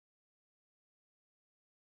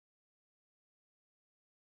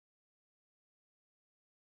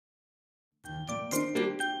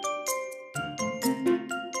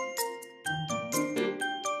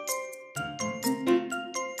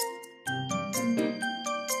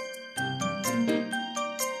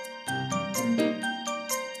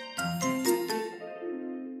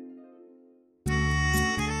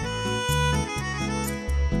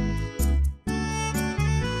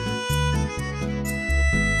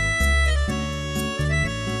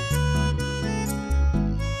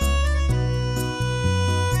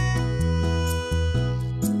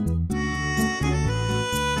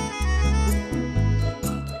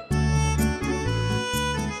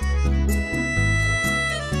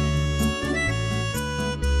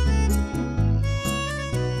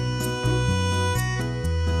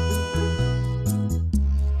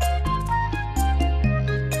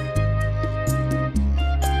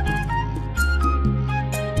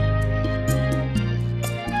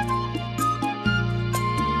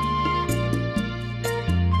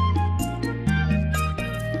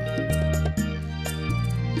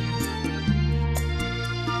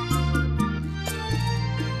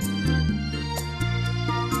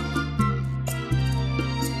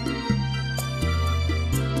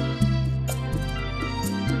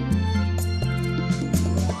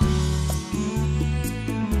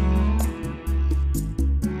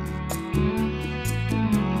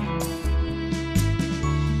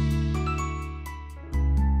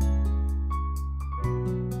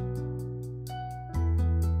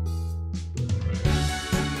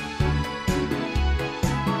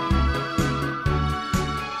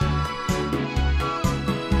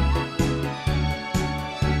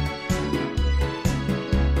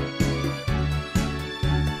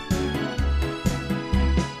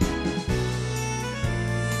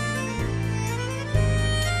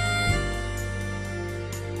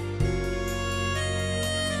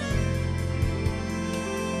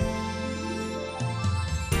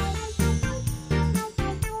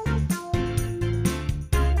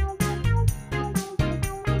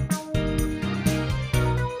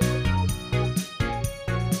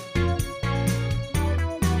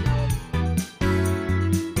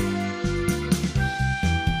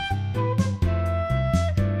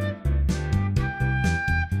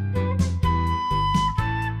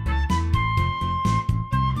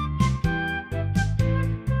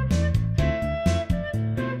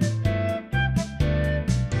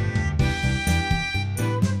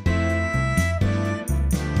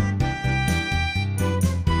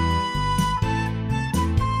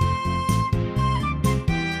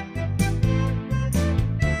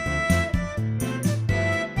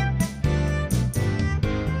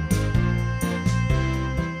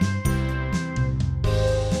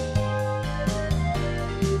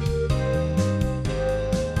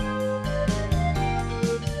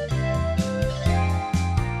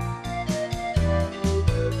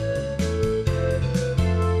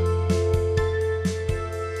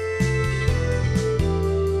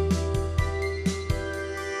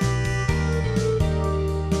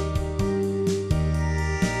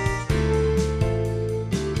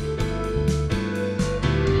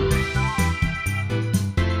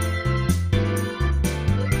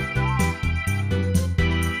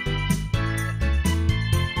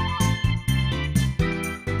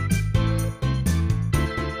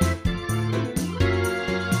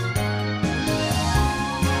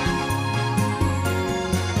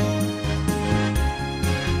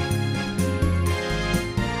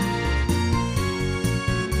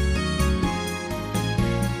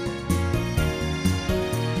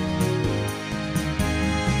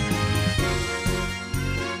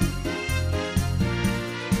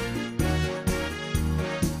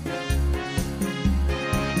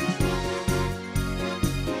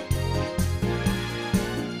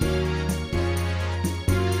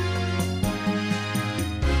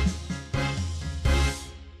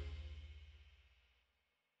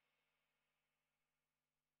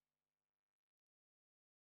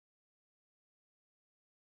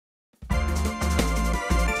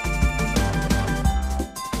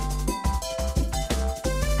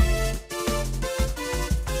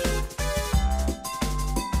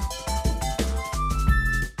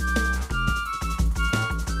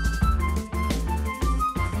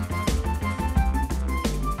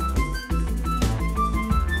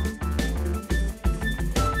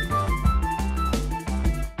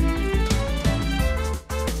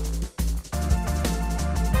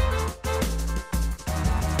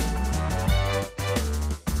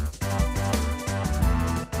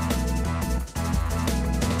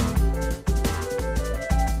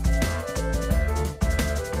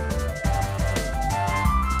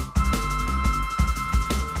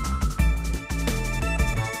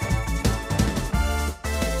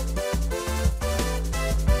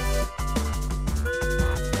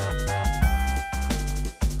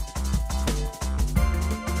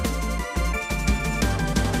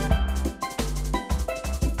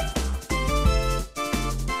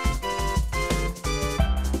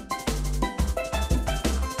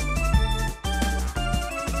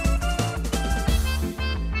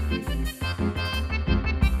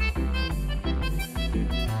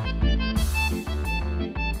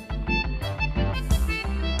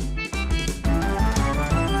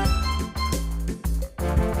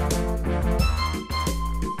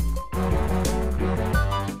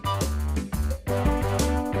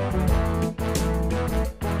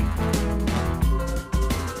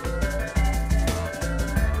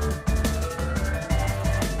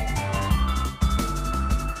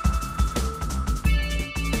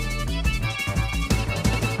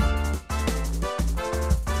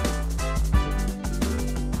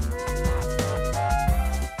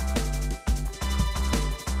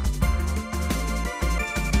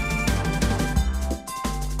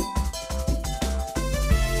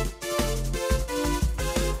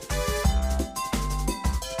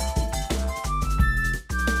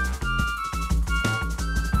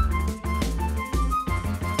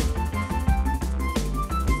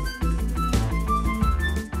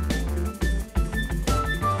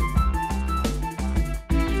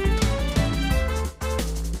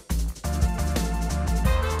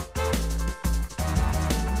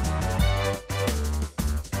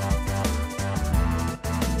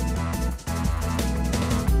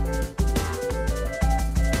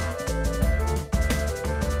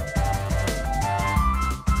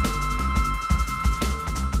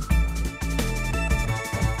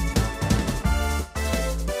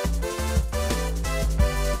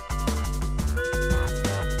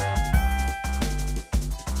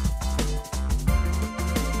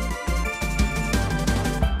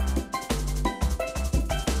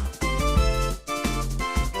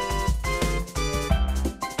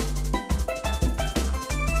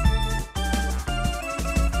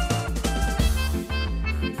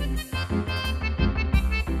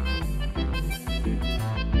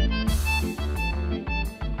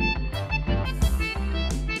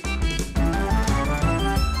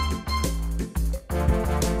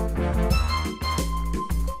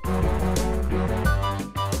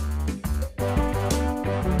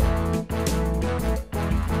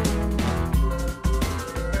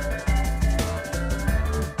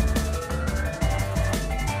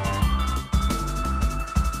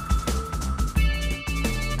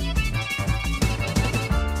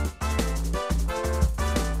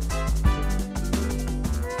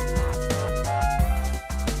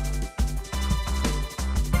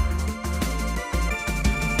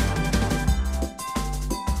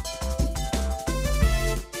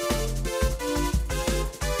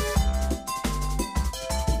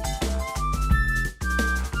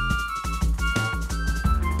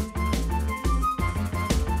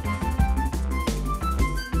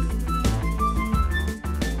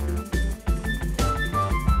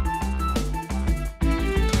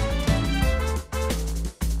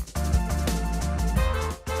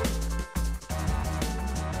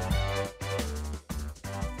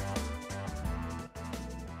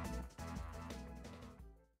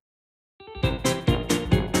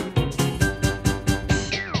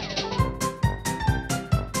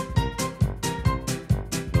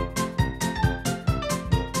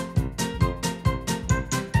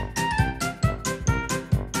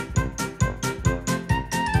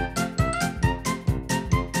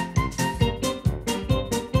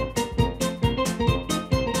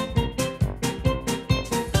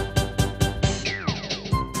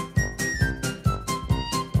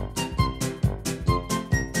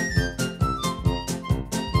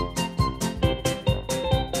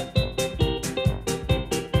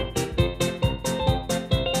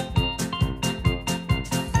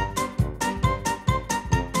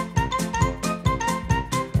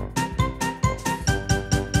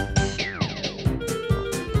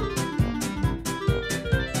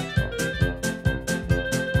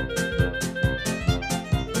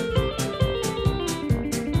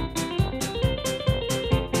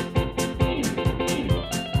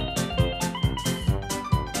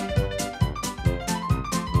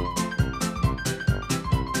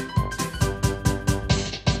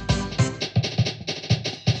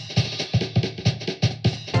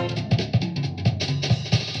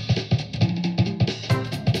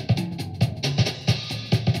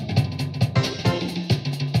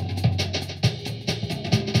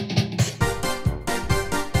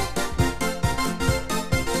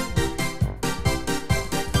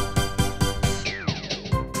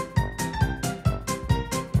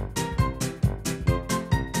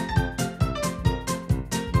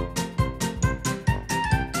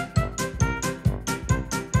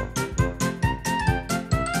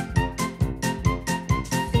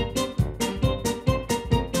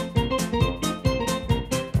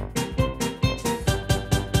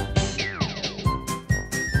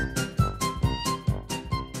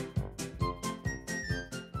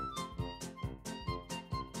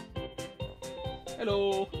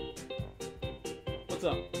Hello. What's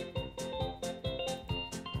up?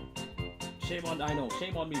 Shame on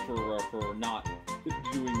me for not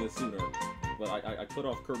doing this sooner. But I put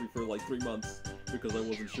off Kirby for like 3 months because I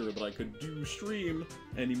wasn't sure that I could do stream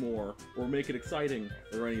anymore or make it exciting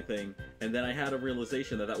or anything. And then I had a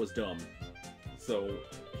realization that that was dumb. So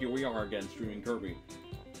here we are again streaming Kirby.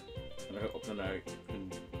 And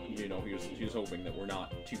you know, here's hoping that we're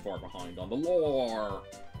not too far behind on the lore.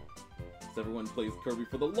 Because everyone plays Kirby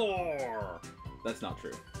for the lore. That's not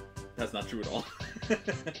true. That's not true at all.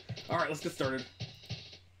 Alright, let's get started.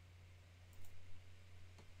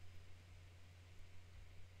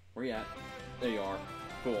 Where you at? There you are.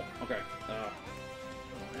 Cool. Okay.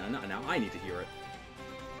 Now I need to hear it.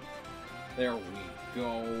 There we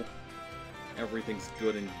go. Everything's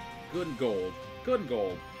good and gold. Good and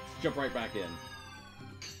gold. Let's jump right back in.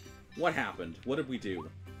 What happened? What did we do?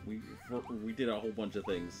 We did a whole bunch of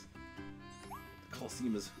things. The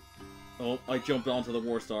Coliseum is... Oh, I jumped onto the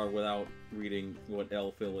War Star without reading what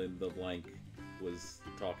L fill in the blank was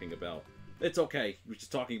talking about. It's okay. We're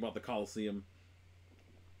just talking about the Coliseum.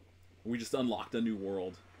 We just unlocked a new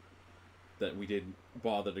world that we didn't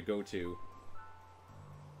bother to go to.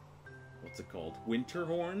 What's it called?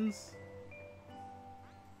 Winterhorns?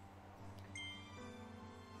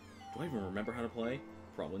 Do I even remember how to play?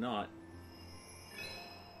 Probably not.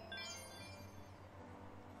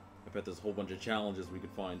 I bet there's a whole bunch of challenges we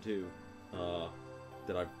could find too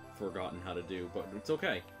that I've forgotten how to do, but it's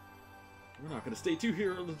okay. We're not going to stay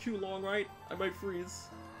too long, right? I might freeze.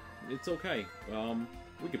 It's okay.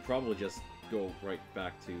 We could probably just go right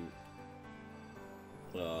back to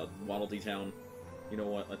Waddle Dee Town. You know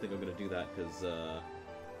what? I think I'm going to do that because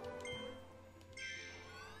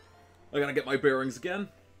I gotta get my bearings again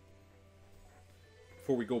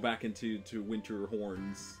before we go back into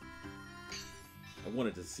Winterhorns. I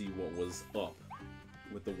wanted to see what was up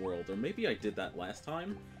with the world, or maybe I did that last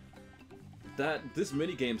time. This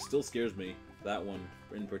minigame still scares me. That one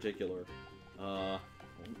in particular. I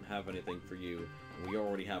don't have anything for you. We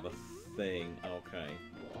already have a thing. Okay.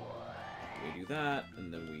 We do that,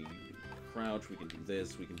 and then we crouch. We can do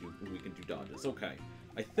this. We can do dodges. Okay.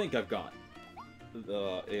 I think I've got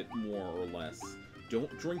it more or less.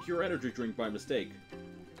 Don't drink your energy drink by mistake.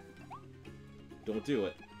 Don't do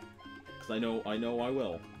it, because I know I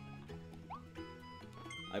will.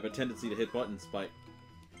 I have a tendency to hit buttons by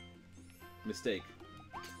mistake.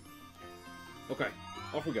 Okay,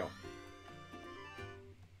 off we go.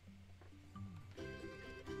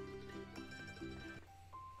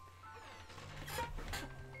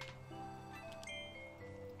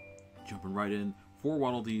 Jumping right in. 4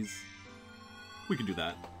 Waddle Dees. We can do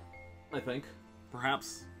that, I think.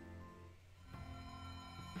 Perhaps.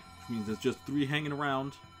 Which means there's just 3 hanging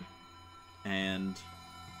around. And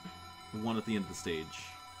 1 at the end of the stage.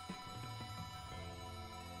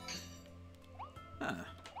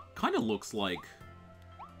 Kind of looks like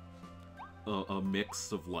a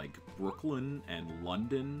mix of, like, Brooklyn and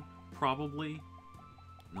London, probably.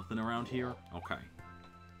 Nothing around here? Okay.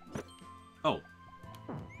 Oh.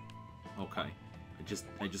 Okay. I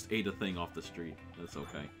just ate a thing off the street. That's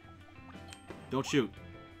okay. Don't shoot.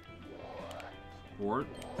 Or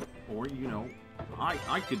you know,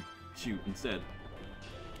 I could shoot instead.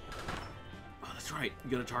 Oh, that's right.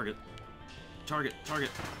 You gotta target. Target.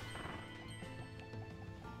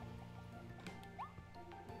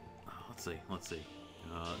 Let's see.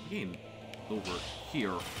 Game over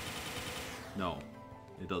here. No,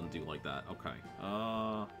 it doesn't do like that. Okay.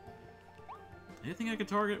 Anything I can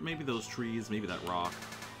target? Maybe those trees, maybe that rock.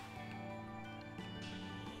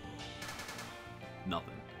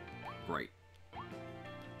 Nothing. Great.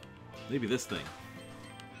 Maybe this thing.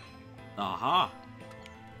 Aha!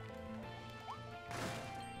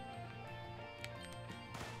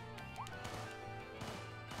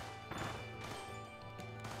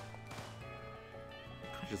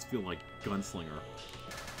 I just feel like Gunslinger.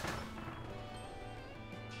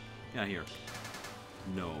 Yeah, here.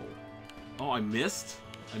 No. Oh, I missed?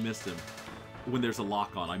 I missed him. When there's a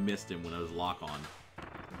lock-on. I missed him when there was a lock-on.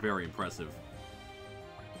 Very impressive.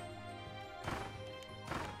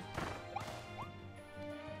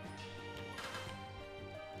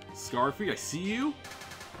 Scarfy, I see you?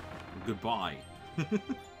 Goodbye.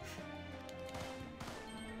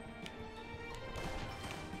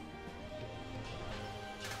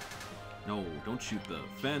 No, don't shoot the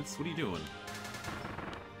fence. What are you doing?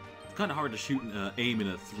 It's kind of hard to shoot and aim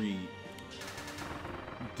in a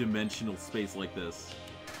 3-dimensional space like this.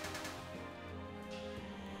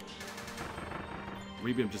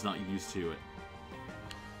 Maybe I'm just not used to it.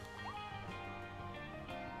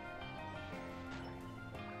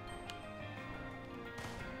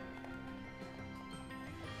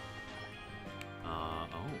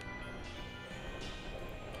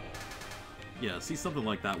 Yeah, see, something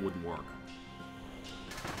like that wouldn't work.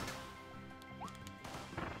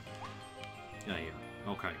 Yeah, here.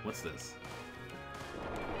 Okay, what's this?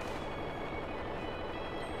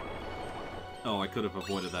 Oh, I could have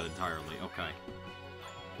avoided that entirely. Okay.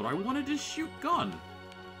 But I wanted to shoot gun.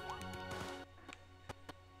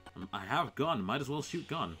 I have gun. Might as well shoot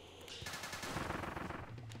gun.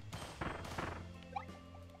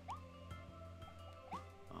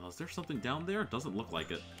 Is there something down there? Doesn't look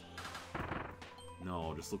like it.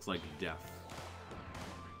 No, just looks like death.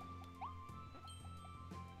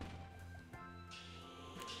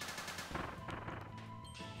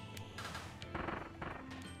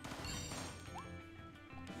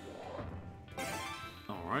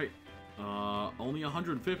 Alright. Only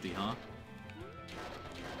 150, huh?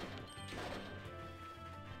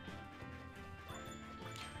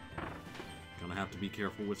 Gonna have to be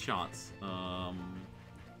careful with shots.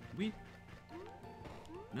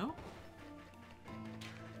 No?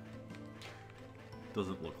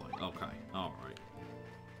 Doesn't look like. Okay, alright.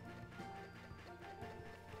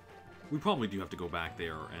 We probably do have to go back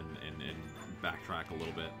there and backtrack a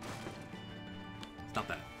little bit. Stop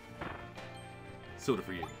that. Soda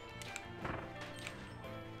for you.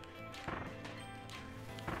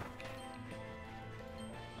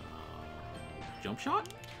 Jump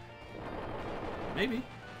shot? Maybe.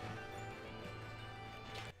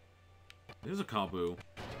 There's a Kabu.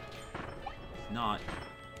 It's not.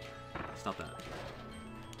 Stop that.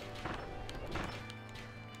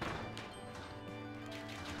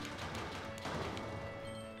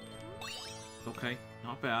 Okay,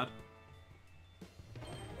 not bad.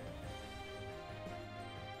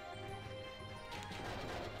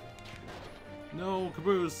 No,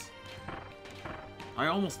 caboose. I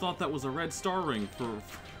almost thought that was a red star ring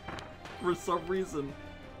for some reason.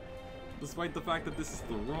 Despite the fact that this is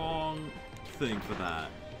the wrong thing for that.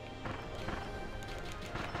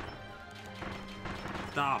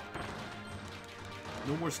 Stop.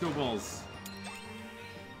 No more snowballs.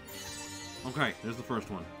 Okay, there's the first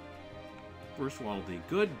one. First Waddle Dee.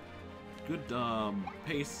 Good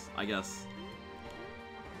pace, I guess.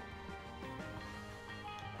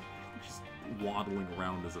 Just waddling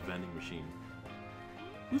around as a vending machine.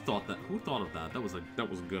 Who thought that? Who thought of that? That was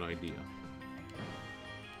a good idea.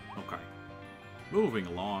 Okay. Moving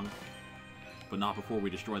along. But not before we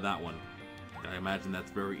destroy that one. I imagine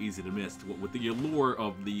that's very easy to miss with the allure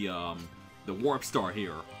of the warp star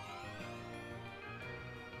here.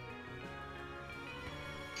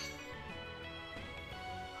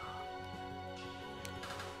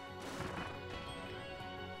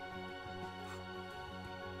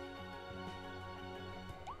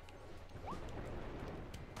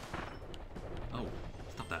 Oh,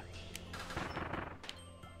 stop that.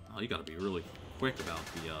 Oh, you gotta be really quick about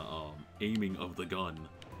the aiming of the gun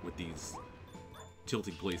with these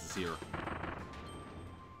tilting places here.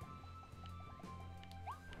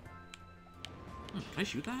 Can I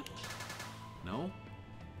shoot that? No?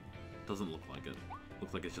 Doesn't look like it.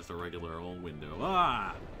 Looks like it's just a regular old window.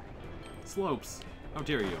 Ah! Slopes! How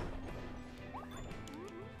dare you?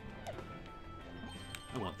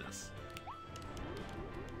 I want this.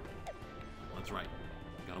 That's right.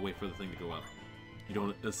 Gotta wait for the thing to go up. You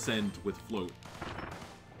don't ascend with float.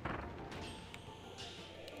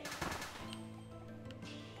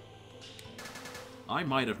 I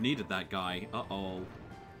might have needed that guy. Uh-oh.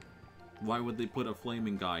 Why would they put a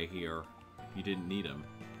flaming guy here? You didn't need him.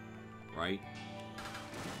 Right?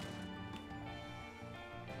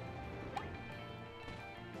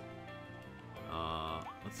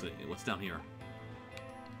 Let's see. What's down here?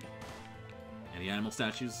 Any animal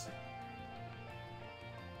statues?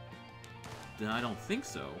 I don't think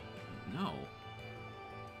so. No.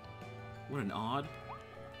 What an odd.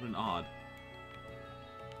 What an odd.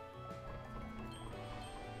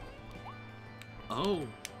 Oh.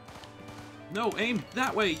 No, aim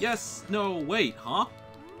that way. Yes. No, wait, huh?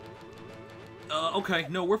 Okay.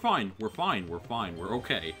 No, we're fine. We're fine. We're fine. We're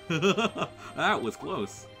okay. That was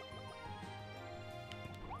close.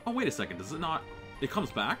 Oh, wait a second. Does it not... It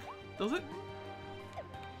comes back? Does it?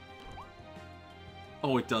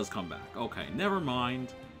 Oh, it does come back. Okay, never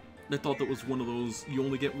mind. I thought that was one of those, you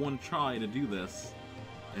only get one try to do this.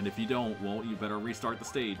 And if you don't, well, you better restart the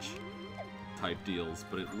stage type deals.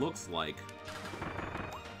 But it looks like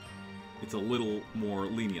it's a little more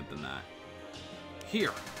lenient than that.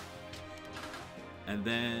 Here. And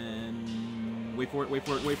then... Wait for it, wait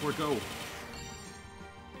for it, wait for it, go.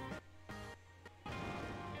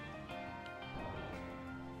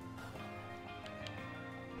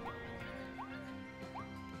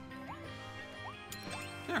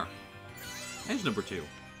 There. Edge number 2.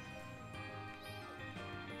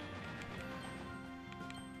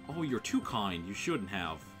 Oh, you're too kind. You shouldn't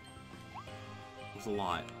have. It was a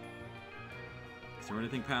lot. Is there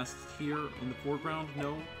anything past here in the foreground?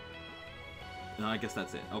 No? No, I guess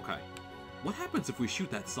that's it. Okay. What happens if we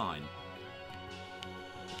shoot that sign?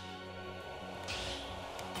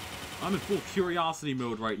 I'm in full curiosity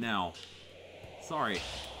mode right now. Sorry.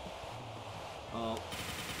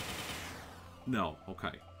 No.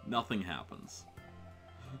 Okay. Nothing happens.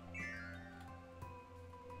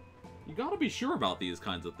 You gotta be sure about these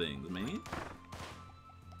kinds of things, man.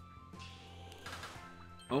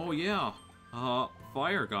 Oh, yeah.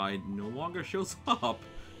 Fire guy no longer shows up.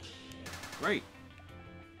 Great.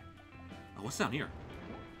 Oh, what's down here?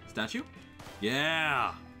 Statue?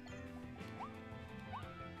 Yeah!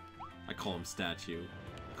 I call him Statue.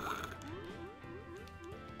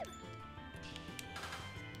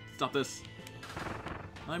 Stop this.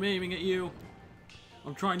 I'm aiming at you.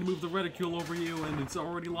 I'm trying to move the reticule over you, and it's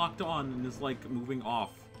already locked on, and it's, like, moving off.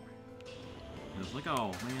 And it's like, oh,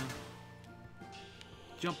 man.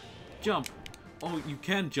 Jump. Jump. Oh, you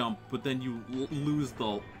can jump, but then you lose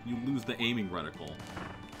the aiming reticle.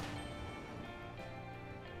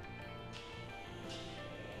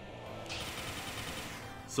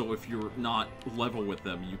 So if you're not level with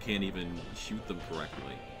them, you can't even shoot them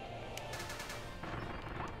correctly.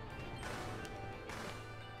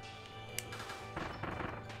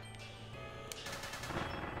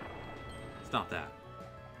 Stop that.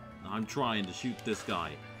 I'm trying to shoot this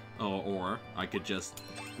guy. Oh, or I could just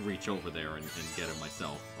reach over there and get him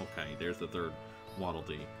myself. Okay, there's the third Waddle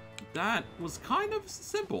Dee. That was kind of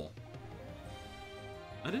simple.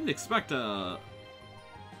 I didn't expect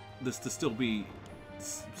this to still be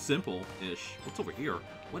simple-ish. What's over here?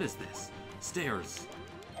 What is this? Stairs.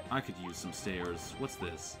 I could use some stairs. What's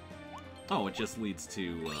this? Oh, it just leads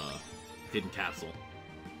to Hidden Castle.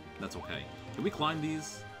 That's okay. Can we climb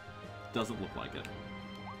these? Doesn't look like it.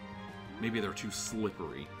 Maybe they're too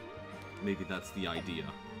slippery. Maybe that's the idea.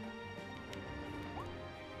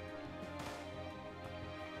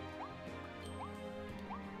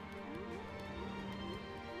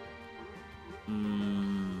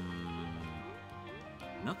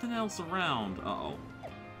 Nothing else around. Uh-oh.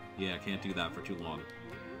 Yeah, can't do that for too long.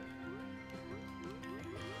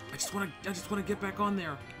 I just wanna get back on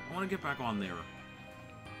there. I wanna get back on there.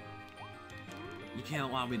 You can't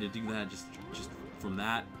allow me to do that just from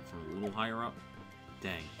a little higher up?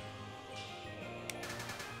 Dang.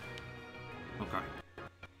 Okay.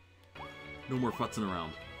 No more futzing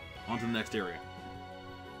around. On to the next area.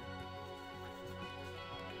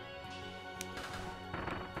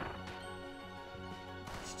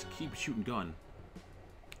 Just keep shooting gun.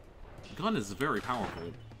 Gun is very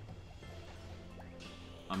powerful,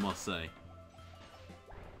 I must say.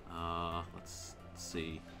 Let's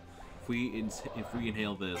see. If we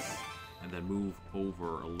inhale this and then move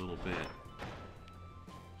over a little bit,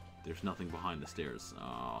 there's nothing behind the stairs.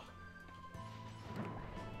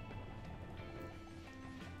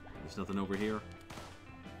 There's nothing over here.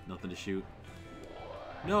 Nothing to shoot.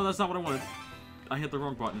 No, that's not what I wanted. I hit the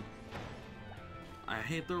wrong button. I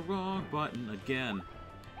hit the wrong button again.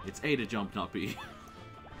 It's A to jump, not B.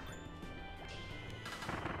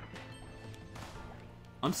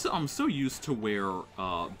 I'm so used to where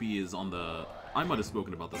B is on the... I might have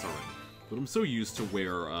spoken about this already, but I'm so used to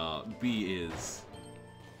where B is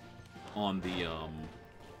on the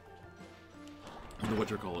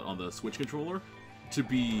whatchamacallit, on the Switch controller, to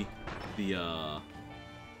be the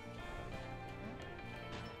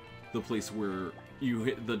place where you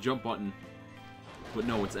hit the jump button, but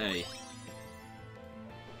no, it's A.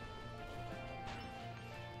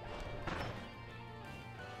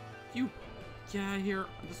 You get out of here.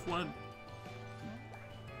 I just want to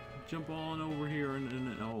jump on over here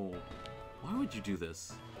and oh. Why would you do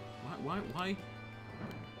this? Why?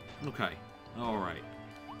 Okay. Alright.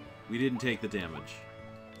 We didn't take the damage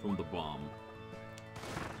from the bomb.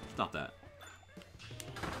 Stop that.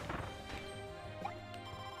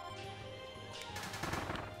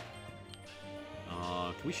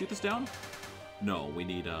 Can we shoot this down? No, we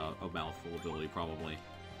need a mouthful ability, probably.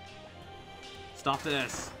 Stop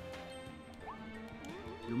this!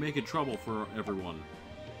 You're making trouble for everyone,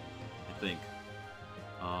 I think.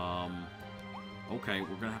 Okay,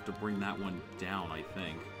 we're gonna have to bring that one down, I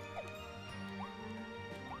think.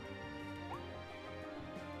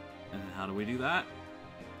 And how do we do that?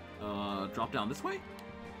 Drop down this way?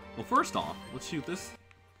 Well, first off, let's shoot this.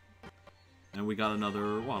 And we got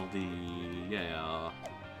another Waddle Dee. Yeah.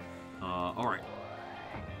 Alright.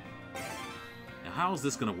 Now, how is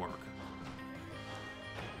this gonna work?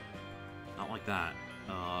 Not like that.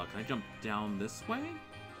 Can I jump down this way?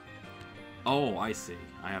 Oh, I see.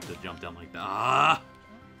 I have to jump down like that. Ah!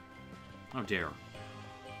 How dare.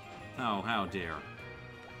 Oh, how dare.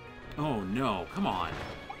 Oh, no. Come on.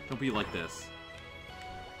 Don't be like this.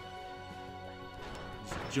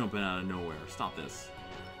 Just jumping out of nowhere. Stop this.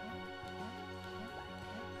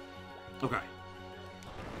 Okay.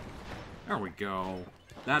 There we go.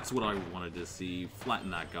 That's what I wanted to see.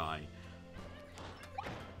 Flatten that guy.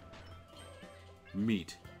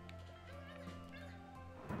 Meat.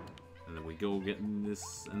 And then we go get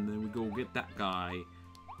this, and then we go get that guy.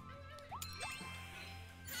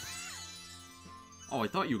 Oh, I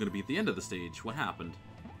thought you were going to be at the end of the stage. What happened?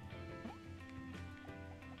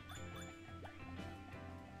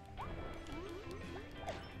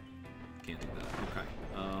 Can't do that. Okay.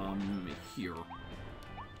 Here.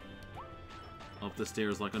 Up the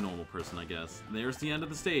stairs like a normal person, I guess. There's the end of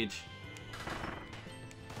the stage.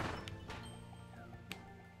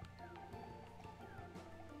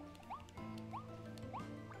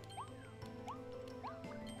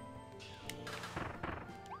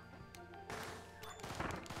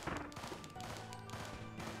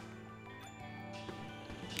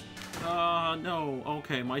 No.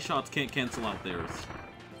 Okay, my shots can't cancel out theirs.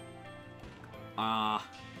 A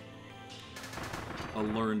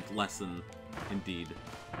learned lesson, indeed.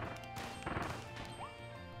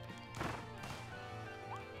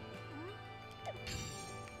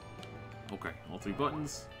 Okay, all 3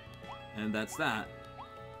 buttons. And that's that.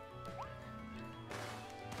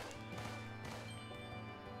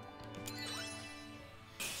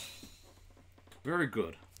 Very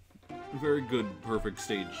good. Very good, perfect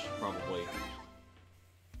stage, probably.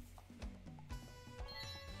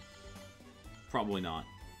 Probably not.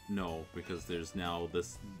 No, because there's now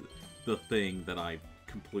the thing that I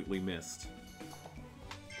completely missed.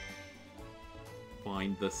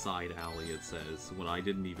 Find the side alley, it says, when I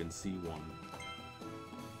didn't even see one.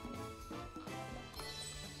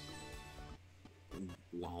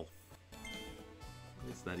 Wow.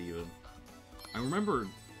 What is that even? I remember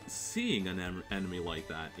seeing an enemy like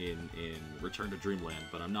that in Return to Dreamland,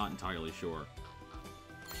 but I'm not entirely sure.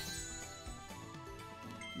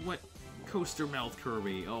 What? Coaster mouth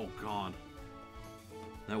Kirby. Oh god.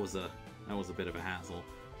 That was a bit of a hassle.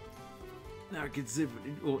 Now I can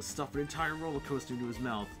stuff an entire roller coaster into his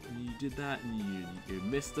mouth. And you did that, and you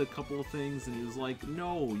missed a couple of things, and he was like,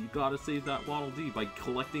 no, you gotta save that Waddle Dee by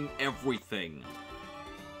collecting everything.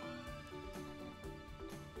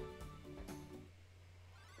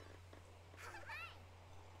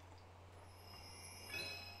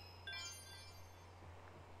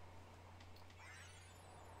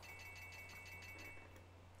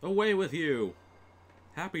 Away with you!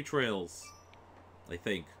 Happy trails. I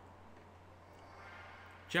think.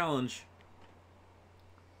 Challenge.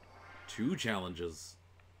 2 challenges.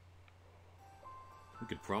 We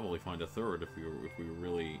could probably find a third if we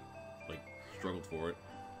really, like, struggled for it.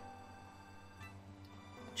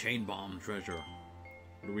 Chain bomb treasure.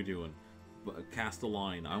 What are we doing? Cast a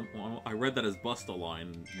line. I read that as bust a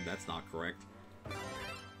line. That's not correct.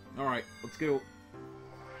 Alright, let's go.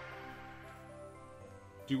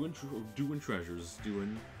 Doing treasures,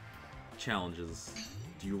 doing challenges.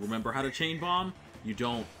 Do you remember how to chain bomb? You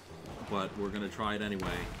don't, but we're gonna try it anyway.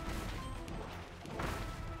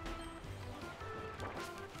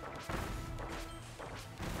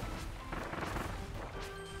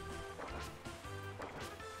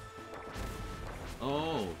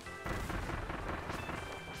 Oh.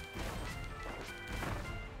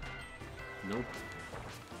 Nope.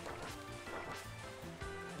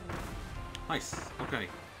 Nice. Okay.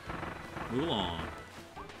 Move along.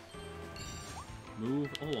 Move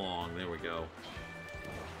along. There we go.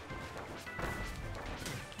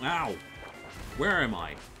 Ow! Where am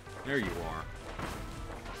I? There you are.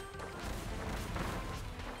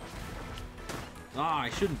 Ah, I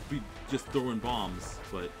shouldn't be just throwing bombs,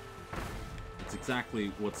 but that's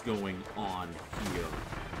exactly what's going on here.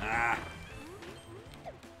 Ah!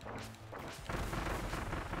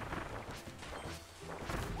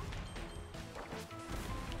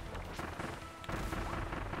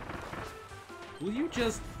 Will you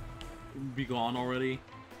just be gone already?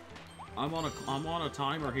 I'm on a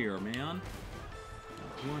timer here, man.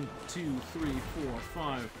 1, 2, 3, 4,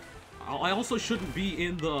 5. I also shouldn't be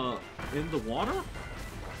in the water?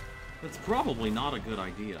 That's probably not a good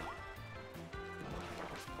idea.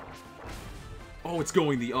 Oh, it's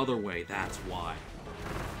going the other way. That's why.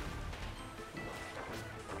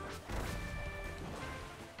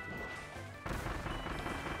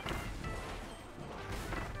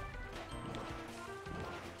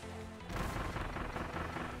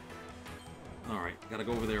 Alright, gotta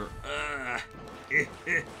go over there.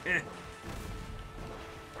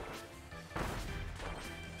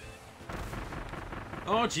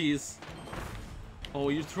 Oh, jeez. Oh,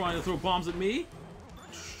 you're trying to throw bombs at me?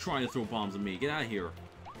 Trying to throw bombs at me. Get out of here.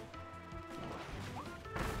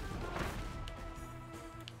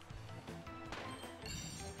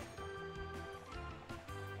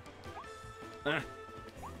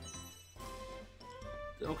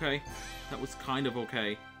 Okay. That was kind of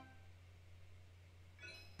okay.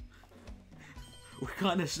 We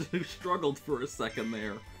kind of struggled for a second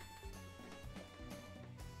there.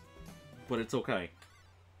 But it's okay.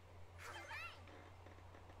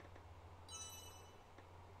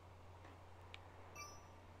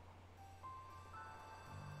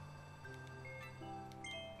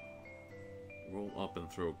 Roll up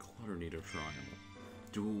and throw Clutter Needle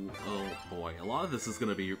Triangle. Oh boy. A lot of this is going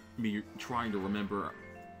to be me trying to remember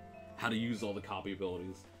how to use all the copy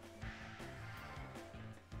abilities.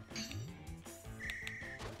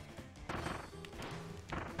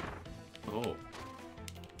 Oh.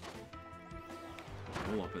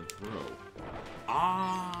 Roll up and throw.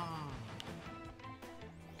 Ah!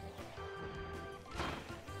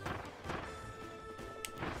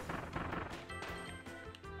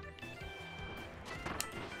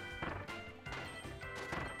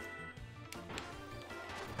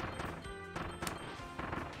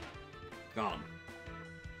 Got him.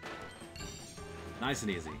 Nice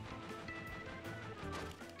and easy.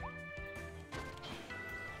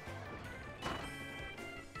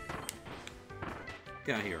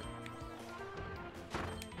 Get out of here.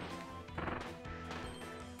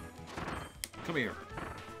 Come here.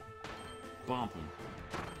 Bomb him.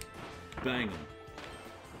 Bang him.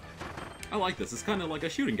 I like this. It's kind of like a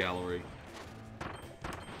shooting gallery.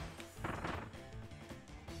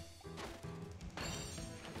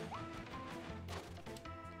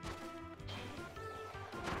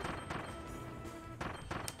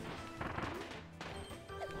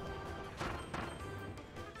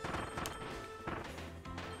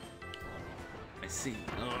 See.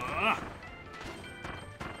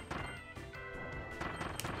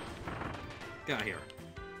 Get out of here.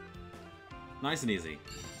 Nice and easy.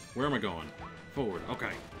 Where am I going? Forward.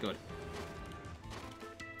 Okay, good.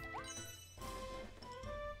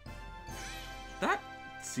 That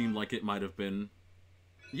seemed like it might have been...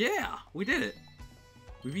 Yeah! We did it!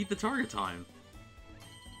 We beat the target time.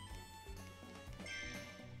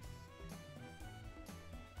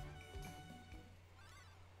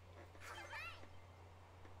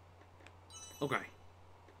 Okay.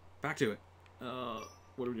 Back to it.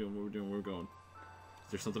 What are we doing? What are we doing? Where are we going?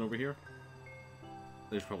 Is there something over here?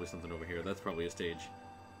 There's probably something over here. That's probably a stage.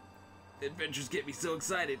 Adventures get me so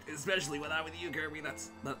excited, especially when I'm with you, Kirby.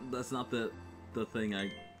 That's not the thing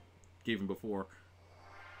I gave him before.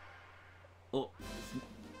 Oh.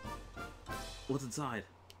 What's inside?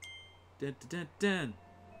 Dun, dun, dun, dun.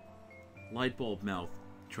 Light bulb mouth.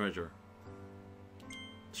 Treasure.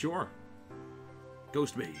 Sure.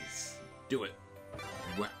 Ghost maze. Do it.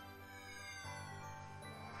 What?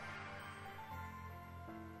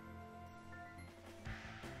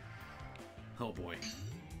 Oh boy.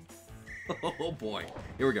 Oh boy.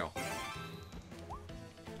 Here we go.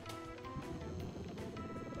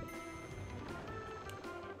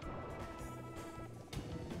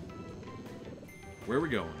 Where are we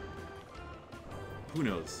going? Who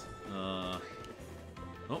knows? Oh,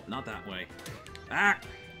 not that way. Ah!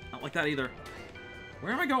 Not like that either.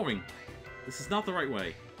 Where am I going? This is not the right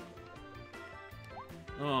way.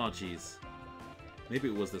 Oh, jeez. Maybe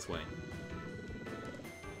it was this way.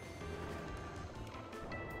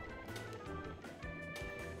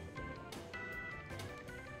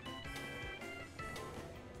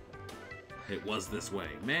 It was this way.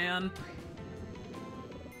 Man!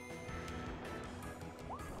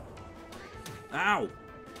 Ow!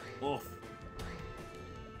 Oof.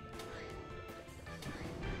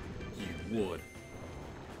 You would.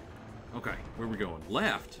 Okay, where are we going?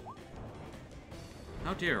 Left?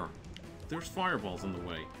 How dare. There's fireballs in the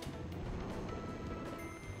way.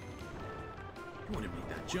 You want to make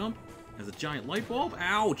that jump? As a giant light bulb?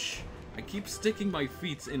 Ouch! I keep sticking my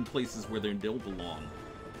feet in places where they don't belong.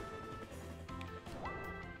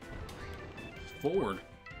 Forward.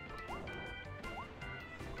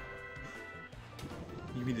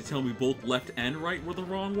 You mean to tell me both left and right were the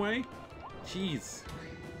wrong way? Jeez.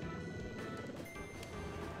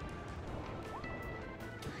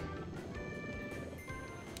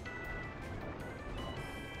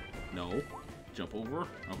 No. Jump over.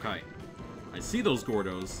 Okay. I see those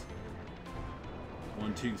Gordos.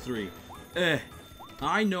 1, 2, 3.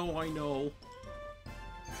 I know.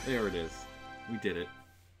 There it is. We did it.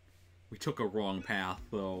 We took a wrong path,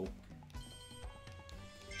 though.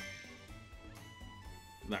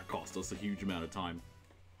 That cost us a huge amount of time.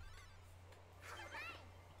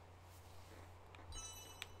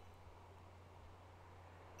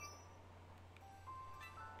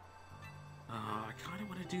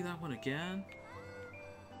 do that one again?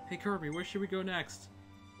 Hey Kirby, where should we go next?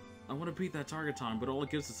 I want to beat that target time, but all it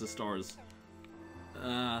gives us is stars.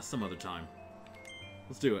 Some other time.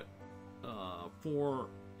 Let's do it. 4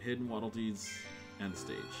 hidden Waddle Dees and the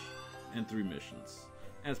stage. And 3 missions.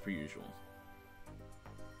 As per usual.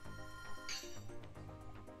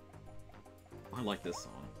 I like this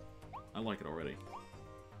song. I like it already.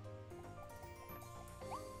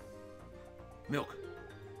 Milk!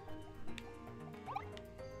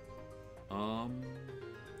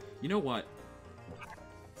 You know what?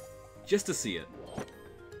 Just to see it.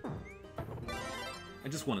 I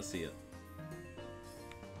just want to see it.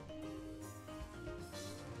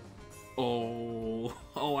 Oh,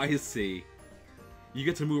 I see. You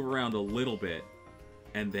get to move around a little bit,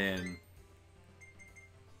 and then...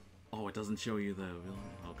 Oh, it doesn't show you the villain?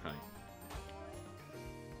 Okay.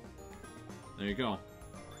 There you go.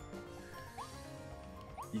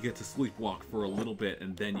 You get to sleepwalk for a little bit,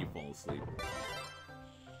 and then you fall asleep.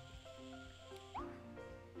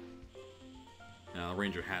 Now, the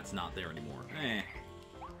Ranger hat's not there anymore.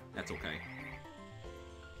 That's okay.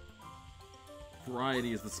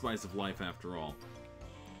 Variety is the spice of life, after all.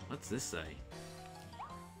 What's this say?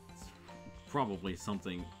 It's probably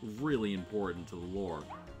something really important to the lore,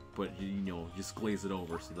 but you know, just glaze it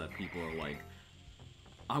over so that people are like,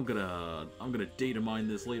 I'm gonna data mine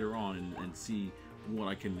this later on and see what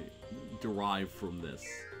I can derive from this.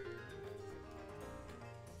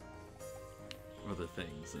 Other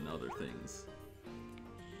things and other things.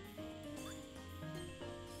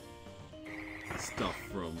 Stuff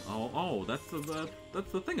from that's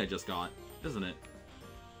the thing I just got, isn't it?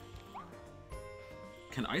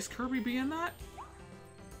 Can Ice Kirby be in that?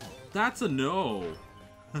 That's a no.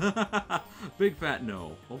 Big fat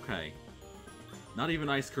no. Okay. Not even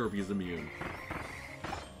Ice Kirby is immune.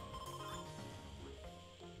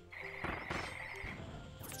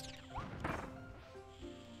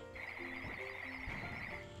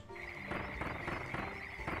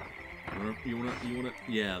 You wanna?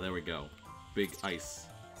 Yeah, there we go. Big ice.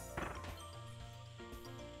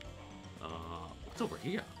 What's over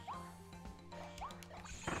here?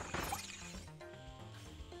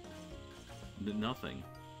 Nothing.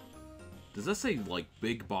 Does that say, like,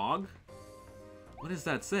 Big Bog? What does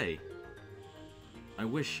that say? I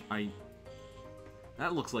wish I...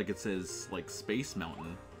 That looks like it says, like, Space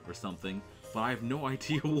Mountain or something, but I have no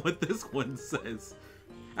idea what this one says.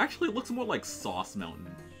 Actually, it looks more like Sauce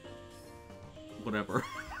Mountain. Whatever.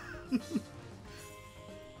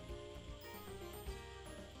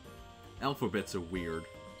 Alphabets are weird.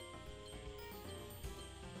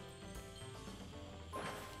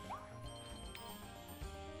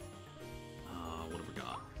 What have we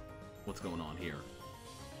got? What's going on here?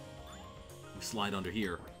 We slide under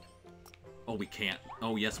here. Oh, we can't.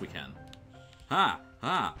 Oh, yes, we can. Ha!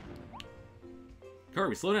 Ha!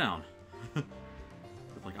 Kirby, slow down!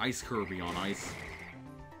 Like Ice Kirby on Ice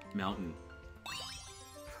Mountain.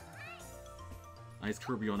 Ice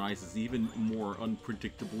Kirby on Ice is even more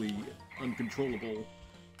unpredictably uncontrollable.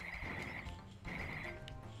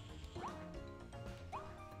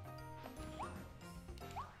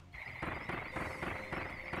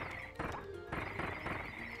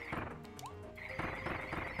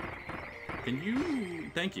 Can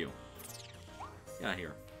you... Thank you. Get out of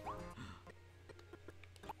here.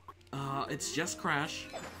 It's just Crash.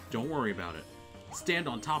 Don't worry about it. Stand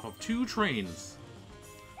on top of 2 trains.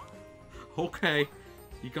 Okay,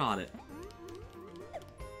 you got it.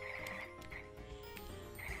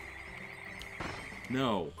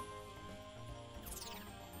 No.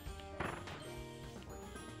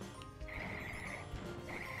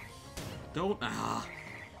 Don't... I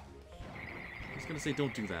was gonna say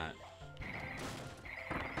don't do that.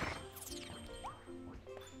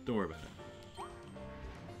 Don't worry about it.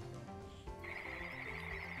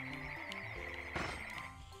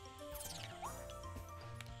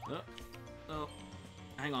 Oh,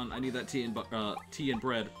 hang on, I need that tea and bread. Tea and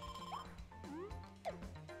bread.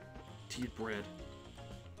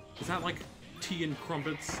 Is that like tea and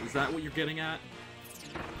crumpets? Is that what you're getting at?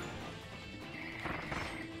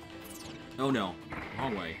 Oh no,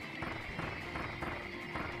 wrong way.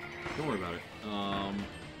 Don't worry about it.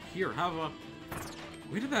 Here, have a...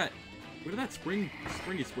 Where did that springy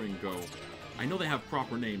spring go? I know they have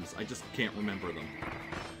proper names, I just can't remember them.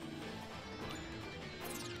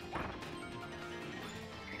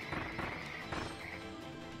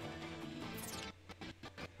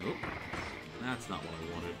 Oh, that's not what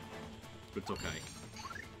I wanted, but it's okay.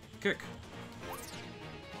 Kick.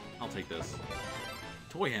 I'll take this.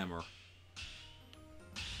 Toy hammer.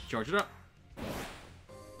 Charge it up.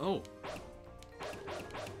 Oh.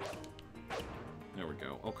 There we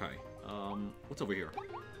go. Okay. What's over here?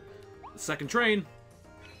 The second train!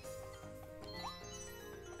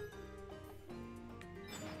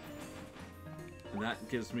 And that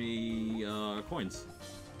gives me, coins.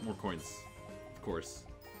 More coins. Of course.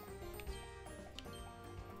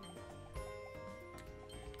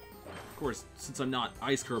 Of course, since I'm not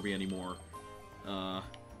Ice Kirby anymore,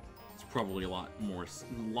 it's probably a lot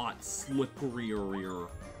slipperier.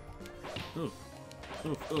 Oof.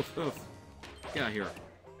 Oof, oof, oof. Get out of here.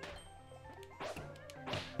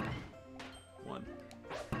 1,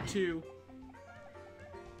 2,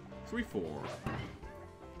 3, 4.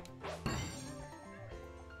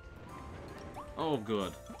 Oh,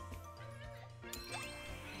 good.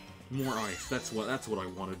 More ice. That's what I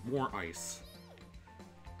wanted. More ice.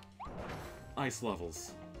 Ice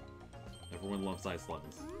levels. Everyone loves ice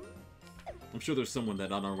levels. I'm sure there's someone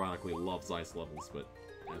that unironically loves ice levels, but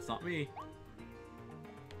that's not me.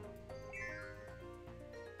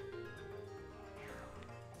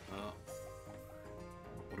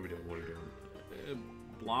 What are we doing? What are we doing?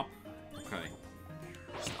 Blop? Okay.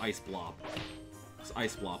 Just ice blop. Just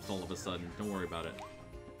ice blops all of a sudden. Don't worry about it.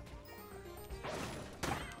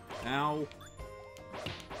 Ow.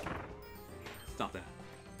 Stop that.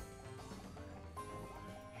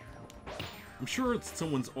 I'm sure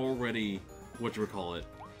someone's already, whatchamacallit,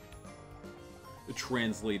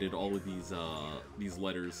 translated all of these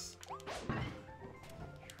letters.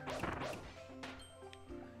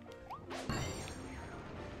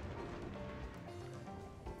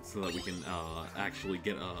 So that we can actually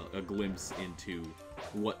get a glimpse into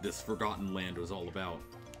what this Forgotten Land was all about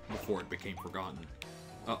before it became forgotten.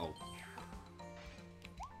 Uh-oh.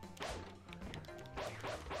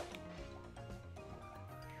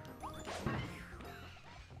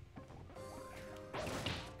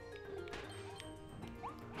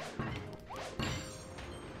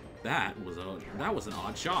 That was an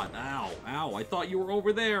odd shot. Ow, ow, I thought you were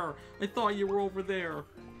over there. I thought you were over there.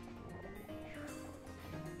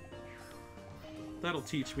 That'll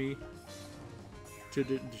teach me to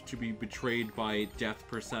be betrayed by death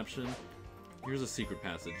perception. Here's a secret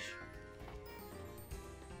passage.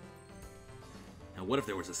 Now, what if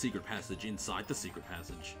there was a secret passage inside the secret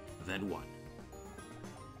passage? Then what?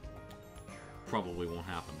 Probably won't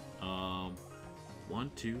happen.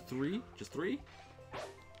 1, 2, 3? Just 3?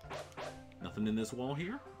 Nothing in this wall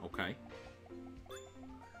here? Okay.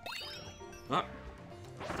 Ah!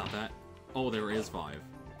 Stop that. Oh, there is 5.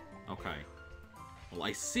 Okay. Well,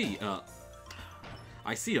 I see a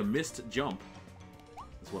missed jump.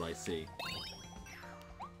 That's what I see.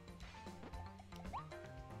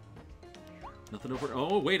 Nothing over...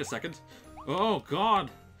 Oh, wait a second. Oh, God!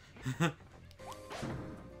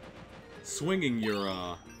 Swinging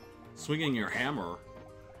your hammer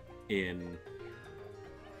in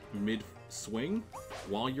mid-swing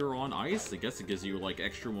while you're on ice? I guess it gives you, like,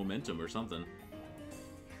 extra momentum or something.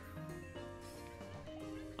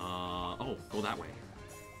 Oh, go that way.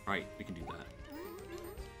 Alright, we can do that.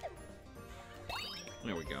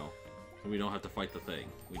 There we go. We don't have to fight the thing.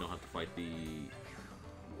 We don't have to fight the...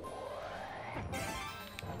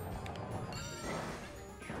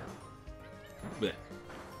 Blech.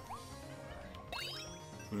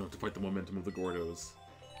 We don't have to fight the momentum of the Gordos.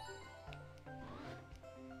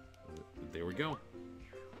 There we go.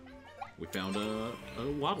 We found a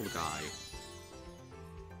Waddle guy.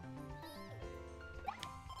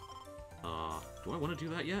 Do I want to do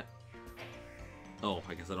that yet? Oh,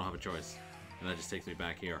 I guess I don't have a choice. And that just takes me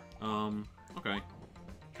back here. Okay.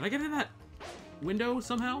 Can I get in that window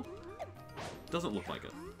somehow? Doesn't look like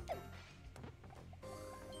it.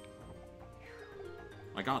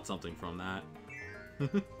 I got something from that.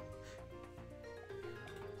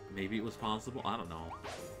 Maybe it was possible? I don't know.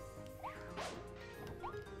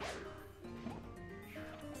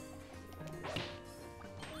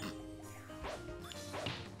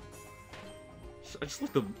 I just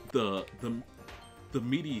like the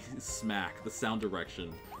meaty smack, the sound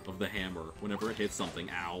direction of the hammer whenever it hits something.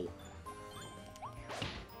 Ow.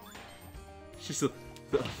 It's just a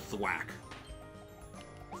thwack.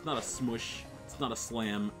 It's not a smush. It's not a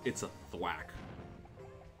slam. It's a thwack.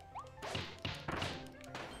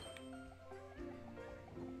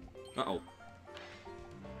 Uh-oh.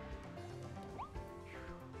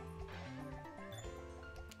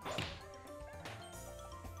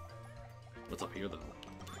 What's up here, though?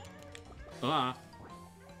 Ah!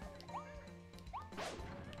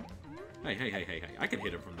 Hey, hey, hey, hey, hey. I can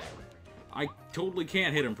hit him from there. I totally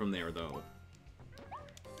can't hit him from there, though.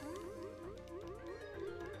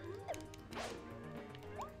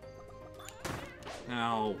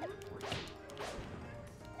 Ow.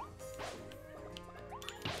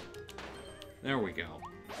 There we go.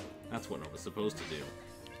 That's what I was supposed to do.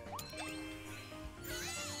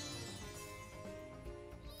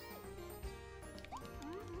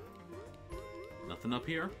 Nothing up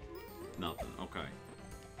here? Nothing. Okay.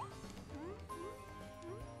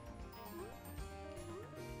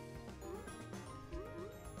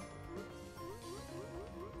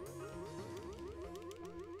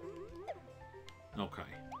 Okay.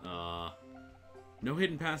 No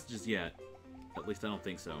hidden passages yet. At least I don't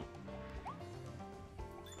think so.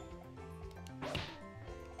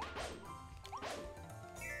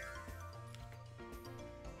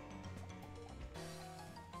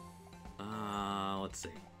 Let's see.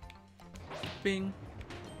 Bing.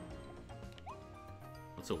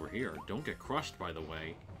 What's over here? Don't get crushed, by the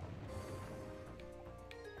way.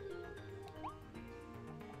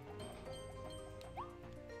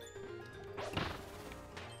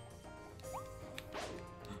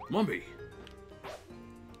 Mumby!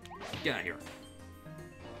 Get out of here.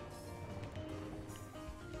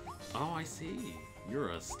 Oh, I see.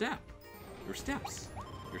 You're a step. Your steps.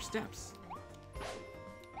 Your steps.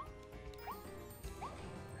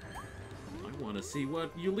 I want to see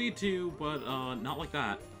what you lead to, but not like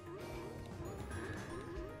that.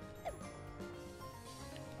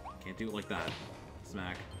 Can't do it like that.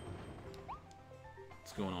 Smack.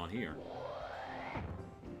 What's going on here?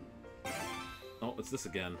 Oh, it's this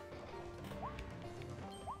again.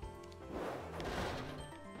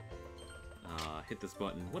 Hit this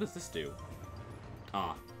button. What does this do?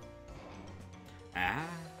 Ah. Ah.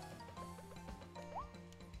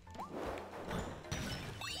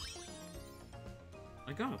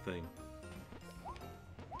 I got a thing.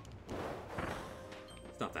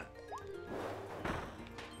 Stop that.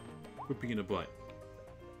 Quit being a butt.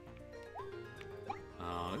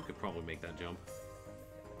 I could probably make that jump.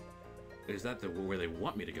 Is that where they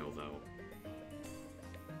want me to go, though?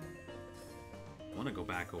 I want to go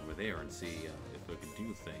back over there and see if I can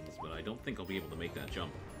do things, but I don't think I'll be able to make that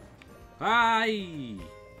jump. Hi!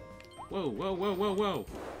 Whoa, whoa, whoa, whoa, whoa!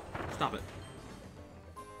 Stop it.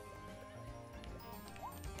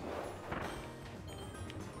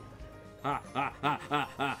 Ha, ha, ha, ha,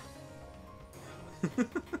 ha!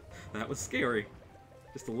 That was scary.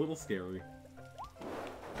 Just a little scary.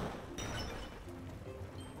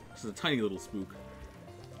 This is a tiny little spook.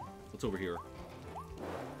 What's over here?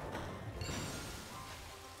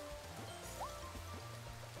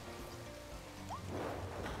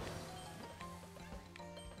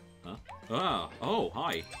 Huh? Ah! Oh,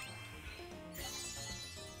 hi!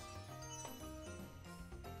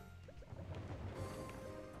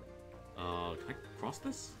 Can I cross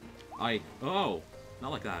this? Oh!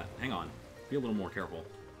 Not like that. Hang on. Be a little more careful.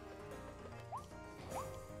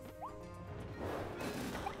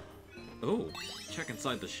 Oh, check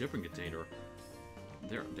inside the shipping container.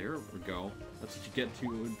 There we go. That's what you get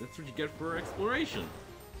to. That's what you get for exploration.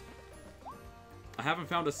 I haven't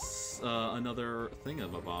found another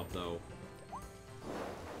thingamabob though.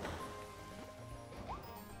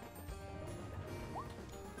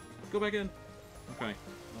 Go back in. Okay.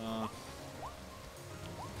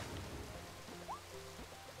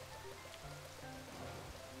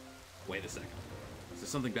 Wait a second. Is there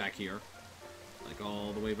something back here? Like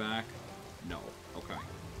all the way back? No. Okay.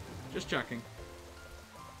 Just checking.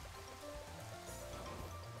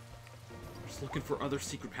 Just looking for other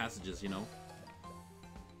secret passages, you know?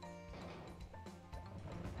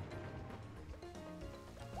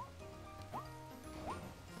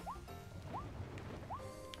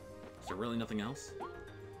 Is there really nothing else?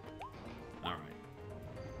 Alright.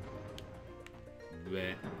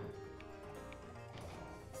 Bleh.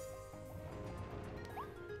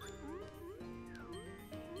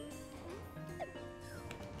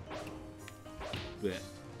 Bleh.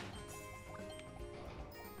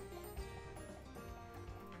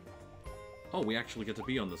 Oh, we actually get to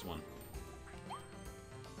be on this one.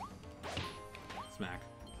 Smack.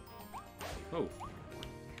 Oh.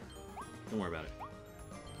 Don't worry about it.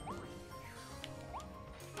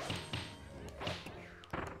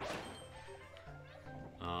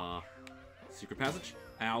 Secret passage?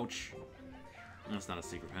 Ouch. That's not a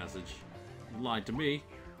secret passage. You lied to me.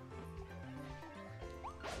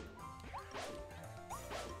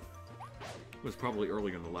 It was probably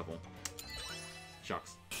earlier in the level.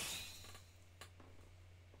 Shucks.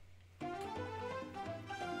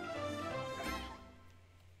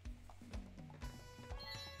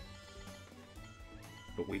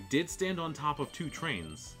 But we did stand on top of 2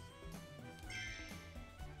 trains.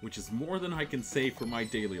 Which is more than I can say for my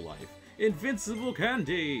daily life. Invincible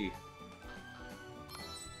candy!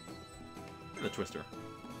 The twister.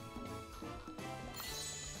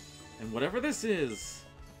 And whatever this is,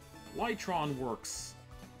 Lightron Works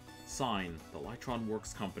sign. The Lightron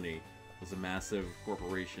Works Company was a massive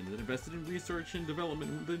corporation that invested in research and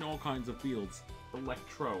development within all kinds of fields.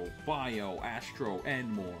 Electro, bio, astro,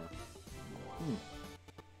 and more.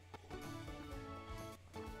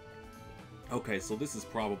 Okay, so this is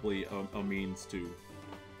probably a means to...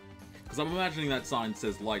 Because I'm imagining that sign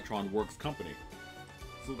says Lightron Works Company.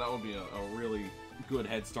 So that would be a really good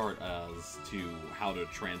head start as to how to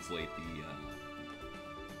translate the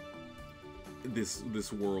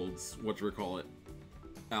this world's, whatchamacallit,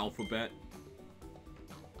 alphabet.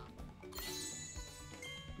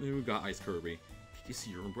 Then we've got Ice Kirby. Can you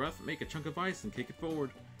see your own breath? Make a chunk of ice and kick it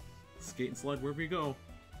forward. Skate and slide wherever you go.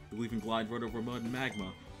 You'll even glide right over mud and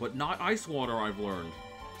magma. But not ice water, I've learned.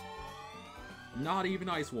 Not even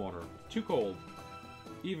ice water. Too cold.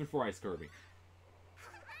 Even for Ice Kirby.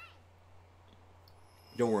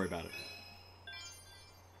 Don't worry about it.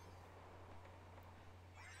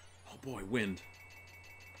 Oh boy, wind.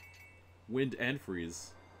 Wind and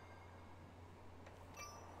freeze.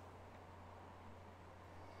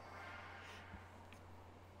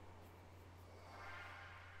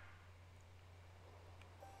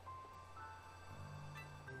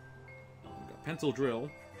 Pencil Drill,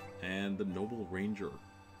 and the Noble Ranger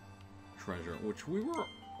treasure, which we were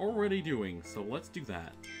already doing, so let's do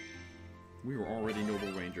that. We were already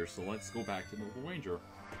Noble Ranger, so let's go back to Noble Ranger.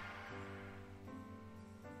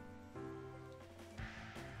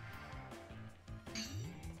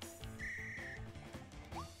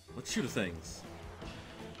 Let's shoot at things.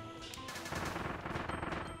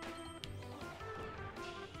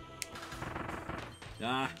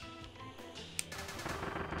 Ah.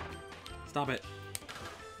 Stop it.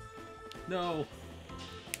 No.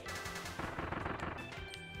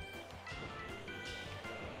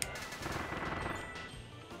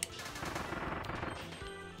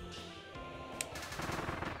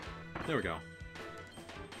 There we go.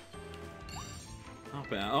 Not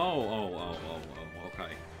bad. Oh,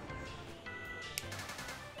 okay.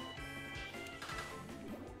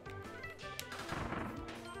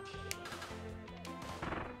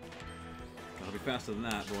 Gotta be faster than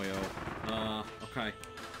that, boyo. Okay.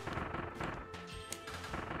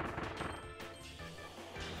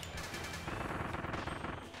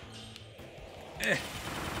 Eh.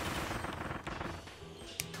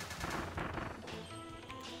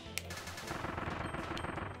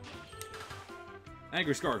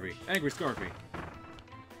 Angry Scarfy. Angry Scarfy.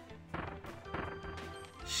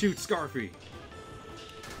 Shoot Scarfy.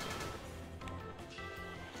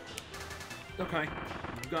 Okay.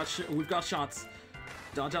 We've got shots.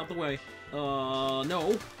 Dodge out the way.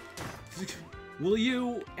 No. Will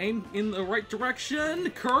you aim in the right direction,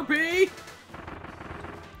 Kirby?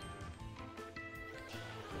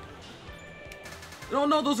 Oh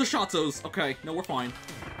no, those are Shotzos. Okay, no, we're fine.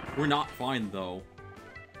 We're not fine, though.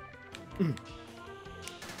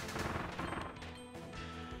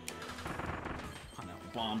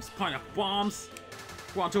 Pineapple bombs. Pineapple bombs.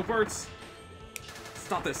 Guanto birds.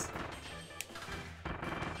 Stop this.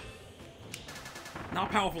 Not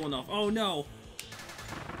powerful enough. Oh no.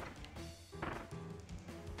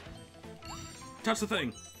 Touch the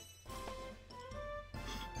thing.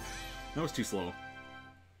 That was too slow.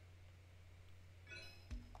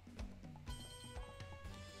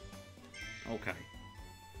 Okay.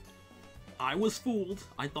 I was fooled.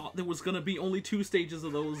 I thought there was gonna be only 2 stages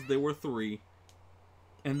of those. There were 3.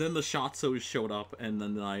 And then the Shotzos showed up, and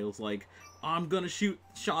then I was like, I'm gonna shoot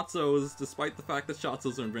Shotzos, despite the fact that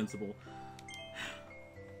Shotzos are invincible.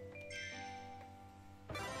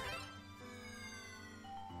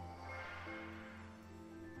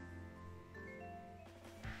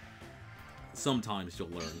 Sometimes you'll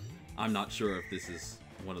learn. I'm not sure if this is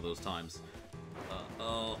one of those times.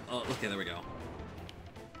 Okay, there we go.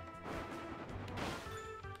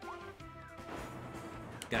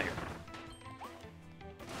 Get out of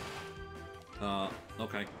here.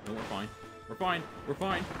 Okay. No, we're fine. We're fine. We're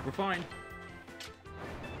fine. We're fine.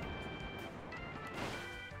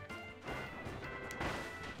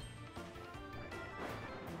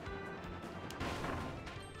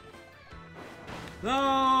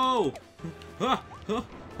 No!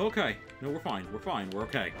 Okay. No, we're fine. We're fine. We're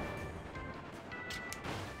okay.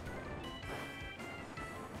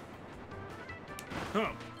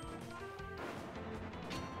 Oh.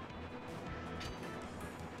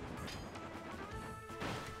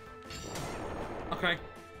 Okay.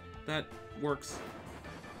 That works.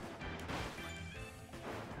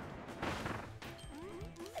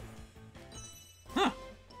 Huh.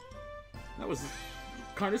 That was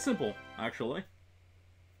kind of simple, actually.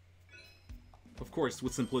 Of course,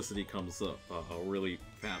 with simplicity comes a really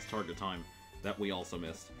fast target time that we also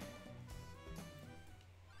missed.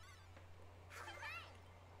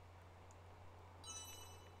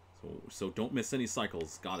 So don't miss any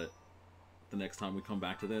cycles. Got it. The next time we come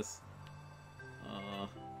back to this.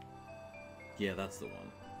 Yeah, that's the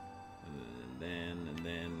one. And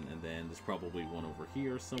then there's probably one over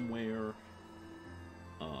here somewhere.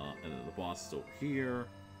 And then the boss is over here.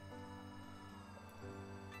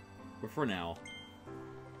 But for now,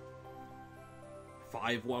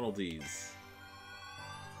 5 Waddle Dees.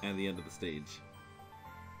 And the end of the stage.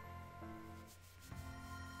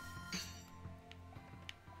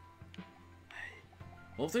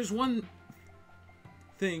 Well, if there's one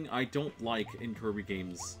thing I don't like in Kirby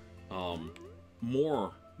games,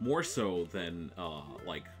 more so than,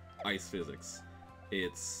 like, ice physics,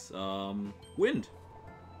 it's, wind.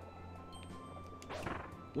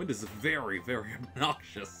 Wind is very, very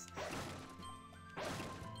obnoxious.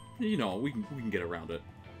 You know, we can get around it.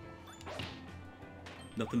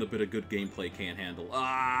 Nothing a bit of good gameplay can't handle.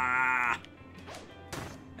 Ah!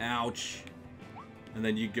 Ouch. And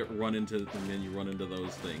then you run into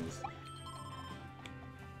those things.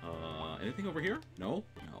 Anything over here? No?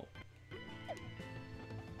 No.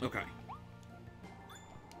 Okay.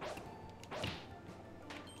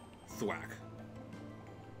 Thwack.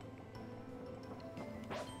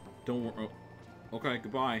 Don't worry. Oh. Okay,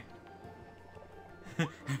 goodbye.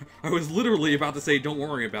 I was literally about to say, don't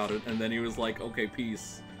worry about it, and then he was like, okay,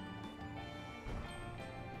 peace.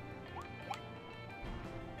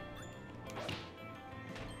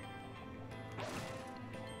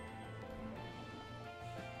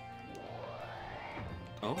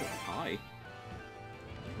 Oh, hi.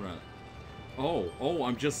 Right. Oh,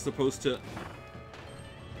 I'm just supposed to...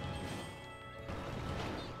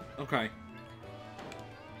 Okay.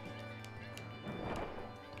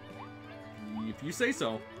 If you say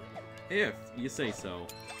so. If you say so.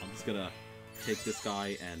 I'm just gonna take this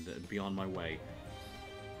guy and be on my way.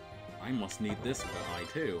 I must need this guy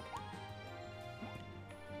too.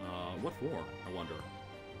 What for? I wonder.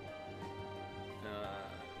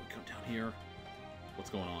 Come down here. What's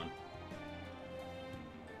going on?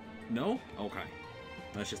 No? Okay.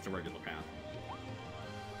 That's just a regular path.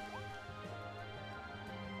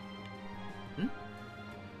 Hmm?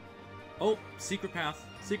 Oh, secret path.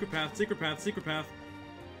 Secret path, secret path, secret path.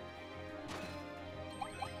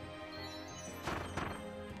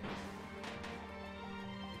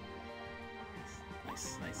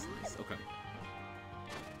 Nice, nice, nice. Okay.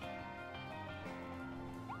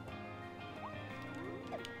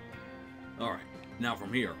 Alright, now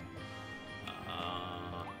from here.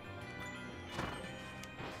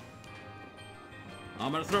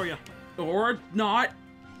 I'm gonna throw you. Or not.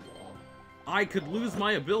 I could lose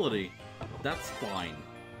my ability. That's fine.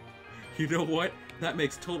 You know what? That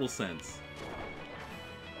makes total sense.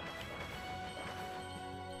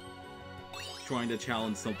 Trying to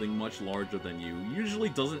challenge something much larger than you usually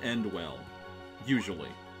doesn't end well. Usually.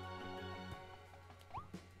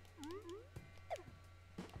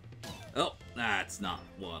 Oh, that's not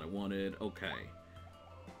what I wanted. Okay.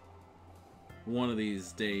 One of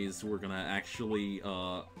these days we're gonna actually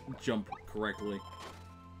jump correctly.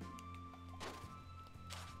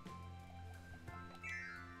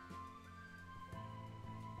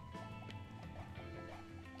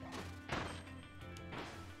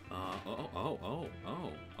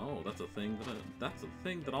 Oh, that's a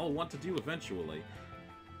thing that I'll want to do eventually.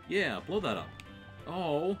 Yeah, blow that up.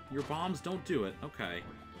 Oh, your bombs don't do it. Okay.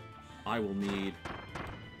 I will need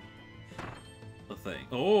a thing.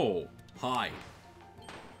 Oh, hi.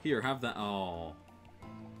 Here, have that. Oh.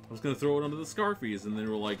 I was gonna throw it under the Scarfies, and then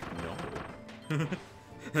we're like, no.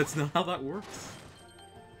 That's not how that works.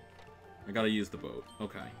 I gotta use the boat.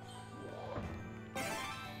 Okay.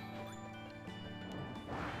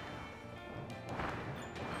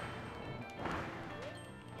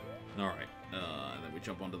 Alright, and then we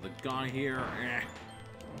jump onto the guy here.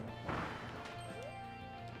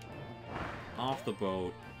 Off the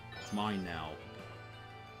boat. It's mine now.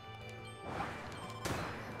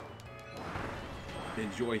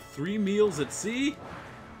 Enjoy 3 meals at sea?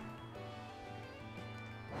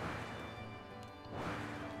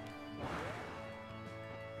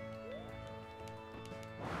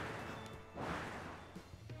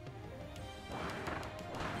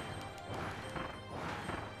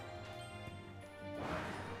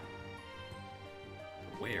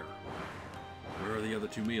 Where? Where are the other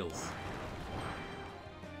 2 meals?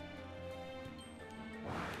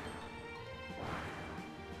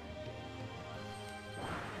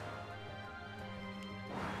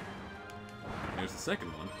 There's the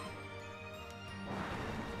second one.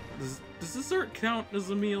 Does dessert count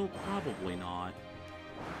as a meal? Probably not.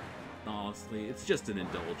 Honestly, it's just an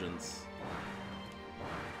indulgence.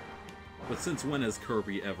 But since when has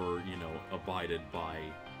Kirby ever, you know, abided by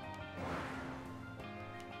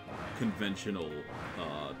conventional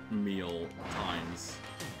meal times.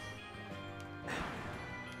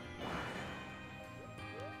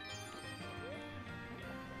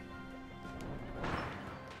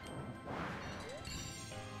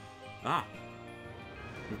 Ah!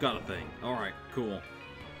 We've got a thing. Alright, cool.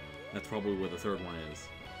 That's probably where the third one is.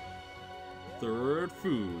 Third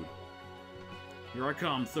food. Here I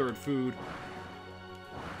come, third food.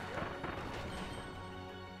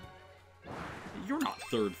 You're not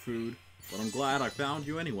third food, but I'm glad I found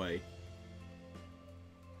you anyway.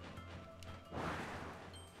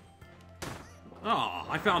 Ah,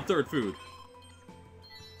 I found third food.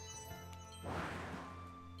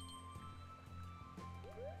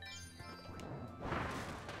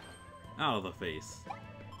 Out of the face.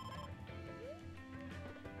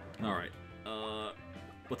 Alright.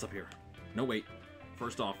 What's up here? No, wait.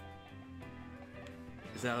 First off.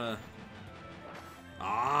 Is that a...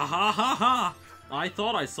 Ah ha ha ha! I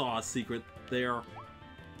thought I saw a secret there.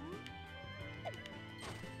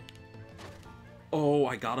 Oh,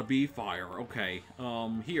 I got a bee fire. Okay.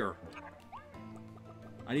 Here.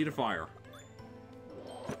 I need a fire.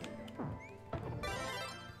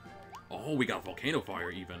 Oh, we got a volcano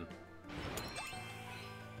fire even.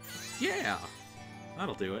 Yeah!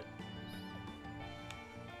 That'll do it.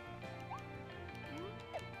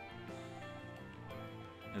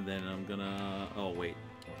 And then I'm gonna... Oh, wait.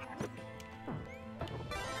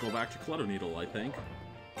 Go back to Clutter Needle, I think.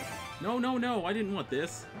 No, no, no! I didn't want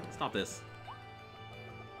this. Stop this.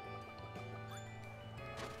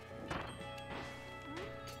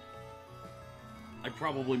 I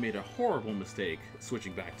probably made a horrible mistake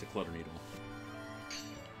switching back to Clutter Needle.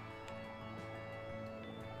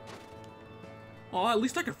 Oh, at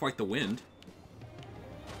least I could fight the wind.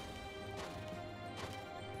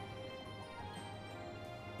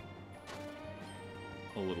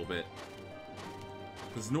 A little bit.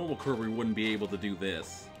 Because normal Kirby wouldn't be able to do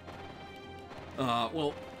this.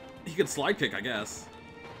 Well, he could slide kick, I guess.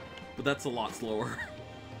 But that's a lot slower.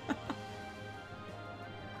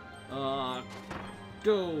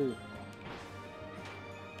 Go!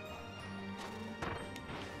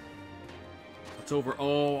 It's over.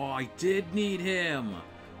 Oh, I did need him!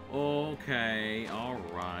 Okay,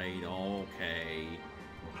 alright, okay.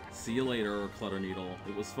 See you later, Clutter Needle.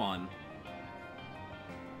 It was fun.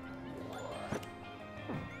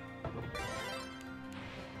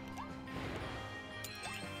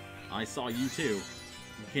 I saw you too.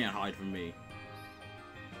 You can't hide from me.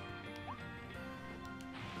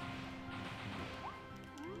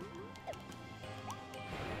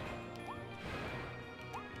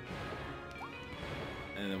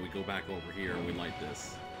 And then we go back over here and we light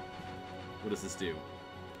this. What does this do?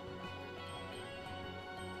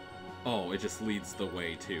 Oh, it just leads the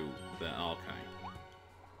way to the... Okay.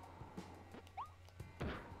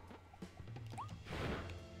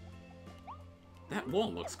 That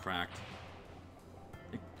wall looks cracked.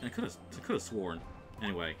 I could have sworn.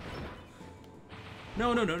 Anyway.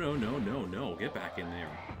 No, no, no, no, no, no, no. Get back in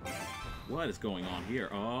there. What is going on here?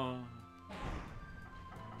 Oh.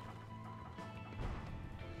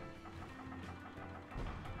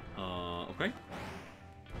 Okay.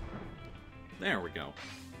 There we go.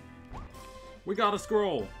 We got a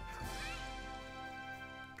scroll.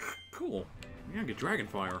 Cool. We're gonna get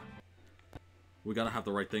Dragonfire. We gotta have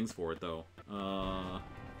the right things for it, though.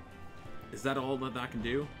 Is that all that can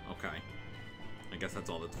do? Okay. I guess that's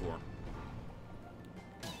all that's for.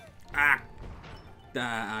 Ah!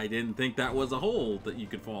 I didn't think that was a hole that you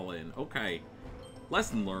could fall in. Okay.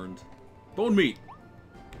 Lesson learned. Bone meat!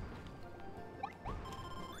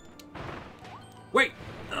 Wait!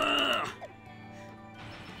 Ugh!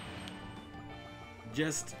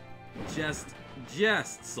 Just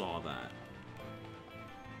saw that.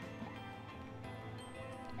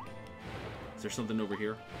 Is there something over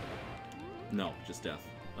here? No, just death.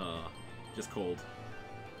 Just cold.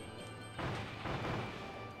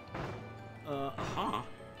 Aha!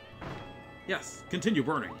 Yes, continue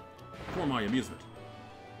burning. For my amusement.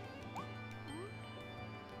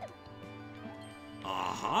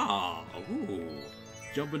 Aha! Ooh!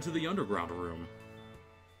 Jump into the underground room.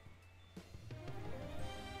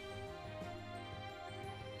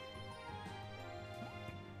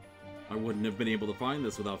 I wouldn't have been able to find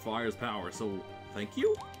this without Fire's power, so thank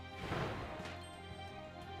you?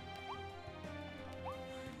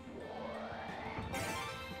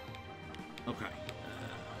 Okay.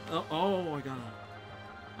 Oh,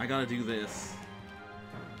 I gotta do this.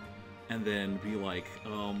 And then be like,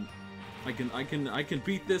 I can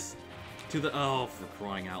beat this to the... Oh, for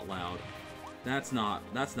crying out loud. That's not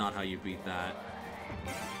how you beat that.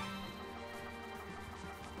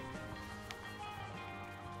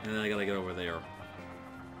 And then I gotta get over there.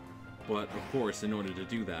 But, of course, in order to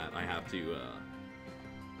do that, I have to,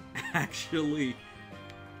 actually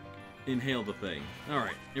inhale the thing.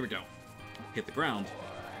 Alright, here we go. Hit the ground.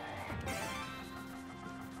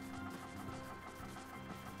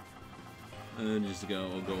 And then just go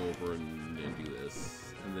over and do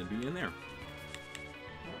this. And then be in there.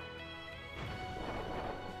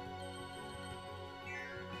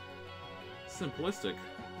 Simplistic.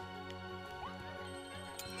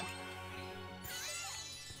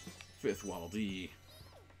 5th Waddle Dee.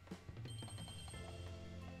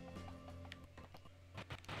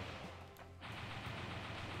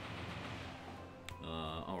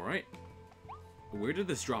 Alright. Where did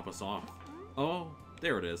this drop us off? Oh,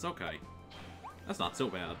 there it is. Okay. That's not so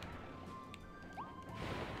bad.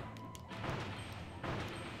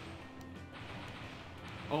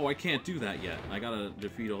 Oh, I can't do that yet. I gotta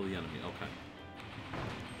defeat all the enemy. Okay.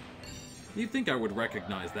 You'd think I would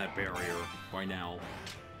recognize that barrier by now.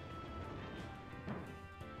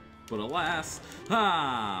 But alas...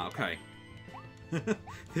 Ah! Okay.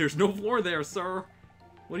 There's no floor there, sir!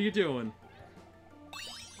 What are you doing?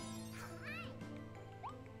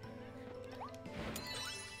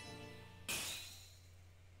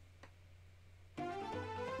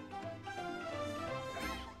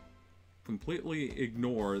 Completely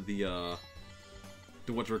ignore the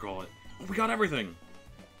whatchamacallit. Oh, we got everything!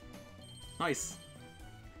 Nice.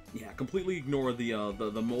 Yeah, completely ignore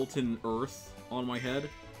the molten earth on my head.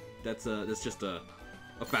 That's just a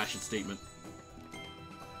fashion statement.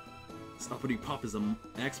 This uppity pup is an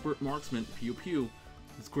expert marksman. Pew pew.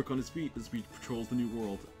 He's quick on his feet as he patrols the new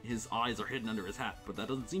world. His eyes are hidden under his hat, but that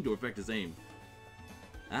doesn't seem to affect his aim.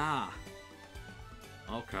 Ah.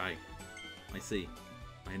 Okay. I see.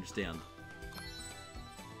 I understand.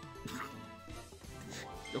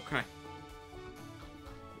 Okay.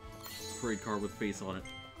 Parade card with face on it.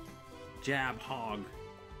 Jab hog.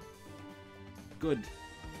 Good.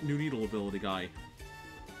 New needle ability guy.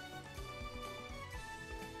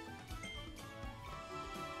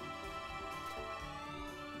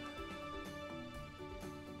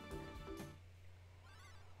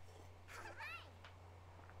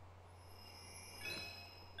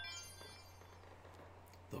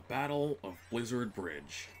 The Battle of Blizzard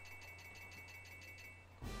Bridge.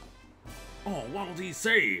 Oh, Waddle Dee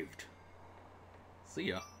saved! See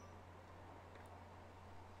ya.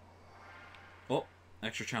 Oh,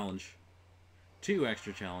 extra challenge. 2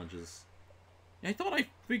 extra challenges. I thought I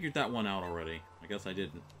figured that one out already. I guess I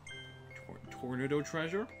didn't. Tornado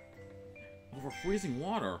treasure? Over freezing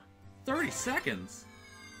water. 30 seconds!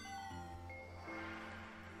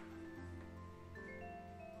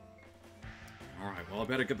 Alright, well I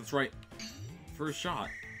better get this right. First shot.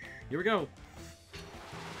 Here we go.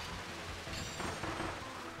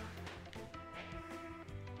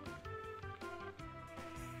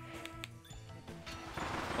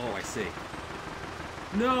 Oh, I see.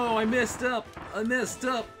 No, I messed up! I messed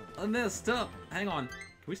up! I messed up! Hang on. Can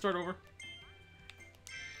we start over?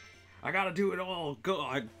 I gotta do it all. Go!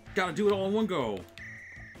 I gotta do it all in one go.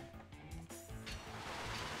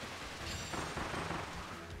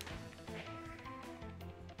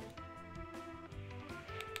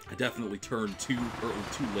 I definitely turned too early,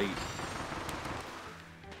 too late.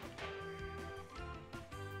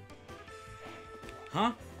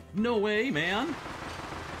 Huh? No way, man!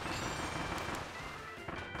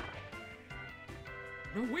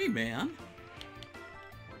 No way, man!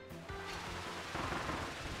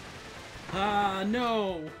 Ah,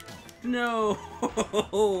 no! No!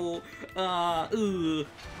 Ugh.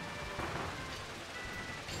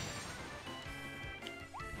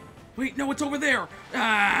 Wait, no, it's over there!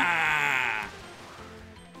 Ah!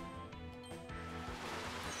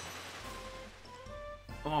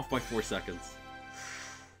 Off by 4 seconds.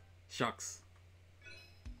 Shucks.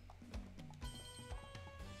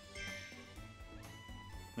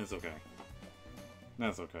 That's okay.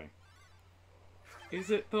 That's okay. Is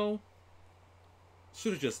it, though?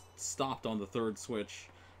 Should have just stopped on the 3rd switch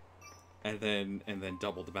and then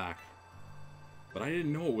doubled back. But I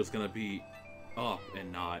didn't know it was gonna be up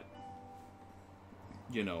and not,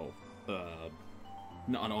 you know,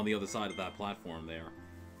 not on the other side of that platform there.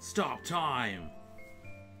 Stop time!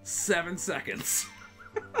 7 seconds.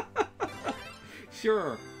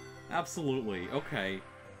 Sure. Absolutely. Okay.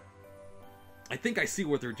 I think I see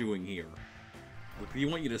what they're doing here. Like, they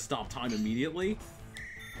want you to stop time immediately?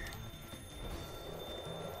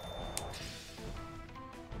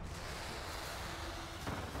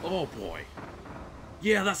 Oh boy.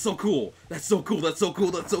 Yeah, that's so cool. That's so cool. That's so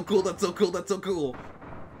cool. That's so cool. That's so cool. That's so cool.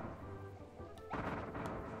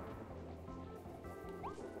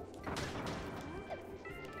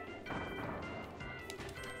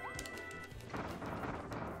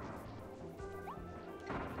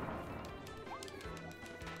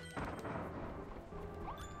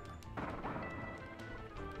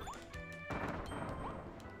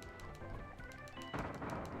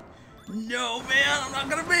 No, man, I'm not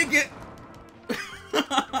gonna make it!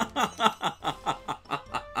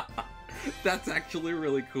 That's actually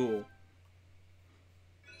really cool.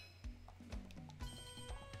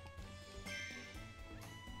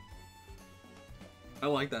 I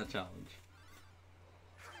like that challenge.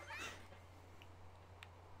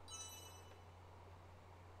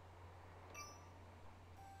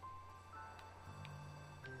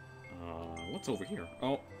 What's over here?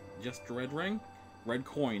 Oh, just a red ring? Red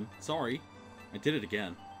coin. Sorry. I did it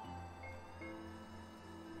again.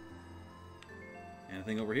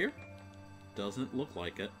 Anything over here? Doesn't look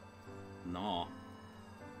like it. Nah.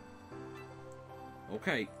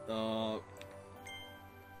 Okay,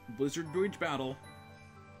 Blizzard Bridge Battle.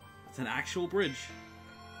 It's an actual bridge.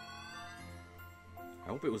 I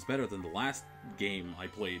hope it was better than the last game I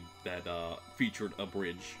played that, featured a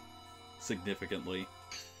bridge significantly.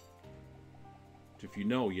 If you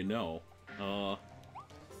know, you know.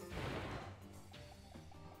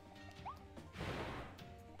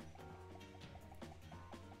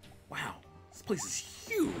 Wow, this place is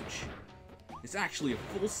huge! It's actually a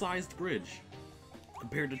full-sized bridge,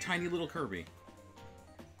 compared to tiny little Kirby.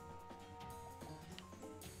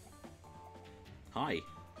 Hi.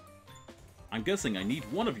 I'm guessing I need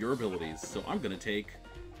one of your abilities, so I'm gonna take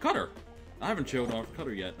Cutter. I haven't shown off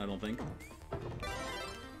Cutter yet, I don't think.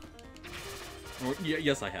 Or, yeah,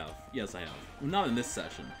 yes, I have. Yes, I have. Not in this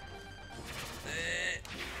session.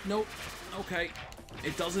 Nope. Okay.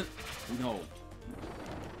 It doesn't... No.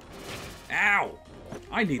 Ow!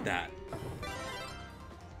 I need that.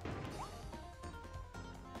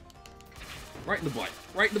 Right in the butt.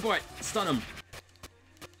 Right in the butt. Stun him.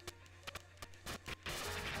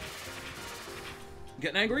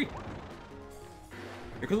 Getting angry?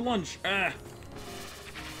 Here comes the lunge. Ah!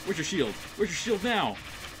 Where's your shield? Where's your shield now?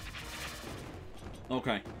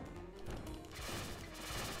 Okay.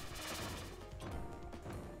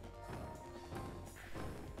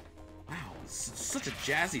 Wow, such a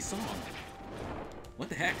jazzy song. What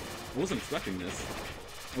the heck? I wasn't expecting this.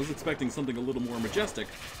 I was expecting something a little more majestic.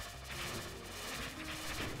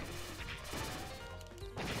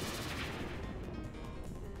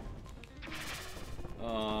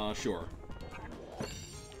 Sure.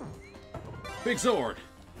 Big sword!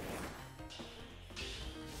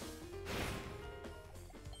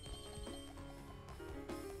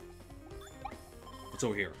 What's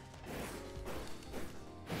over here?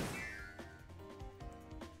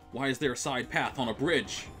 Why is there a side path on a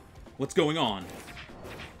bridge? What's going on?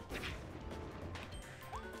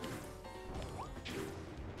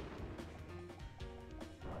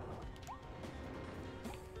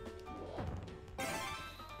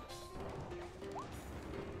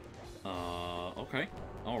 Okay.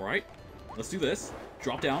 Alright. Let's do this.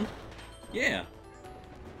 Drop down. Yeah.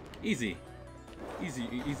 Easy.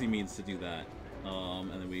 Easy means to do that.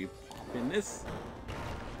 And then we pop in this.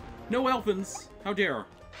 No Elfins! How dare!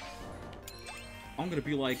 I'm gonna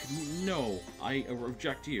be like, no, I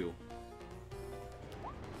reject you.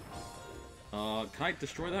 Can I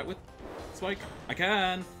destroy that with Spike? I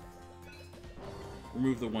can!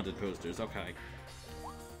 Remove the wanted posters, okay.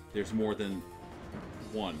 There's more than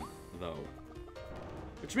one, though.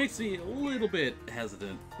 Which makes me a little bit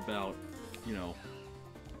hesitant about, you know...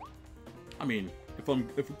 I mean, if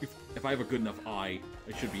I have a good enough eye,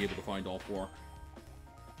 I should be able to find all four.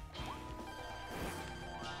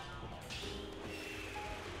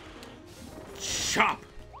 Chop!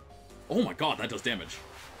 Oh my god, that does damage.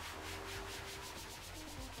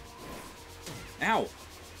 Ow!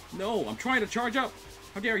 No, I'm trying to charge up!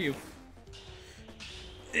 How dare you!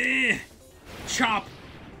 Chop!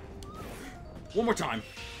 One more time.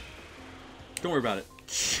 Don't worry about it.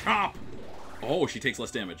 Chop! Oh, she takes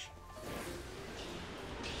less damage.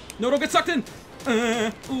 No, don't get sucked in!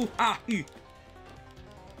 Ooh, ah, ee.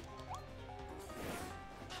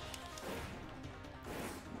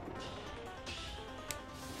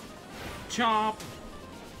 Chop!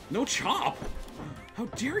 No chop! How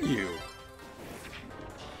dare you!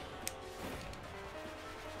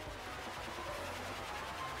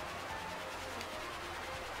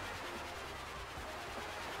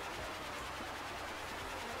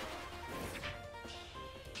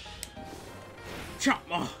 Chop!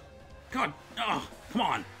 Oh, God! Oh, come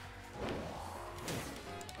on!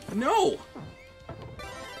 No!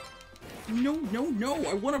 No, no, no!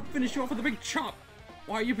 I want to finish you off with a big chop!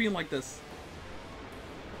 Why are you being like this?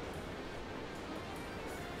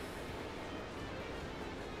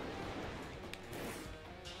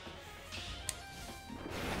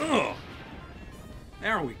 Ugh!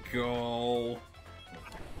 There we go.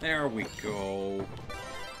 There we go.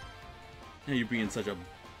 Now you're being such a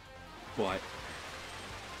butt.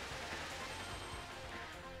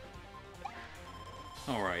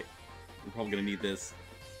 Alright. We're probably gonna need this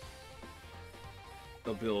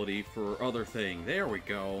ability for other thing. There we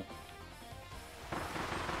go.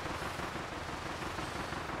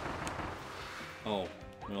 Oh,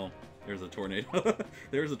 well, there's a tornado.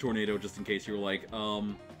 There's a tornado just in case you were like,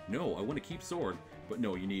 no, I want to keep sword. But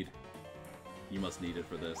no, you must need it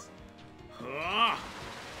for this. Ah!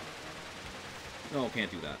 No, can't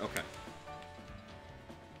do that. Okay.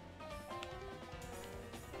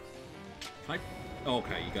 Can I?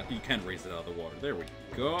 Okay, you can raise it out of the water. There we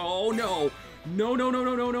go. Oh, no! No, no, no,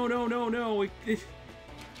 no, no, no, no, no, no!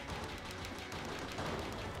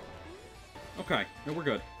 Okay, no, we're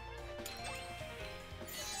good.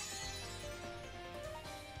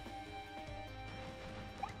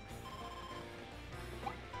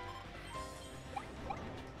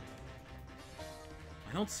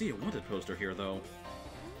 I don't see a wanted poster here, though.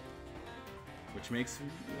 Which makes,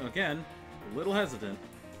 again, a little hesitant.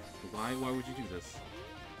 Why would you do this?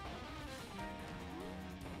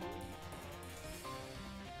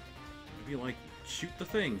 Maybe, like, shoot the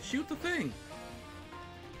thing! Shoot the thing!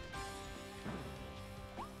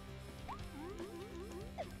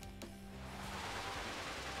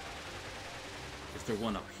 Is there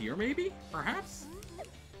one up here, maybe? Perhaps?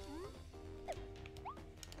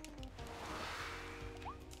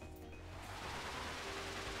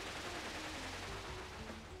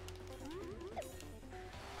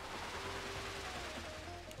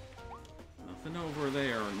 Nothing over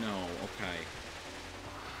there. No, okay.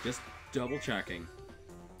 Just double checking.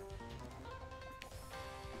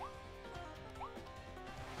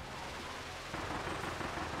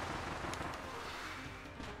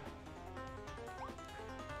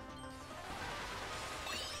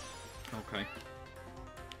 Okay.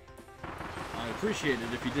 I appreciate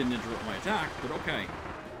it if you didn't interrupt my attack, but okay.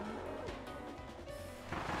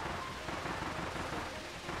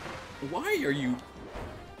 Why are you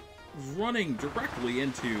running directly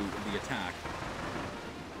into the attack?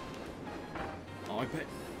 Oh, I bet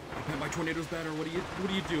my tornado's better. What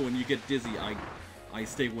do you do when you get dizzy? I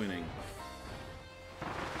stay winning.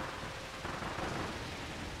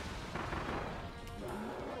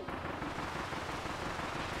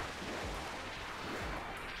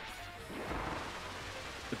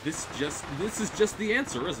 But this is just the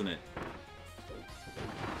answer, isn't it?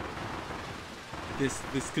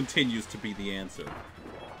 This continues to be the answer.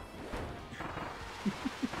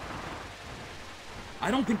 I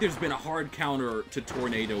don't think there's been a hard counter to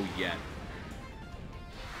Tornado yet.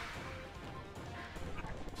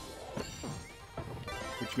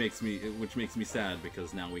 Which makes me sad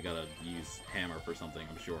because now we gotta use hammer for something,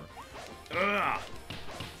 I'm sure. Ugh!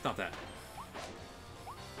 Stop that.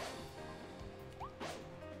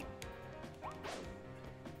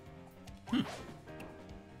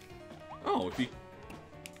 Oh,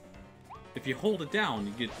 if you hold it down,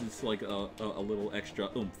 you get this like a little extra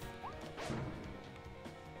oomph.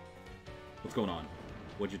 What's going on?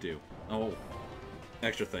 What'd you do? Oh,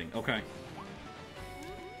 extra thing. Okay.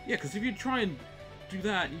 Yeah, because if you try and do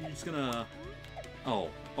that, you're just gonna... Oh,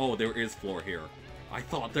 there is floor here. I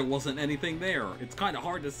thought there wasn't anything there. It's kind of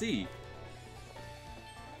hard to see.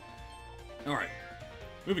 Alright.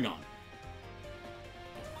 Moving on.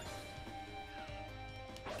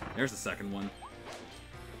 There's the second one.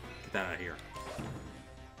 Get that out of here.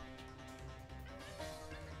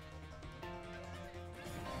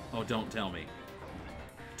 Oh, don't tell me.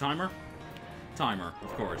 Timer? Timer, of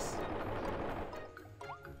course.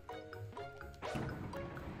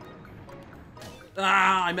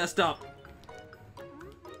 Ah, I messed up.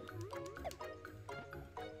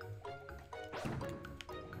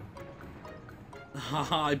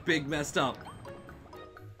 Haha, I big messed up.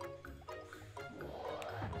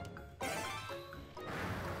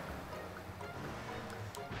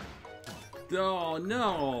 Oh,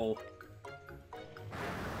 no.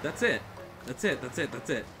 That's it. That's it. That's it. That's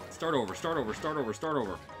it. Start over. Start over. Start over. Start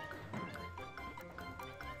over.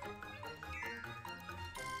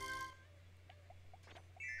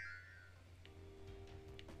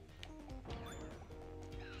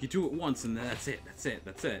 You do it once and that's it. That's it.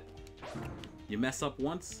 That's it. You mess up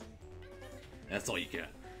once, that's all you get.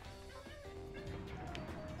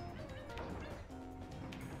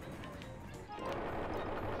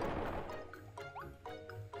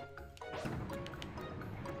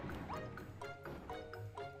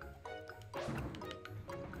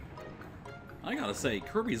 I gotta say,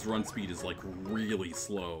 Kirby's run speed is like really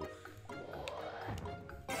slow.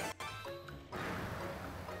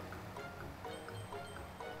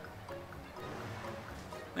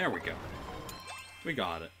 There we go. We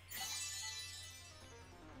got it.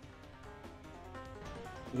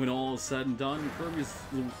 when all is said and done, Kirby's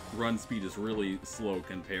run speed is really slow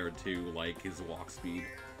compared to, like, his walk speed.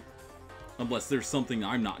 Unless there's something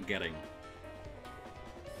I'm not getting.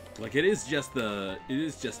 Like, it is just to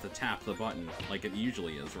tap the button, like it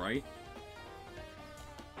usually is, right?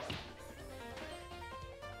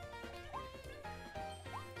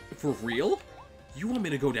 For real? You want me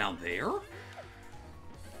to go down there?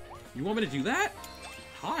 You want me to do that?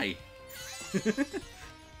 Hi.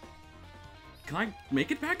 Can I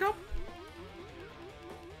make it back up?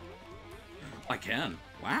 I can.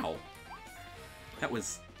 Wow. That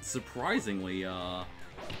was surprisingly,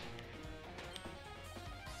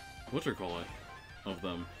 whatchamacallit of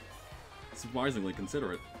them. Surprisingly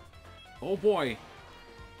considerate. Oh boy.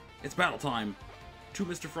 It's battle time. 2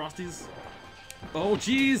 Mr. Frosties. Oh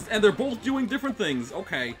geez, and they're both doing different things.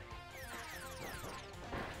 Okay.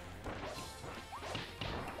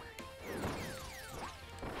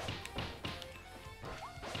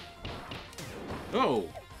 Oh!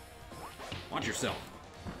 Watch yourself.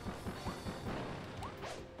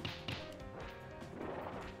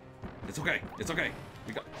 It's okay. It's okay.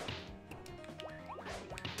 We got...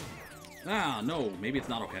 Ah, no. Maybe it's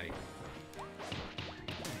not okay.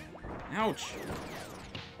 Ouch.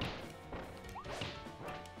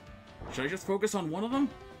 Should I just focus on one of them?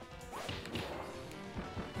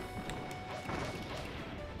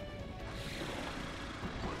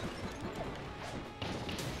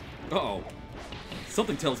 Uh-oh.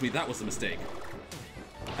 Something tells me that was a mistake.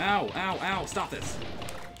 Ow, ow, ow, stop this.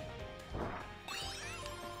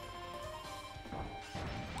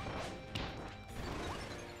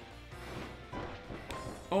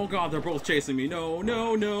 Oh god, they're both chasing me. No,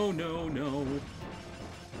 no, no, no, no.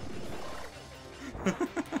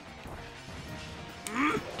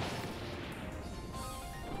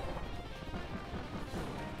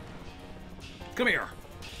 Come here.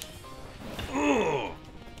 Ugh.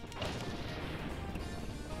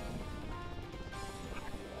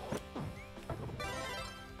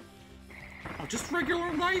 Oh, just regular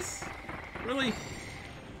rice? Really?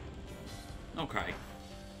 Okay.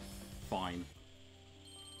 Fine.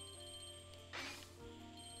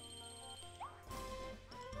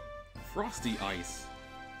 Frosty ice.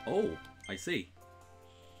 Oh, I see.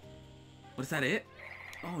 What is that, it?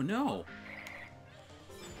 Oh no.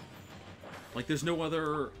 Like there's no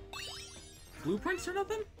other blueprints or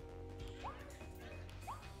nothing?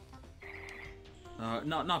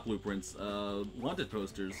 Not blueprints, wanted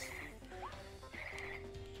posters.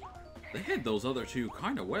 They hid those other two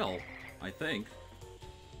kinda well, I think.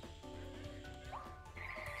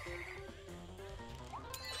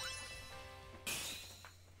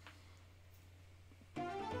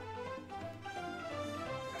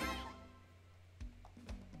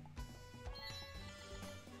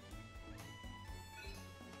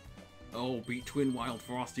 Oh, beat Twin Wild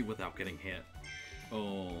Frosty without getting hit.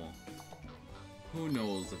 Oh. Who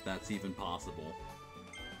knows if that's even possible.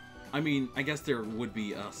 I mean, I guess there would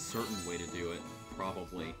be a certain way to do it.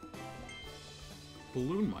 Probably.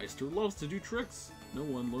 Balloon Meister loves to do tricks. No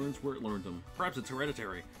one learns where it learned them. Perhaps it's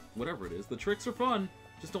hereditary. Whatever it is, the tricks are fun.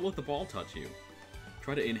 Just don't let the ball touch you.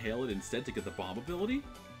 Try to inhale it instead to get the bomb ability?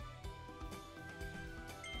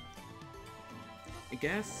 I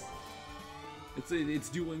guess. It's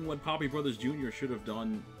doing what Poppy Brothers Jr. should have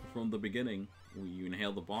done from the beginning, where you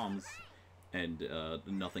inhale the bombs and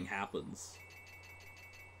nothing happens.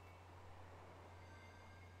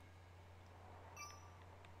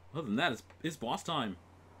 Other than that, it's boss time.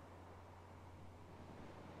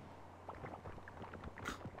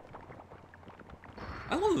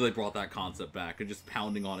 I love that they brought that concept back and just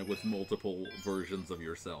pounding on it with multiple versions of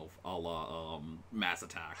yourself, a la Mass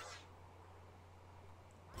Attack.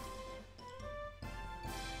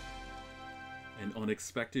 An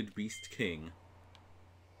unexpected Beast King.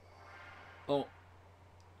 Oh.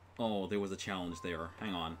 Oh, there was a challenge there.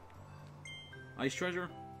 Hang on. Ice Treasure?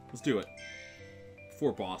 Let's do it.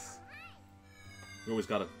 Before boss. We always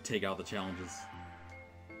gotta take out the challenges.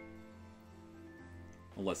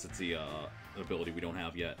 Unless it's the ability we don't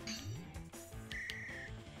have yet.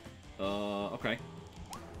 Okay.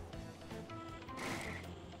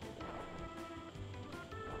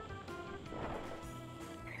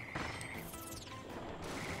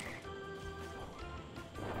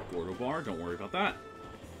 Gordo bar, don't worry about that.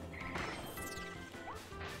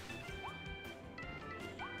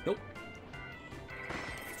 Nope.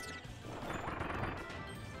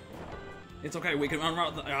 It's okay, we can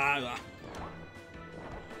outrun the...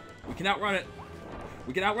 We can outrun it.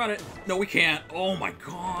 We can outrun it. No, we can't. Oh my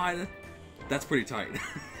god. That's pretty tight.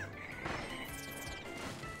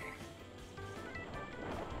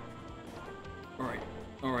 Alright.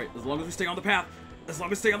 Alright, as long as we stay on the path. As long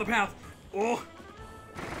as I stay on the path. Oh!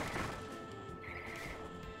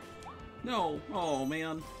 No. Oh,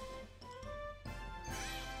 man.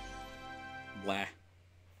 Blah.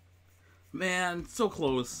 Man, so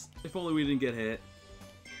close. If only we didn't get hit.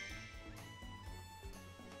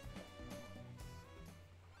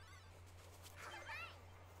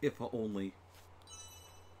 If only.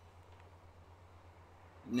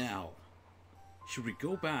 Now, should we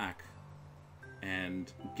go back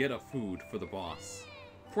and get a food for the boss?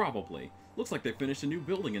 Probably. Looks like they finished a new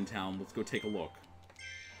building in town. Let's go take a look.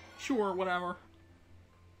 Sure, whatever.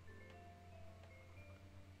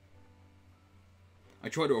 I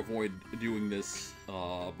try to avoid doing this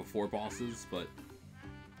before bosses, but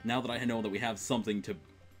now that I know that we have something to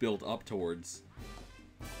build up towards.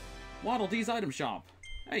 Waddle Dee's item shop.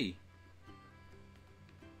 Hey.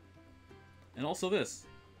 And also this.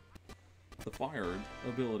 The fire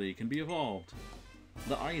ability can be evolved.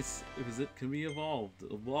 The ice visit can be evolved.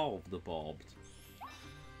 Evolved.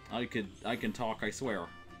 I can talk, I swear.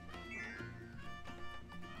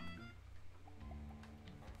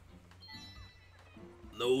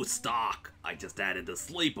 No stock. I just added the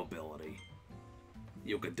sleep ability.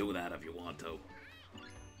 You can do that if you want to.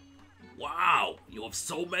 Wow, you have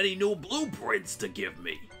so many new blueprints to give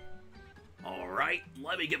me. Alright,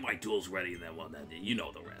 let me get my tools ready and then, well, then you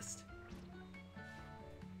know the rest.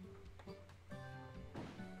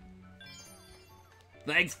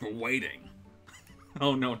 Thanks for waiting.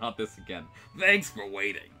 Oh no, not this again. Thanks for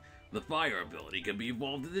waiting. The fire ability can be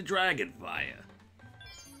evolved into Dragon Fire.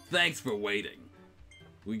 Thanks for waiting.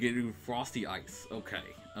 We can do Frosty Ice. Okay.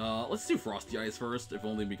 Let's do Frosty Ice first, if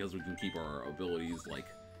only because we can keep our abilities, like,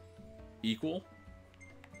 equal.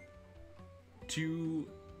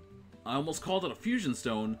 I almost called it a Fusion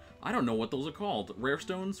Stone. I don't know what those are called. Rare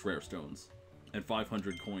Stones? Rare Stones. And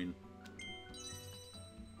 500 coin.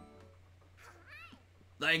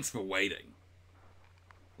 Thanks for waiting.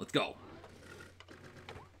 Let's go.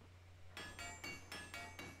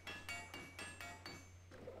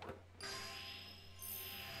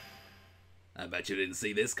 I bet you didn't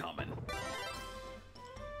see this coming.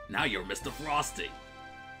 Now you're Mr. Frosty.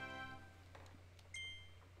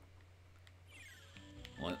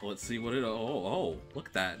 Let's see what it... Oh, look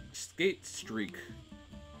at that skate streak.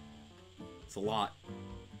 It's a lot.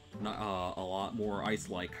 Not a lot more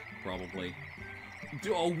ice-like, probably.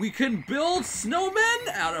 Oh, we can build snowmen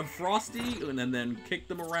out of Frosty and then kick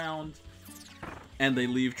them around. And they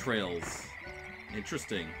leave trails.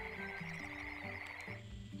 Interesting.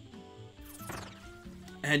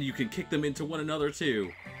 And you can kick them into one another,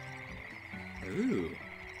 too. Ooh.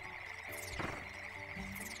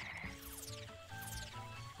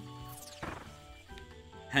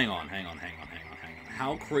 Hang on.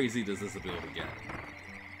 How crazy does this ability get?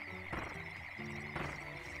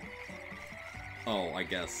 Oh, I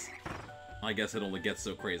guess it only gets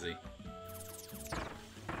so crazy.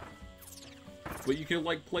 But you can,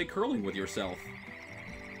 like, play curling with yourself.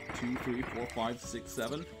 2, 3, 4, 5, 6,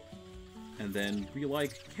 7. And then be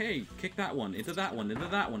like, hey, kick that one, into that one, into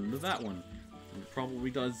that one, into that one. And it probably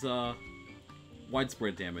does,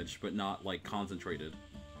 widespread damage, but not, like, concentrated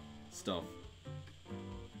stuff.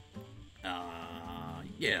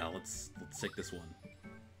 Yeah, let's take this one.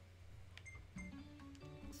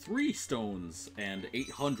 3 stones and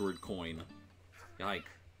 800 coin. Yike.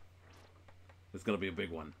 It's gonna be a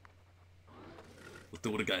big one. Let's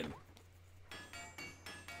do it again.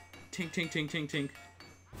 Tink, tink, tink, tink, tink.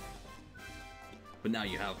 But now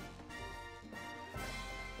you have...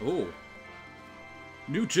 Oh.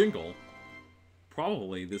 New jingle.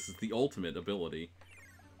 Probably this is the ultimate ability.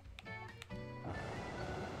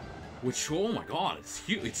 Which, oh my god, it's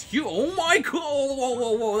huge. It's huge. Oh my god.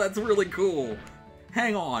 Whoa, that's really cool.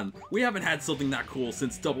 Hang on. We haven't had something that cool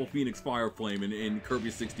since Double Phoenix Fire Flame in Kirby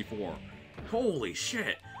 64. Holy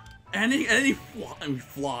shit. And he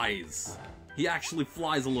flies. He actually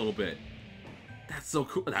flies a little bit. That's so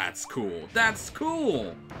cool. That's cool. That's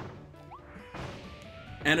cool.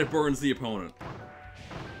 And it burns the opponent.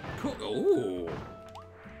 Cool. Ooh.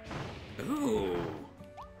 Ooh.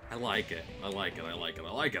 I like it. I like it.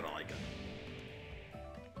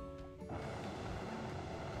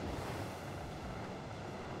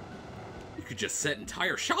 You could just set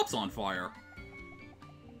entire shops on fire.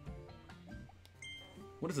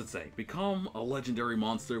 What does it say? Become a legendary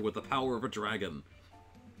monster with the power of a dragon.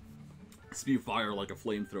 Spew fire like a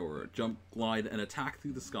flamethrower. Jump, glide, and attack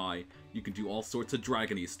through the sky. You can do all sorts of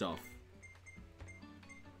dragony stuff.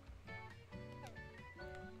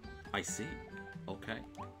 I see. Okay.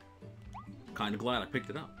 Kinda glad I picked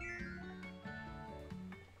it up.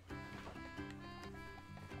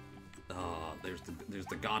 There's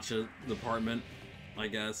the gacha department. I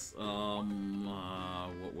guess.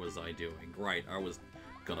 What was I doing? Right, I was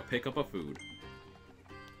gonna pick up a food.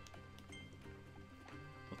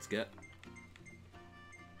 Let's get...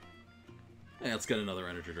 Hey, let's get another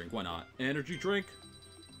energy drink. Why not? Energy drink?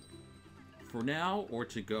 For now, or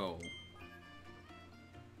to go?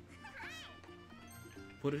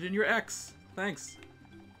 Put it in your X. Thanks.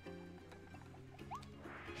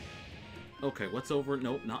 Okay, what's over?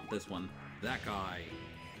 Nope, not this one. That guy.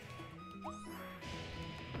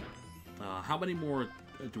 How many more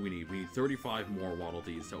do we need? We need 35 more Waddle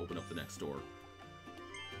Dees to open up the next door.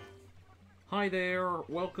 Hi there!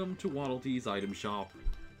 Welcome to Waddle Dee's item shop.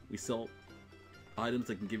 We sell items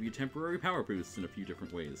that can give you temporary power boosts in a few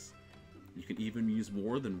different ways. You can even use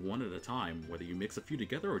more than one at a time, whether you mix a few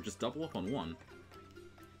together or just double up on one.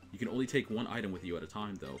 You can only take one item with you at a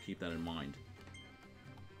time, though. Keep that in mind.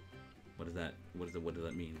 What is that? What does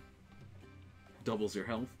that mean? Doubles your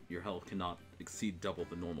health. Your health cannot exceed double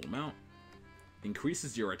the normal amount.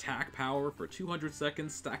 Increases your attack power for 200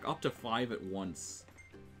 seconds. Stack up to 5 at once.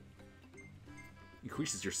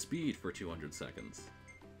 Increases your speed for 200 seconds.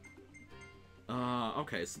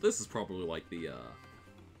 Okay, so this is probably like the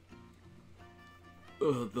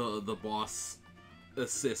boss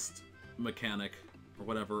assist mechanic, or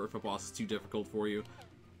whatever, if a boss is too difficult for you.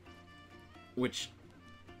 Which,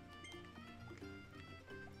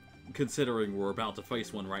 considering we're about to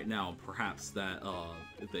face one right now, perhaps that,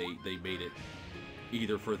 they made it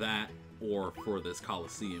either for that, or for this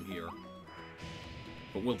Coliseum here.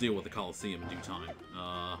 But we'll deal with the Coliseum in due time.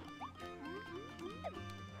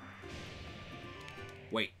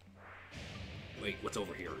 Wait, what's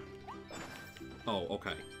over here? Oh,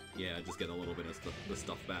 okay. Yeah, just get a little bit of the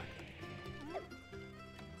stuff back.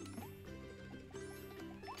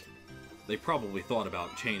 They probably thought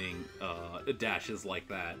about chaining dashes like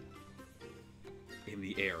that in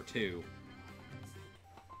the air, too.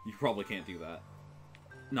 You probably can't do that.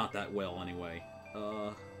 Not that well, anyway.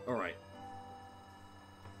 Alright.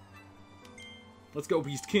 Let's go,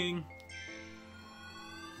 Beast King!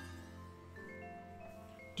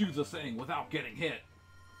 Do the thing without getting hit!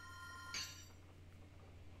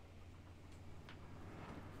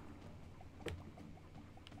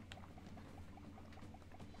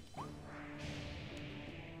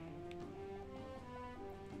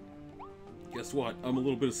 Guess what? I'm a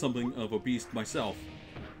little bit of something of a beast myself.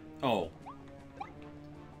 Oh.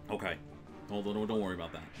 Okay. Hold on, don't worry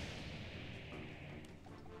about that.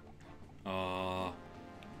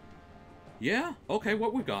 Yeah? Okay,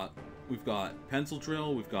 what we've got? We've got Pencil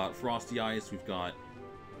Drill, we've got Frosty Ice, we've got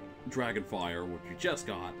Dragon Fire, which we just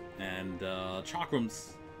got, and,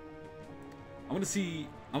 Chakrams. I'm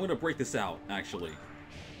gonna break this out, actually.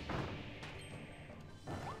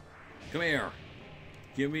 Come here.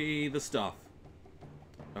 Give me the stuff.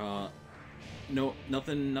 No,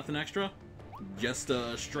 nothing extra? Just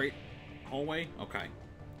a straight hallway? Okay.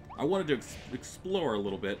 I wanted to explore a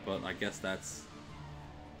little bit, but I guess that's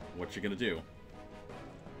what you're gonna do.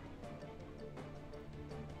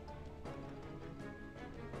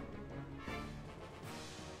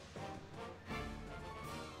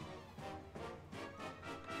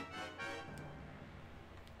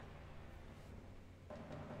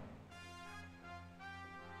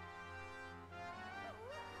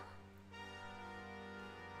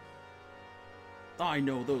 I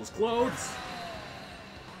know those clothes.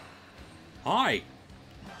 Hi.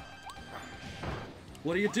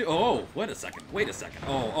 What do you do? Oh, wait a second. Wait a second.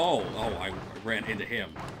 Oh, I ran into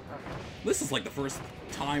him. This is like the first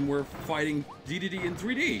time we're fighting DDD in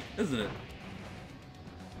 3D, isn't it?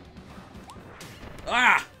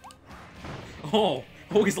 Ah! Oh,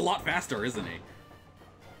 he's a lot faster, isn't he?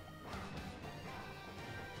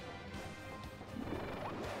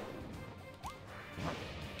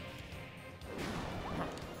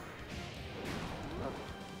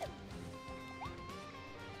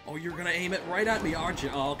 Oh, you're gonna aim it right at me, aren't you?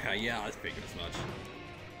 Oh, okay, yeah, I figured as much.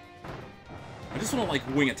 I just want to, like,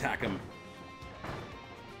 wing attack him.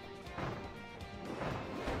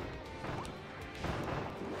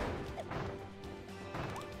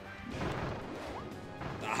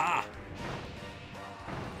 Aha!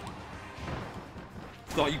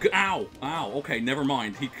 Thought you could. Ow! Ow! Okay, never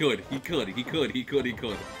mind. He could. I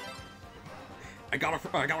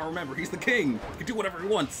gotta remember, he's the king. He can do whatever he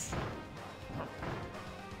wants.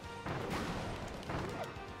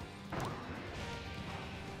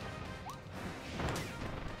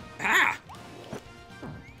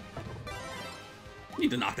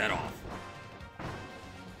 Need to knock that off.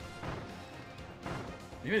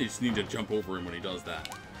 Maybe I just need to jump over him when he does that.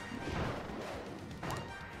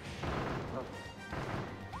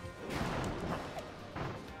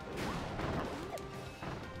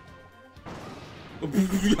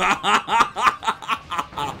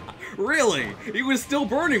 Really? He was still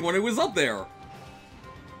burning when it was up there.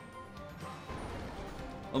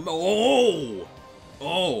 Oh!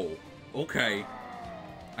 Oh! Okay.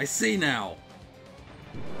 I see now.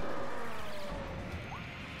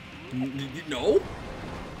 No?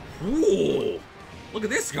 Ooh! Look at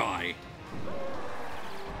this guy!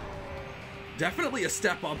 Definitely a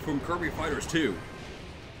step up from Kirby Fighters 2.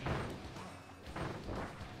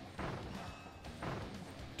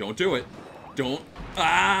 Don't do it. Don't.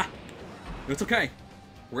 Ah! It's okay.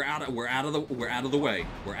 We're out of the way. We're out of the way.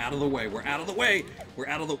 We're out of the way. We're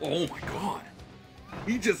out of the. Oh my god!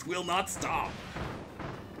 He just will not stop.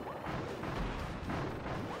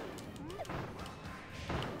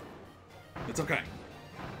 It's okay.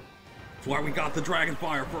 That's why we got the Dragon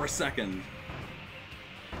Fire for a second.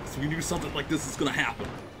 So we knew something like this is gonna happen.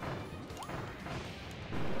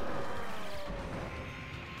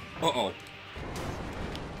 Uh-oh.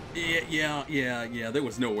 Yeah, there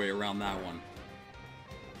was no way around that one.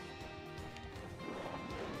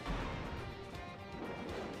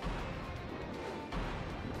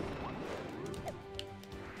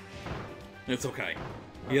 It's okay.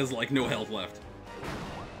 He has, like, no health left.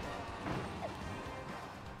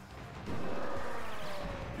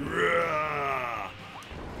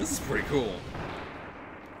 This is pretty cool.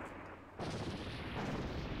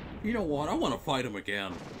 You know what? I want to fight him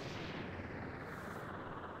again.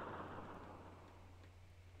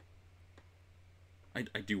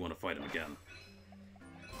 I do want to fight him again.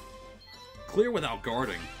 Clear without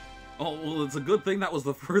guarding. Oh, well, it's a good thing that was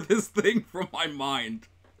the furthest thing from my mind.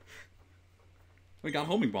 We got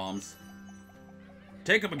homing bombs.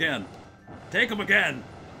 Take him again. Take him again.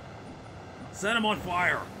 Set him on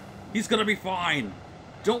fire. He's gonna be fine.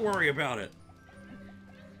 Don't worry about it.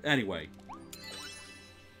 Anyway.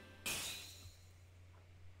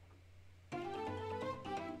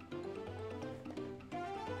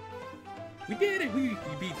 We did it! We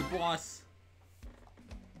beat the boss.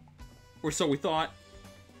 Or so we thought.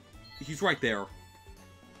 He's right there.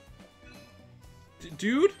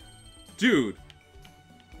 Dude? Dude.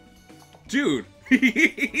 Dude.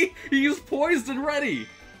 He's poised and ready.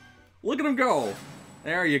 Look at him go.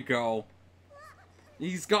 There you go.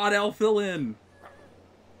 He's got L-Fill in.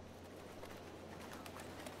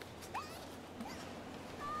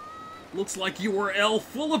 Looks like you were L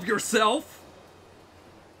full of yourself.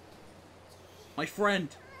 My friend.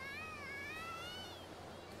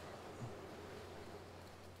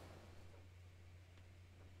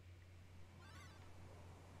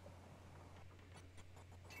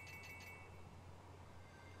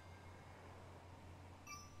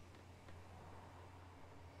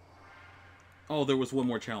 Oh, there was one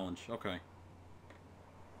more challenge. Okay.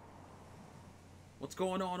 What's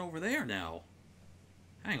going on over there now?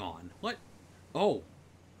 Hang on. What? Oh.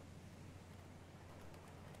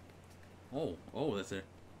 Oh, that's it.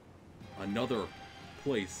 Another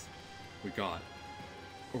place we got.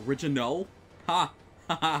 Original? Ha!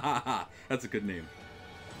 Ha ha ha ha! That's a good name.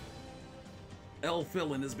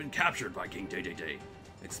 L-Fill has been captured by King PlayWithTheJ.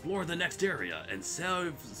 Explore the next area and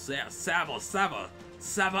save Sava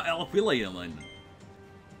L-Fill.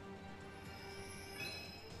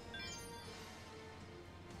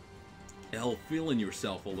 L-Fill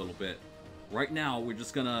yourself a little bit. Right now, we're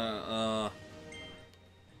just gonna,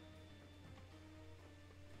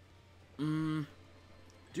 do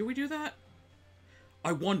we do that?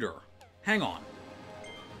 I wonder. Hang on.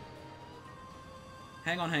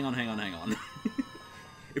 Hang on.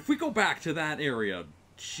 If we go back to that area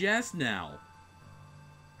just now.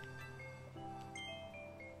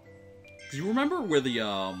 Do you remember where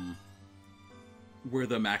the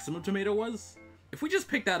maximum tomato was? If we just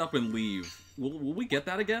pick that up and leave, will we get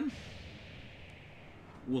that again?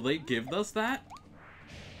 Will they give us that?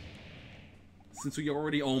 Since we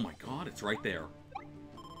already... Oh my god, it's right there.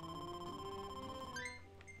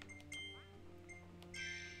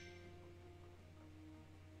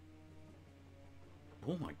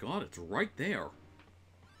 Oh my god, it's right there.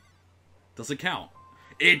 Does it count?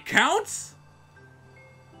 It counts?!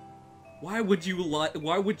 Why would you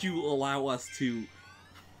allow us to...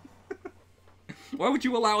 Why would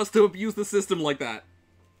you allow us to abuse the system like that?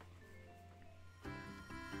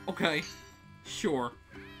 Okay. Sure.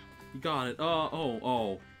 You got it.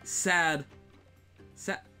 Oh. Sad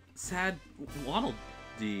Waddle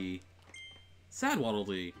Dee. Sad Waddle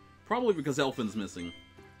Dee. Probably because Elfin's missing.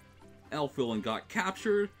 L-Fill got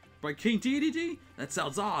captured by King PlayWithTheJ? That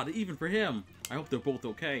sounds odd, even for him. I hope they're both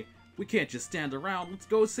okay. We can't just stand around. Let's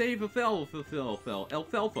go save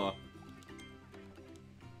Elfelfa.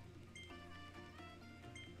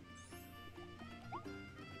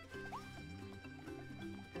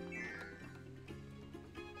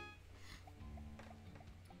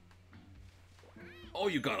 Oh,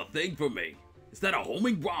 you got a thing for me? Is that a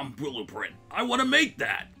homing bomb blueprint? I want to make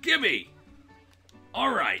that. Gimme. All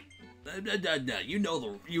right. You know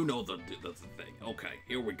the thing. Okay,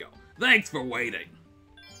 here we go. Thanks for waiting.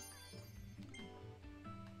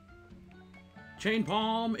 Chain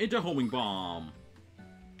bomb into homing bomb.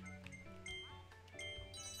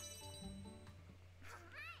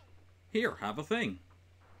 Here, have a thing.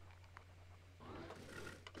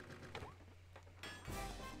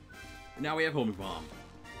 Now we have homing bomb.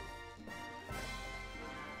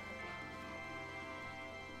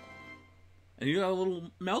 And you got a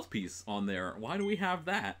little mouthpiece on there. Why do we have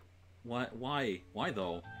that? Why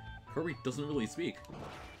though? Kirby doesn't really speak.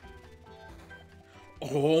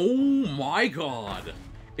 Oh my god!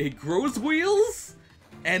 It grows wheels?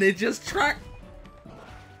 And it just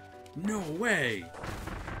No way!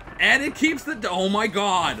 And it keeps the... Oh my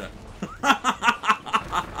god!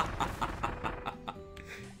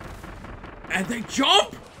 And they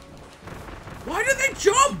jump? Why do they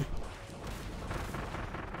jump?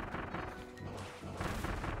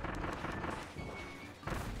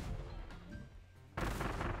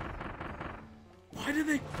 Why do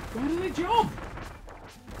they jump?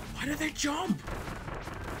 Why do they jump?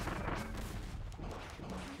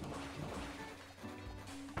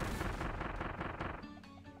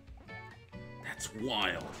 That's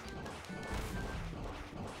wild.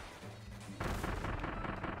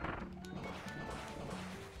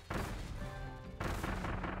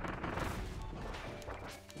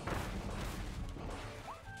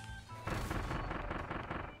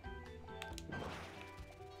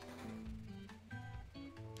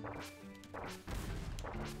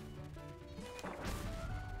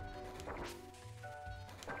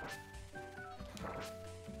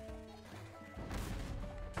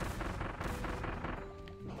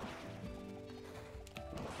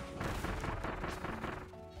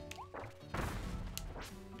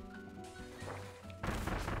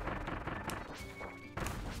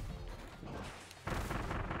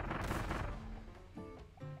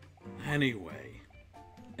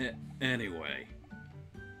 Anyway.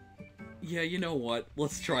 Yeah, you know what?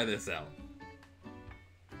 Let's try this out.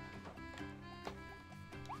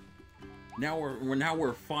 Now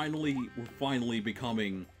we're finally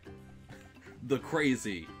becoming the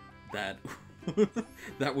crazy that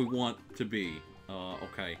that we want to be.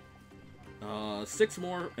 Okay. 6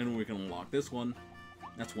 more and we can unlock this one.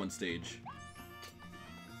 That's 1 stage.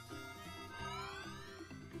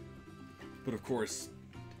 But of course,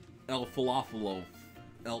 El Falafelo,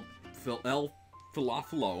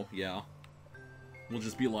 yeah. We'll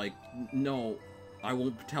just be like, no, I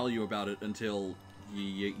won't tell you about it until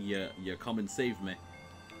you come and save me.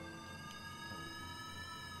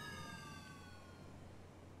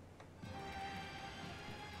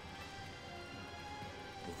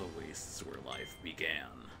 The wastes where life began.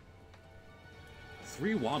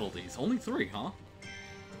 3 Waddle Dees, only 3, huh?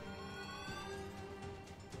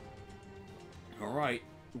 Alright,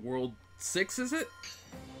 World 6 is it?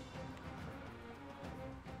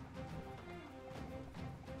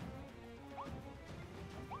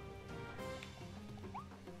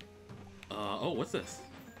 Oh, what's this?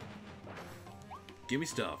 Gimme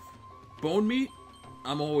stuff. Bone meat?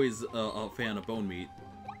 I'm always a fan of bone meat.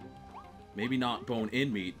 Maybe not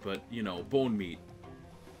bone-in meat, but, you know, bone meat.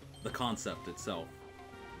 The concept itself.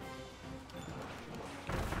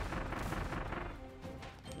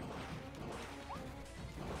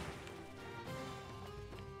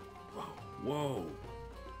 Whoa.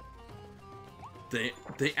 They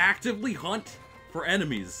actively hunt for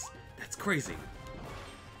enemies. That's crazy.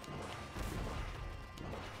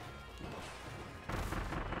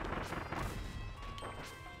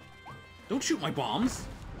 Don't shoot my bombs!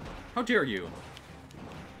 How dare you?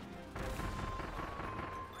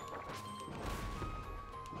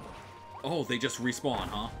 Oh, they just respawn,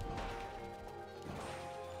 huh?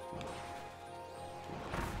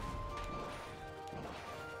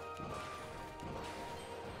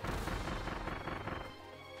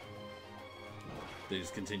 They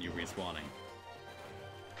just continue respawning.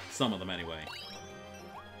 Some of them, anyway.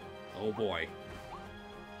 Oh boy.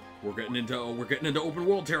 We're getting into open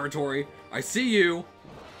world territory. I see you.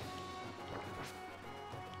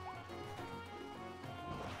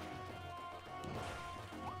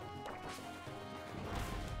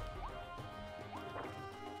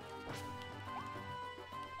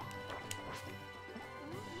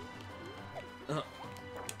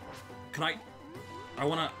 Can I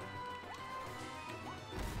wanna...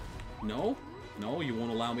 No? No, you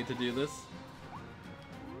won't allow me to do this?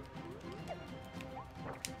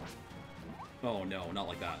 Oh no, not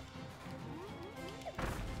like that.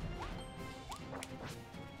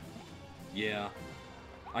 Yeah.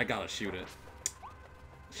 I gotta shoot it.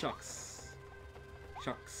 Shucks.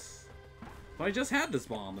 Shucks. But I just had this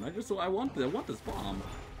bomb, and I want this bomb.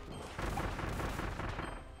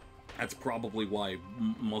 That's probably why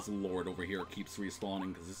Muzzle Lord over here keeps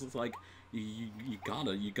respawning, because this is like, you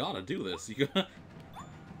gotta do this. You gotta...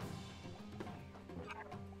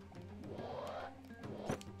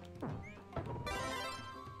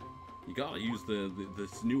 You gotta use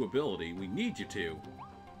this new ability. We need you to.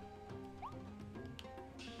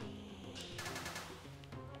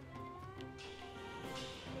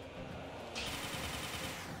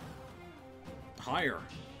 Higher.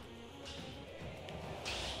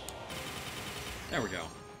 There we go.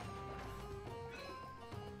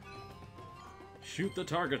 Shoot the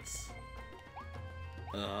targets.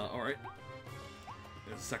 Alright.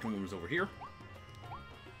 The second one was over here.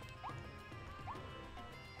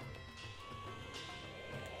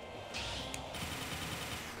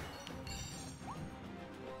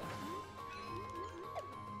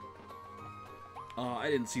 I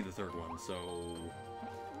didn't see the third one, so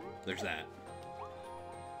there's that.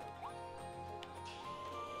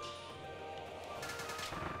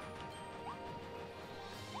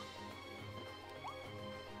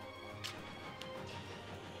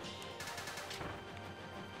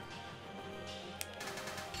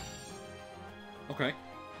 Okay.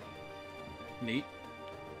 Neat.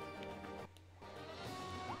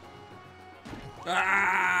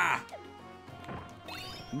 Ah!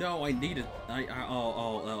 No, I need it.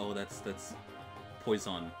 Oh, that's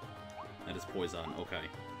poison. That is poison. Okay.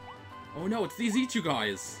 Oh no, it's these Ichu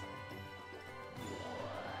guys.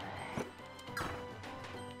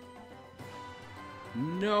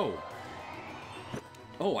 No.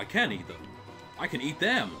 Oh, I can eat them. I can eat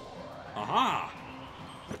them. Aha!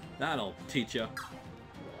 That'll teach ya.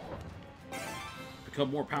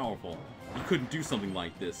 Become more powerful. You couldn't do something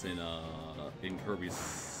like this in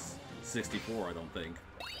Kirby's 64, I don't think.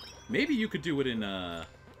 Maybe you could do it in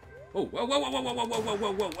Oh, whoa, whoa, whoa, whoa, whoa, whoa, whoa,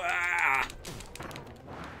 whoa, whoa, whoa! Ah!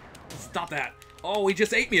 Stop that! Oh, he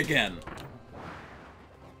just ate me again.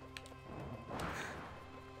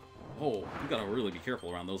 Oh, you gotta really be careful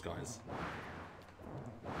around those guys.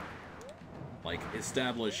 Like,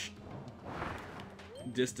 establish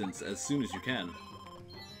distance as soon as you can.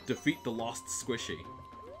 Defeat the lost squishy.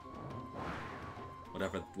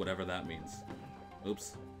 Whatever that means.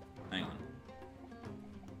 Oops. Hang on.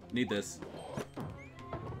 Need this.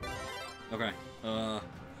 Okay.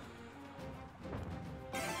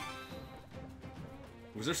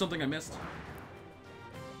 Was there something I missed?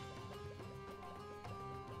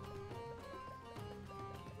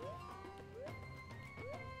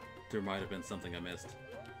 There might have been something I missed.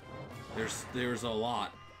 There's a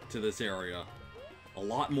lot to this area. A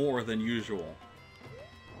lot more than usual.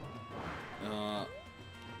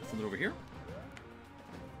 Something over here?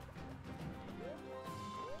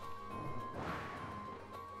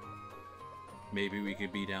 Maybe we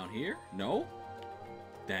could be down here? No?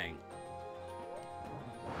 Dang.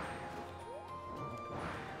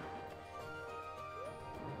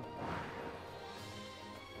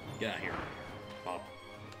 Get out of here. Pop.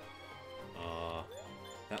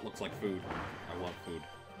 That looks like food. I want food.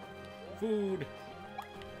 Food!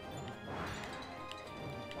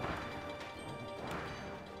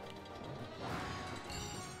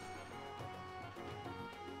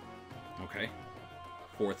 Okay.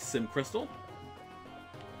 Fourth Sim Crystal.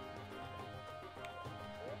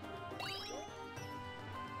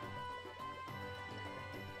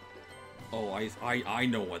 Oh, I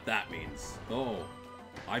know what that means. Oh,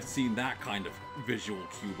 I've seen that kind of visual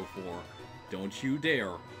cue before. Don't you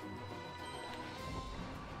dare.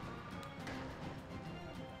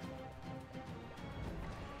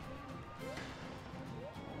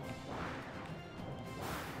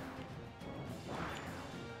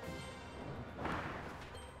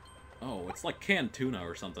 Oh, it's like canned tuna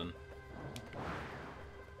or something.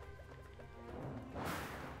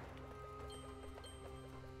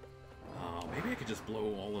 Maybe I could just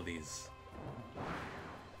blow all of these.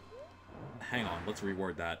 Hang on, let's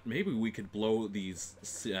reword that. Maybe we could blow these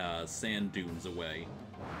sand dunes away.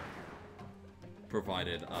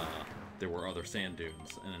 Provided there were other sand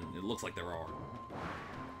dunes, and it looks like there are.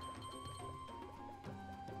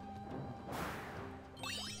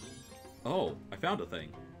 Oh, I found a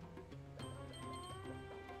thing.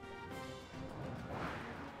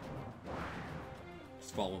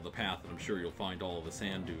 Just follow the path, and I'm sure you'll find all of the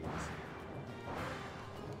sand dunes.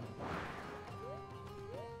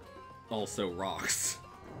 Also rocks,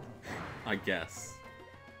 I guess.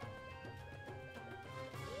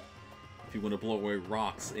 If you want to blow away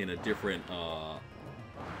rocks in a different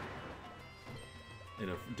in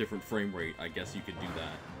a different frame rate, I guess you could do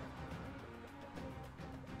that.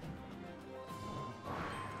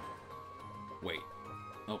 Wait.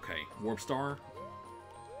 Okay, Warp Star?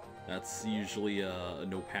 That's usually a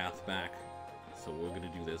no path back, so we're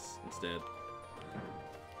gonna do this instead.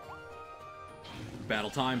 Battle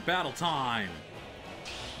time! Battle time!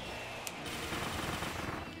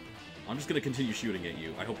 I'm just gonna continue shooting at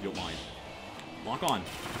you. I hope you don't mind. Lock on.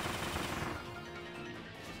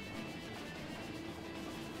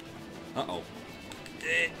 Uh-oh.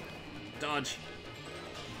 Dodge.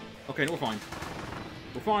 Okay, no, we're fine.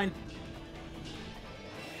 We're fine.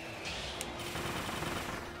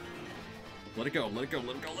 Let it go, let it go,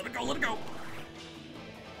 let it go, let it go, let it go!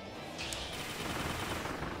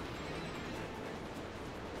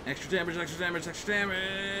 Extra damage, extra damage, extra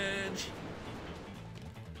damage!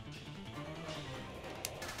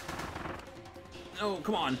 Oh,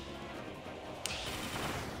 come on.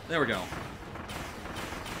 There we go.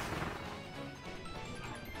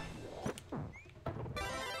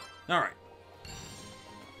 Alright.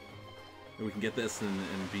 Then we can get this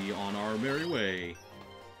and be on our merry way.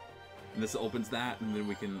 And this opens that, and then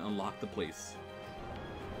we can unlock the place.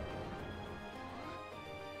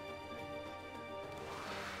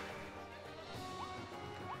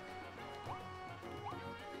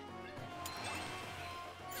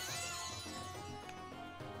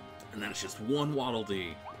 And then it's just one Waddle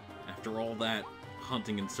Dee after all that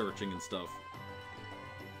hunting and searching and stuff.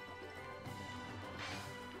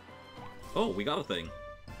 Oh, we got a thing.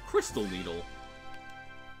 Crystal Needle.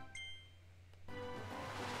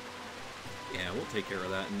 Yeah, we'll take care of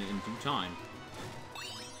that in due time.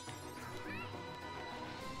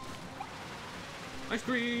 Ice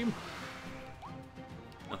cream!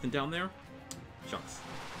 Nothing down there? Shucks.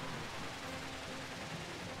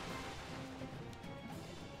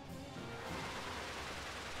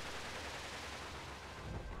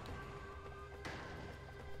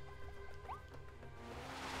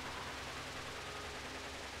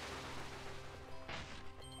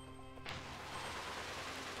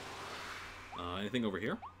 Anything over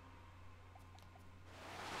here?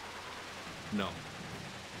 No.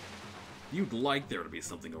 You'd like there to be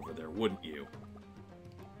something over there, wouldn't you?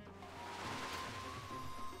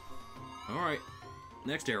 Alright.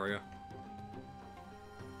 Next area.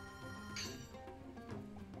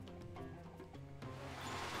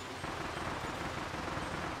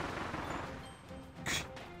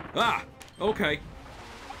 Ah! Okay.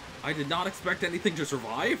 I did not expect anything to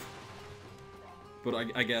survive. But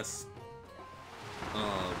I guess...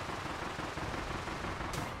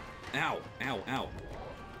 Ow, ow, ow.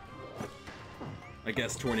 I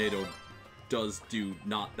guess Tornado does do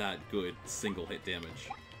not that good single hit damage.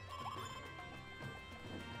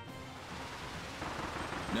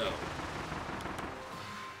 No.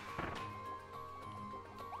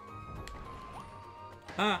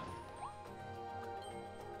 Ah.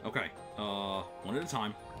 Okay. One at a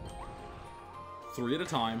time. 3 at a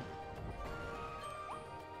time.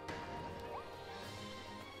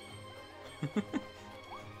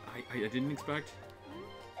 I didn't expect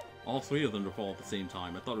all 3 of them to fall at the same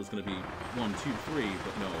time. I thought it was going to be 1, 2, 3,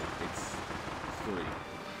 but no, it's 3.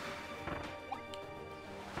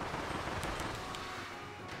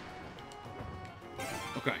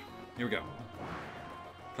 Okay, here we go.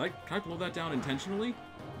 Can I blow that down intentionally?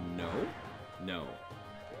 No. No.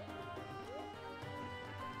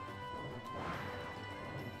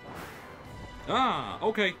 Ah,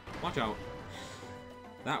 okay. Watch out.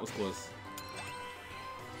 That was close.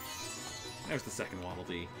 There's the second Waddle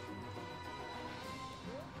Dee.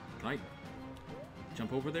 Can I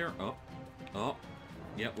jump over there? Oh. Oh.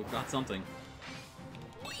 Yep, we've got something.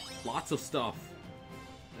 Lots of stuff.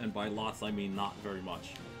 And by lots, I mean not very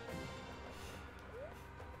much.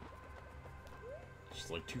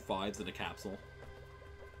 Just like 2 5s in a capsule.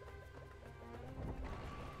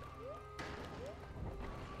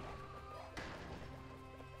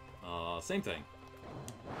 Same thing.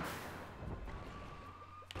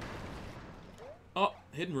 Oh,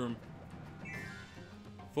 hidden room.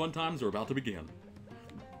 Fun times are about to begin.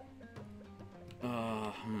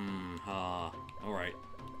 Alright.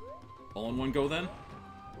 All in one go then?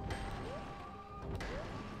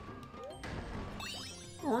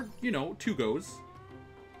 Or, you know, 2 goes.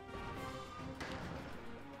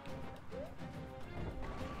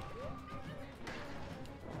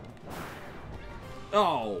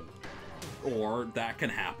 Oh! Or that can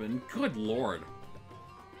happen. Good lord.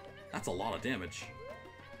 That's a lot of damage.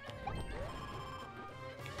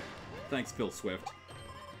 Thanks, Phil Swift.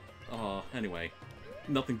 Anyway.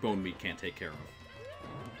 Nothing Bone Meat can't take care of.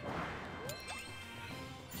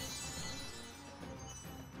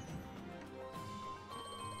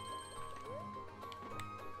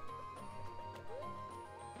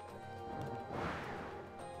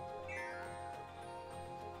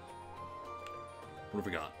 have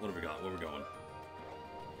we got? What have we got? Where are we going?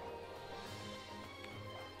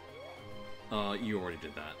 You already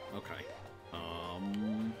did that. Okay.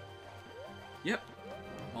 Yep.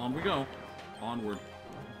 On we go. Onward.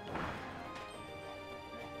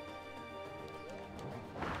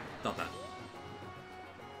 Stop that.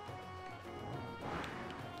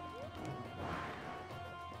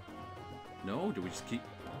 No? Do we just keep...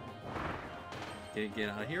 Get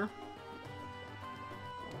out of here?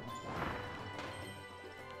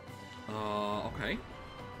 Okay.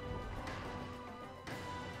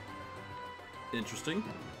 Interesting.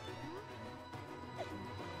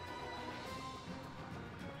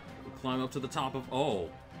 We'll climb up to the top of... Oh.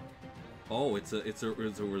 Oh, it's a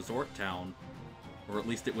resort town. Or at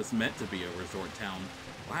least it was meant to be a resort town.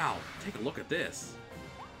 Wow, take a look at this.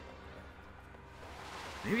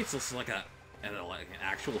 Maybe it's just like like an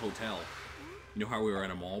actual hotel. You know how we were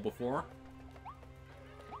at a mall before?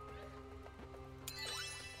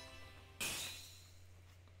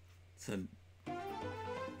 It's a...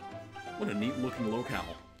 What a neat looking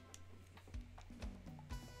locale.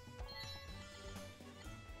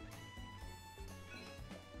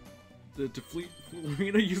 The defleet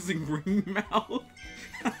arena using ring mouth?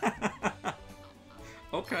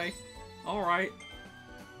 Okay. Alright.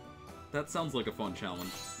 That sounds like a fun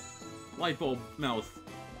challenge. Light bulb mouth.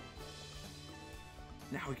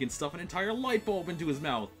 Now we can stuff an entire light bulb into his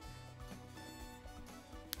mouth.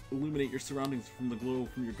 Illuminate your surroundings from the glow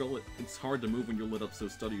from your gullet. It's hard to move when you're lit up, so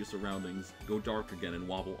study your surroundings. Go dark again and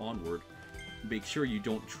wobble onward. Make sure you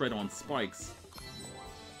don't tread on spikes.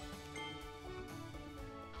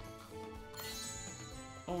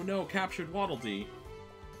 Oh no, captured Waddle Dee.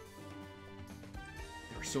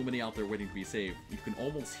 There are so many out there waiting to be saved. You can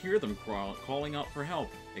almost hear them calling out for help,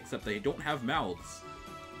 except they don't have mouths.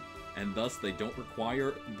 And thus, they don't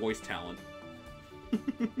require voice talent.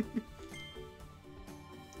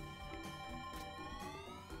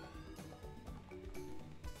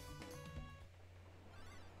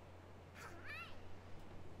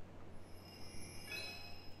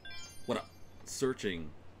 What up? Searching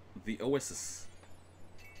the oasis.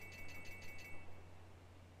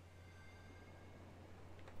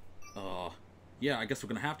 Yeah, I guess we're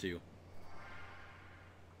gonna have to.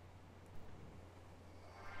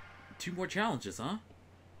 2 more challenges, huh?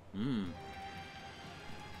 The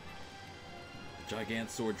Gigant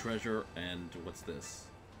Sword treasure, and what's this?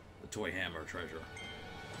 The Toy Hammer treasure.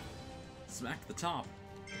 Smack the top.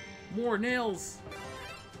 More nails!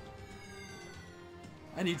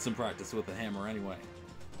 I need some practice with the hammer anyway.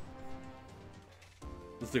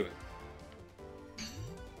 Let's do it.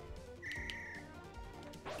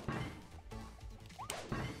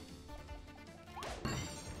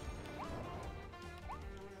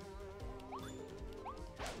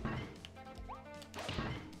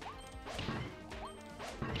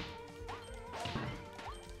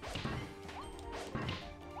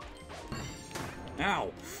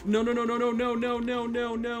 Ow! No, no, no, no, no, no, no, no,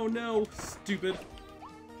 no, no, no! Stupid.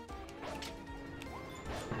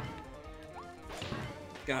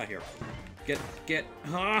 Get out of here. Get,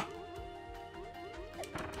 huh?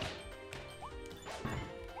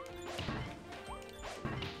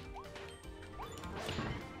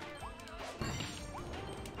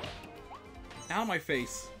 Out of my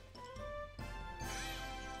face.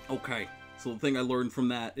 Okay. So the thing I learned from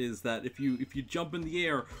that is that if you jump in the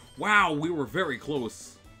air, wow, we were very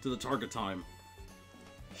close to the target time.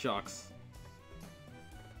 Shucks.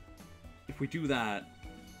 If we do that,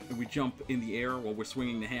 and we jump in the air while we're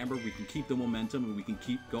swinging the hammer, we can keep the momentum and we can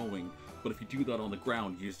keep going. But if you do that on the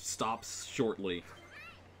ground, you stop shortly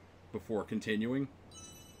before continuing.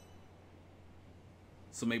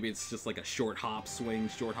 So maybe it's just like a short hop swing,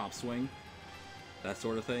 that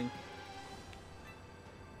sort of thing.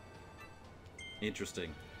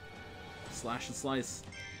 Interesting. Slash and slice.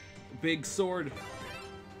 Big sword.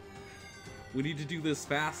 We need to do this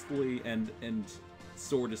fastly, and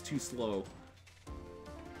sword is too slow.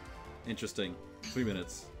 Interesting. 3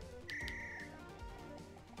 minutes.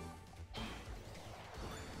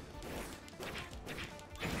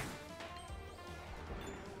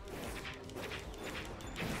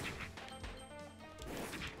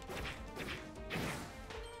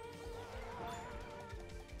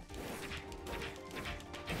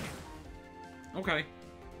 Okay.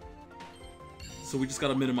 So we just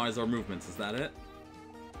gotta minimize our movements, is that it?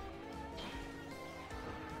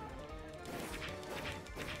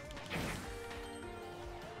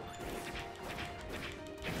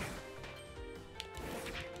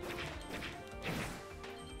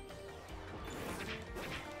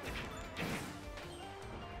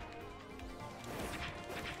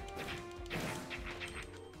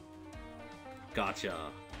 Gotcha.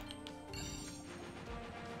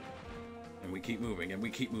 And we keep moving, and we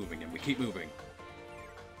keep moving, and we keep moving.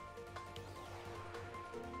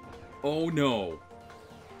 Oh no.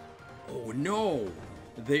 Oh no.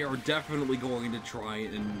 They are definitely going to try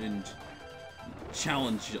and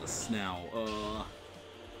challenge us now.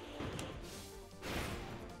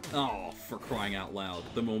 Oh, for crying out loud.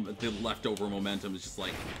 The leftover momentum is just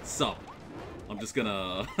like, sup. I'm just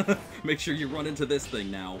gonna make sure you run into this thing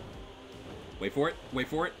now. Wait for it. Wait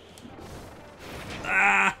for it.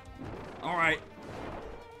 Ah! Alright.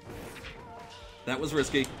 That was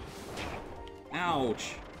risky.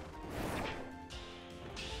 Ouch.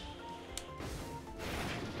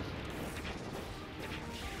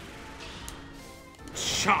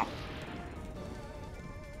 Chop!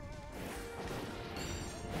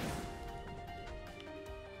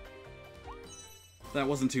 That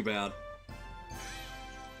wasn't too bad.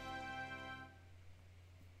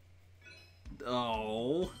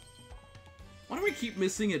 Oh. Why do we keep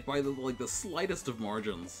missing it by the slightest of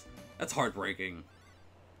margins? That's heartbreaking.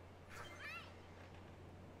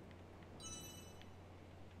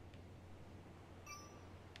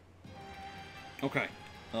 Okay.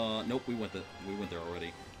 Nope, we went there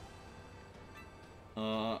already.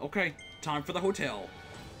 Okay. Time for the hotel.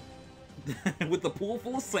 With the pool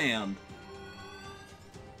full of sand.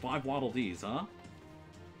 5 Waddle Dees, huh?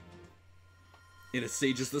 In a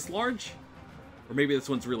stage is this large? Or maybe this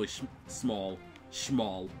one's really small.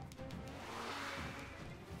 Schmall.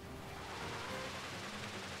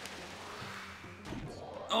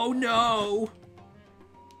 Oh no!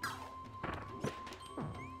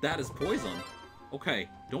 That is poison. Okay,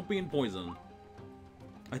 don't be in poison.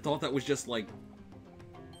 I thought that was just like...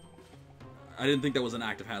 I didn't think that was an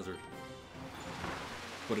active hazard.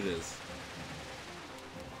 But it is.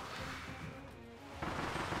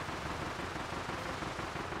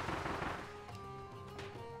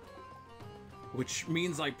 Which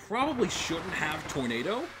means I probably shouldn't have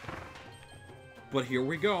Tornado. But here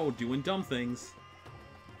we go, doing dumb things.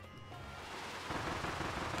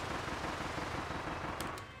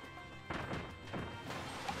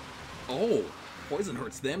 Oh, poison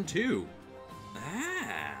hurts them too.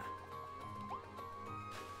 Ah.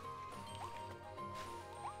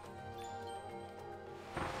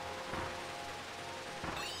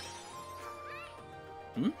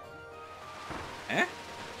 Hmm? Eh?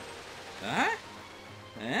 Ah?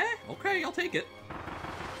 Eh? Okay, I'll take it.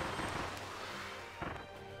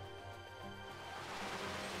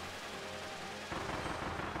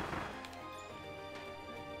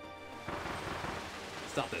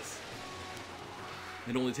 Stop this.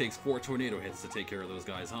 It only takes 4 tornado hits to take care of those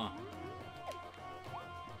guys, huh?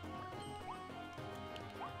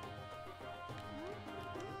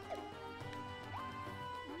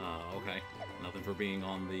 Okay. Nothing for being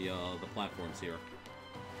on the platforms here.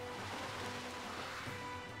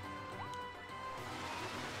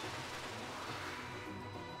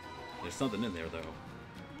 There's something in there, though.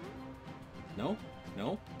 No?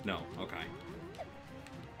 No? No. Okay.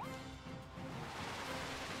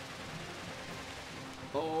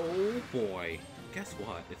 Oh, boy. Guess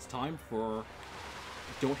what? It's time for...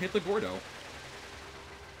 Don't hit the Gordo.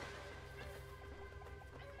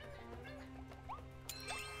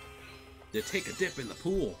 To take a dip in the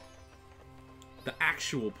pool. The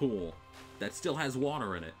actual pool. That still has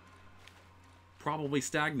water in it. Probably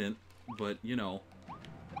stagnant, but, you know...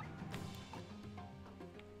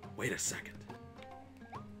 Wait a second.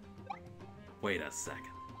 Wait a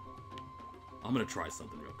second. I'm gonna try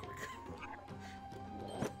something real quick.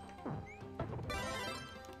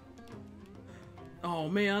 Oh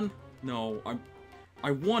man, no,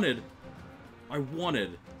 I wanted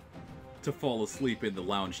to fall asleep in the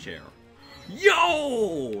lounge chair.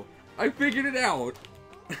 Yo! I figured it out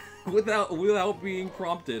without being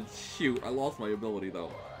prompted. Shoot, I lost my ability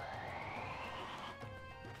though.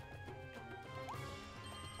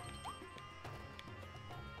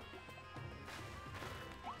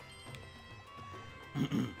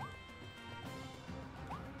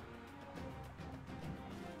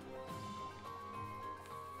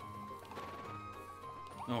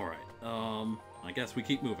 Alright, I guess we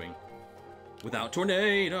keep moving. Without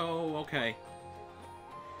tornado, okay.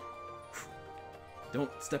 Don't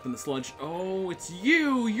step in the sludge. Oh, it's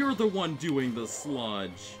you! You're the one doing the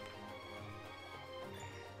sludge.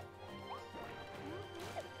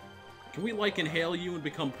 Can we, like, inhale you and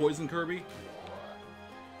become Poison Kirby?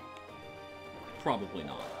 Probably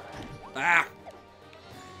not. Ah!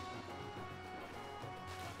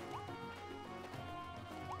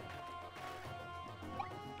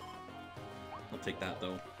 I'll take that,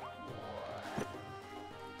 though.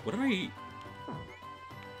 What did I eat?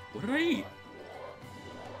 What did I eat?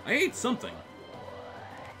 I ate something.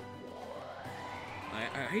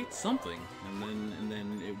 I ate something, and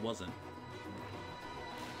then it wasn't.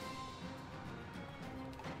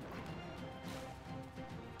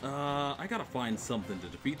 I gotta find something to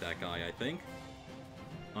defeat that guy, I think.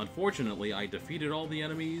 Unfortunately, I defeated all the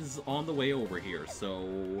enemies on the way over here,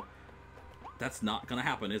 so that's not gonna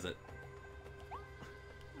happen, is it?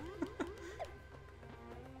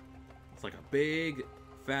 It's like a big,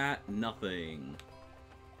 fat nothing.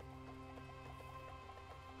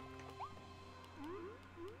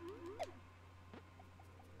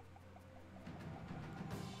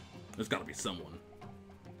 There's gotta be someone.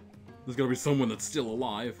 There's gotta be someone that's still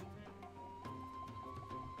alive.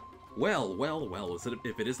 Well, well, well,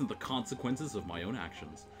 if it isn't the consequences of my own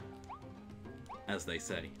actions. As they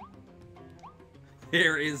say.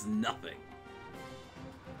 There is nothing.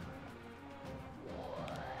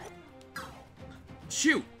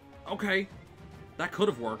 Shoot! Okay. That could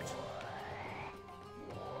have worked.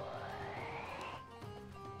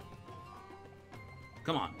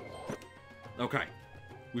 Come on. Okay.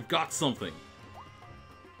 We've got something.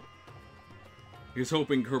 He's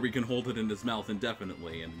hoping Kirby can hold it in his mouth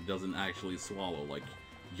indefinitely and doesn't actually swallow like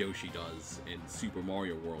Yoshi does in Super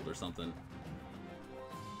Mario World or something.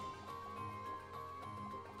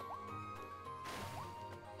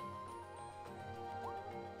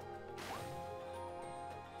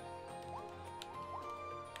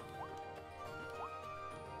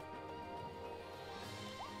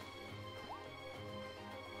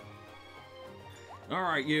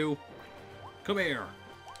 Alright, you. Come here.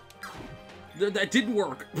 That didn't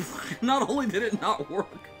work. Not only did it not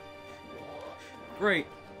work. Great.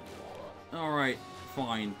 Alright,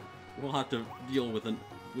 fine. We'll have to deal with him.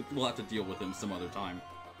 We'll have to deal with him some other time.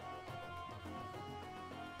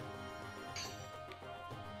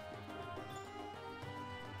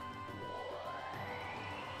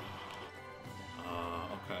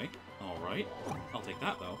 Okay. Alright. I'll take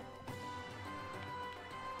that though.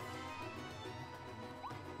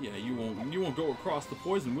 Yeah, you won't go across the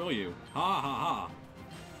poison, will you? Ha ha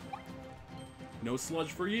ha. No sludge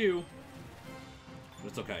for you. But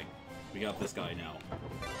it's okay. We got this guy now.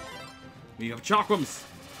 We have Chakrams!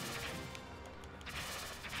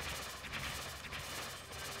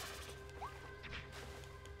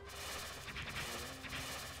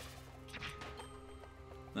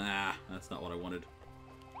 Ah, that's not what I wanted.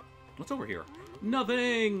 What's over here?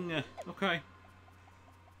 Nothing! Okay.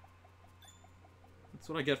 That's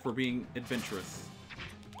what I get for being adventurous.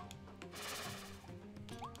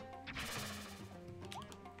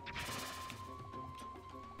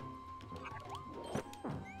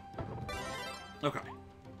 Okay.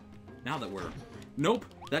 Now that we're... Nope!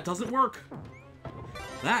 That doesn't work!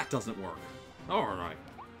 That doesn't work. Alright.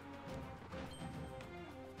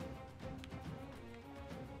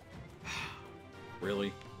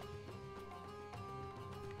 Really?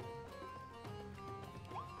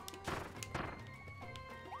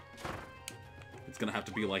 It's gonna have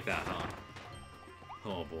to be like that, huh?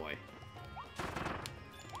 Oh boy.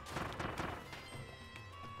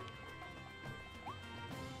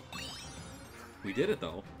 We did it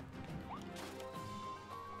though.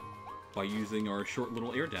 By using our short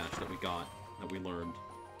little air dash that we got, that we learned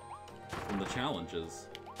from the challenges.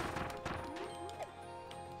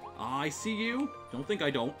 I see you. Don't think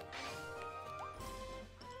I don't.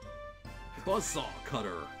 Buzzsaw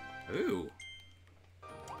cutter. Ooh.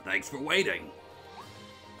 Thanks for waiting.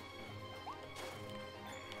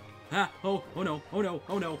 Ah, oh no, oh no,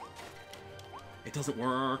 oh no. It doesn't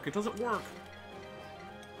work, it doesn't work.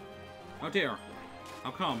 How dare.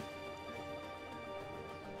 How come?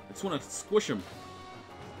 I just want to squish him.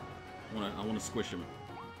 I want to squish him.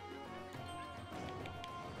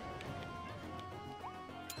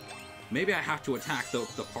 Maybe I have to attack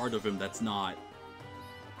the part of him that's not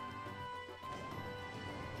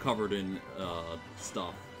covered in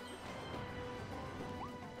stuff.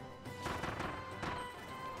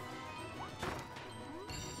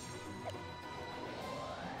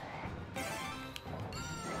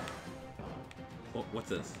 Oh, what's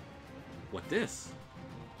this? What this?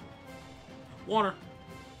 Water!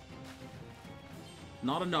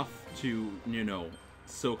 Not enough to, you know,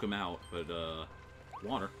 soak him out, but,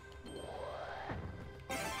 water.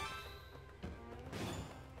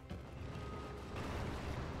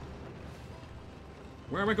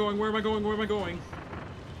 Where am I going? Where am I going? Where am I going?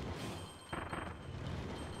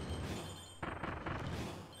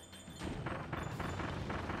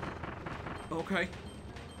 Okay.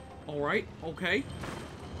 Alright, okay.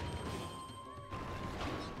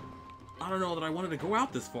 I don't know that I wanted to go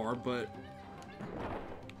out this far, but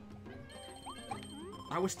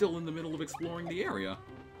I was still in the middle of exploring the area.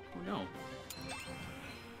 No.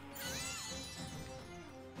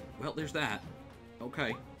 Well, there's that.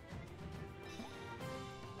 Okay.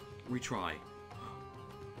 Retry.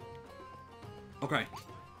 Okay.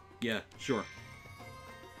 Yeah, sure.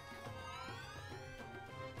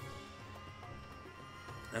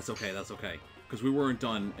 That's okay, that's okay. Because we weren't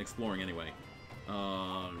done exploring anyway.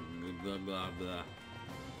 Blah, blah, blah.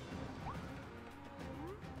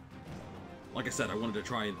 Like I said, I wanted to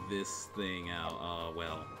try this thing out,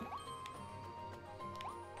 well.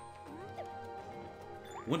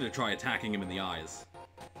 I wanted to try attacking him in the eyes.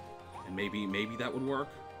 And maybe that would work?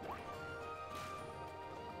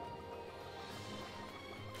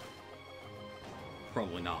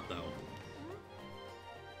 Probably not, though.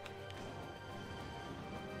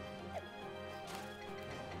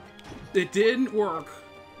 It didn't work!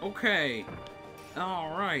 Okay.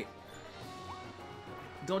 Alright.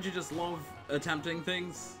 Don't you just love attempting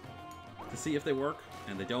things to see if they work?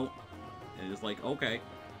 And they don't? And it's like, okay.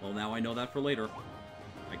 Well, now I know that for later.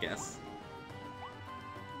 I guess.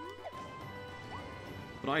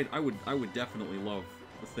 But I would definitely love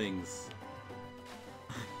things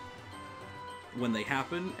when they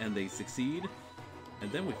happen and they succeed, and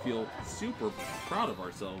then we feel super proud of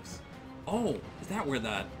ourselves. Oh, is that where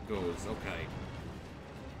that goes? Okay.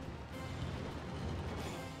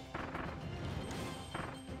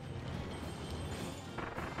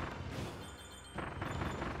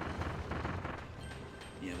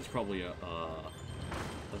 Yeah, there's probably a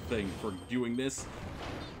thing for doing this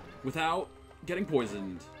without getting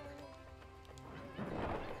poisoned.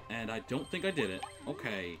 And I don't think I did it.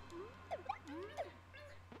 Okay.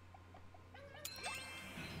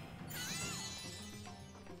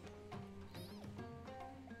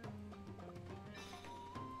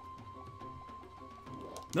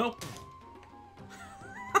 No.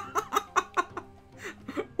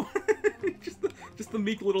 just the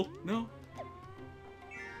meek little no.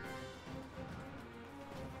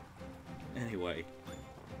 Anyway.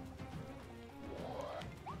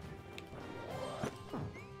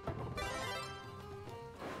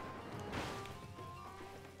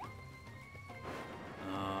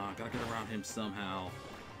 Gotta get around him somehow.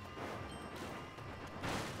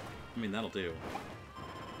 I mean, that'll do.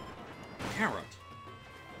 Carrot.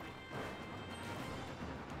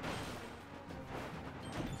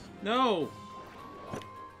 No!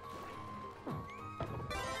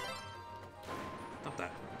 Stop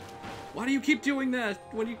that. Why do you keep doing that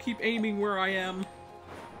when you keep aiming where I am?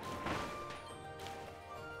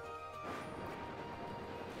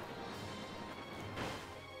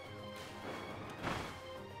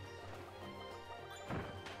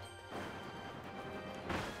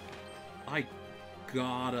 I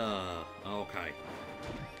gotta... Okay.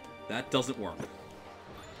 That doesn't work.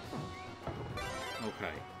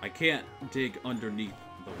 Okay. I can't dig underneath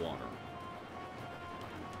the water.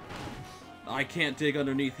 I can't dig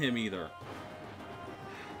underneath him either.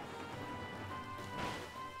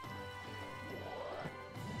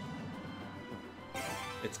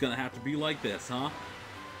 It's gonna have to be like this, huh?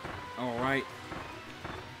 Alright.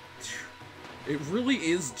 It really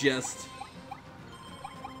is just...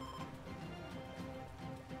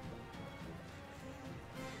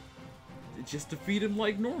 just defeat him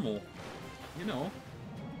like normal. You know.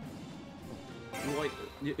 Like,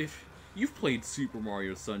 if you've played Super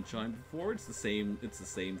Mario Sunshine before, it's the same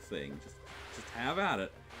thing. Just have at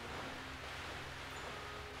it.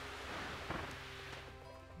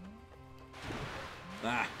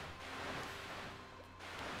 Ah.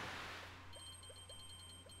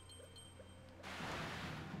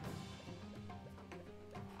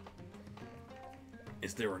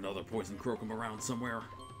 Is there another Poison Crocum around somewhere?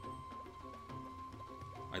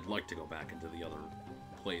 I'd like to go back into the other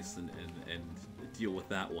place and deal with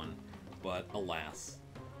that one, but alas,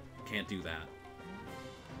 can't do that.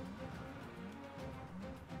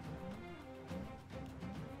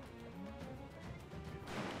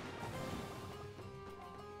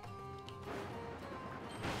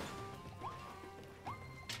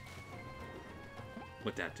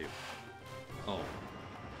 What'd that do? Oh.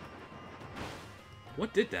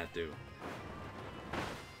 What did that do?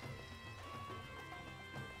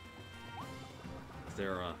 Is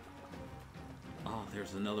there a... Oh,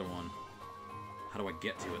 there's another one. How do I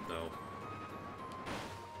get to it, though?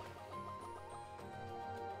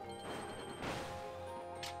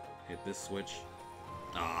 Hit this switch.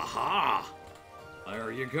 Aha!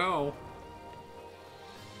 There you go.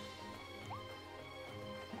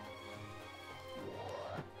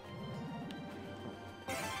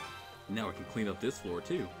 Now I can clean up this floor,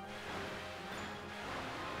 too.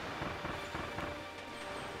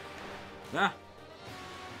 Ah!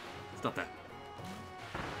 Stop that.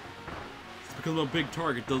 because I'm a big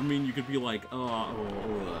target doesn't mean you could be like,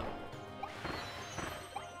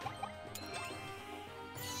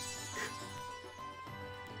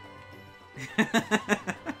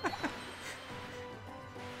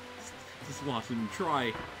 Just watch him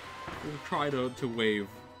try to wave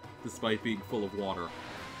despite being full of water.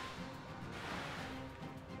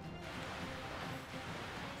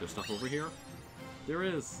 There's stuff over here? There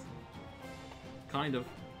is. Kind of.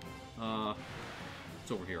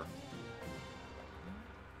 It's over here.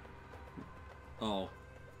 Oh.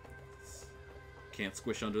 Can't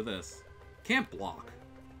squish under this. Can't block,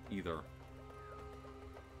 either.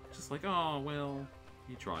 Just like, oh, well,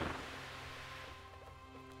 you tried.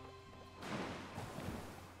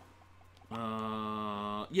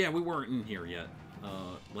 Yeah, we weren't in here yet.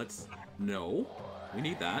 Let's... No. We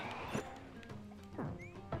need that.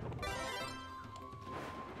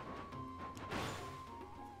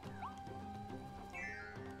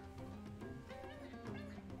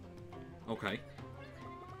 Okay.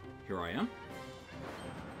 Here I am.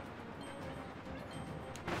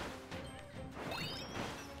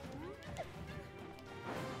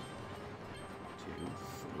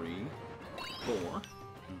 Four.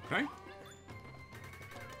 Okay.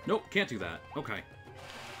 Nope, can't do that. Okay.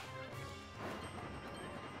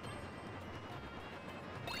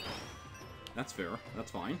 That's fair.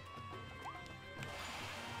 That's fine.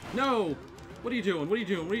 No! What are you doing? What are you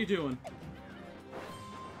doing? What are you doing?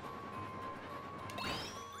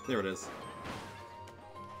 There it is.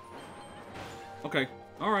 Okay.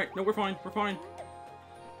 Alright. No, we're fine. We're fine.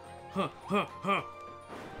 Huh. Huh. Huh.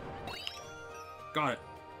 Got it.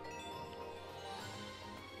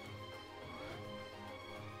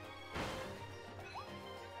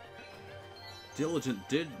 Diligent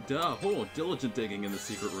diligent digging in the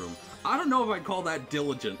secret room. I don't know if I'd call that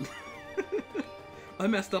diligent. I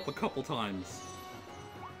messed up a couple times.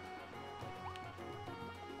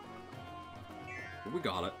 But we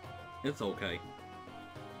got it. It's okay.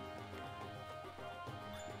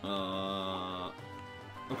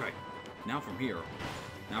 Okay. Now from here.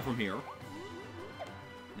 Now from here.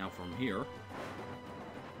 Now from here.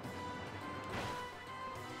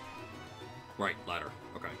 Right, ladder.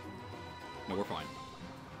 Okay. No, we're fine.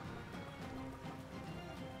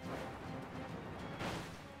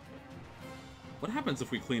 What happens if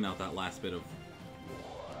we clean out that last bit of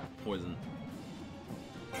poison?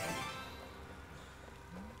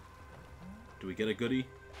 Do we get a goodie?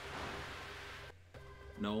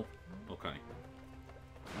 No? Okay.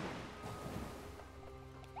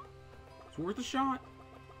 It's worth a shot.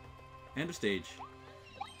 And a stage.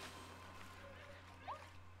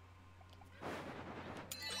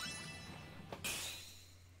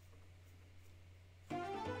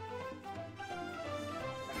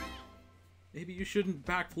 Maybe you shouldn't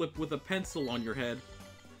backflip with a pencil on your head.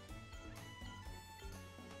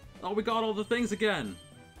 Oh, we got all the things again!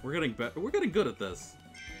 We're getting good at this.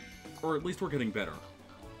 Or at least we're getting better.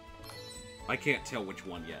 I can't tell which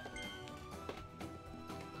one yet.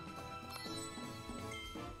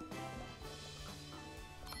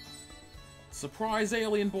 Surprise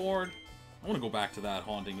alien board! I want to go back to that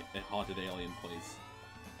haunted alien place.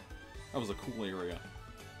 That was a cool area.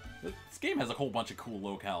 This game has a whole bunch of cool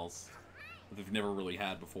locales that they've never really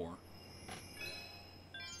had before.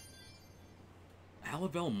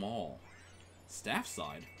 Alabel Mall. Staff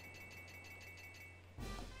side.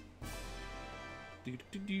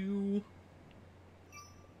 Do-do-do-do.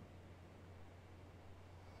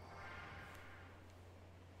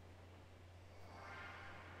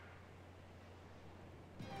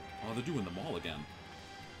 Oh, they're doing the mall again.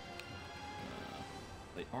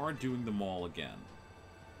 They are doing the mall again.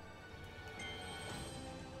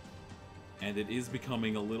 And it is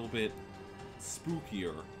becoming a little bit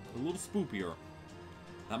spookier. A little spookier.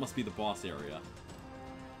 That must be the boss area.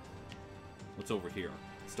 What's over here?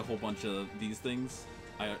 Just a whole bunch of these things.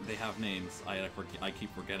 They have names. I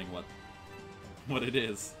keep forgetting what it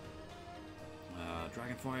is.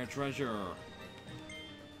 Dragonfire treasure.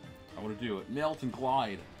 I want to do it. Melt and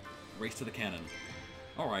glide. Race to the cannon.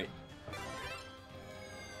 Alright.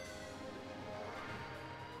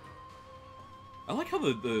 I like how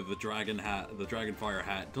the Dragonfire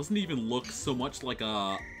hat doesn't even look so much like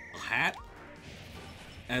a hat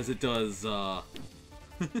as it does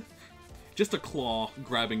just a claw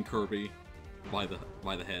grabbing Kirby by the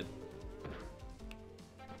head.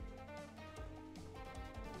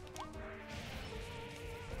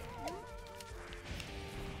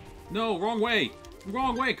 No, wrong way!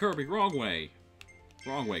 Wrong way, Kirby, wrong way!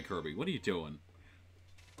 Wrong way, Kirby, what are you doing?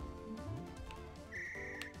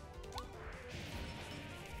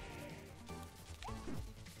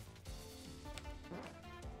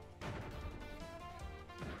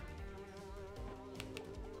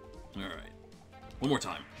 Alright. One more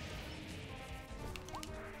time.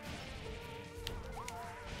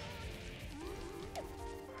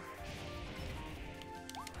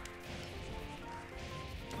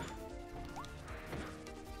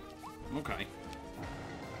 Okay.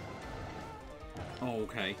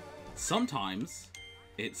 Okay. Sometimes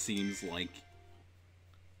it seems like,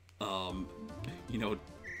 you know,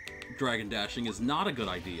 dragon dashing is not a good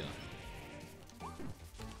idea.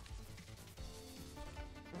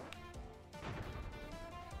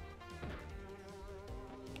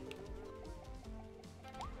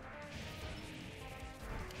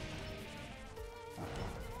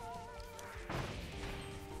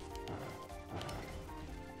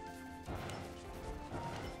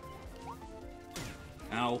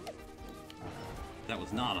 Ow. That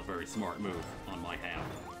was not a very smart move on my half.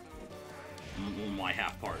 My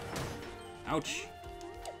half part. Ouch.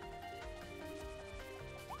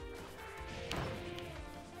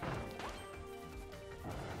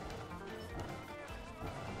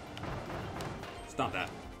 Stop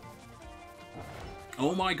that.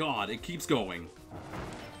 Oh my god, it keeps going.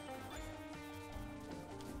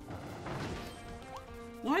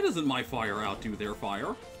 Why doesn't my fire outdo their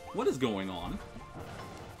fire? What is going on?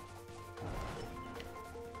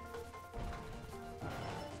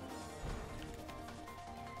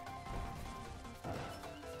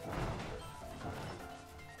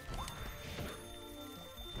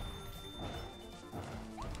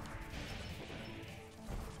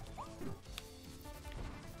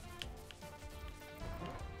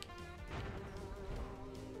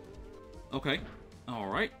 Okay,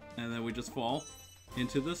 alright, and then we just fall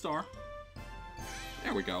into the star.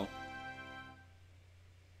 There we go.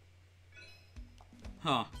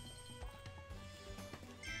 Huh.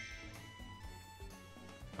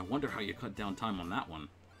 I wonder how you cut down time on that one.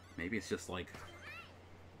 Maybe it's just like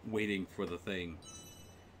waiting for the thing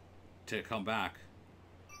to come back.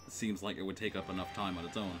 It seems like it would take up enough time on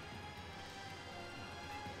its own.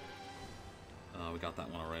 We got that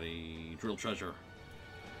one already. Drill treasure.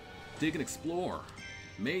 Dig and explore.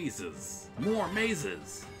 Mazes. More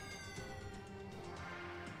mazes.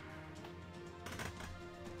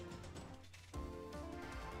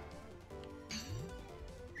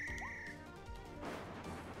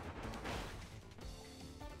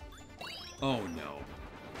 Oh no.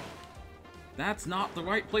 That's not the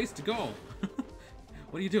right place to go.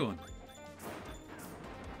 What are you doing?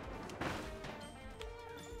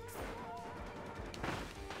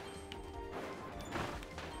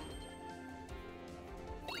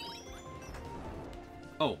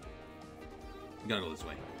 Oh. You gotta go this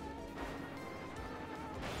way.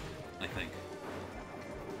 I think.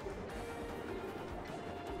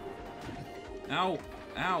 Ow!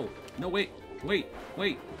 Ow! No, wait! Wait!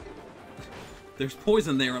 Wait! There's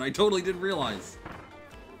poison there and I totally didn't realize.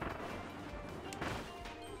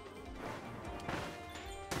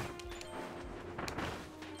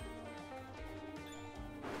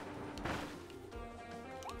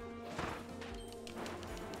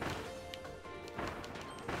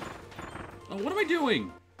 Oh, what am I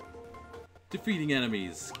doing? Defeating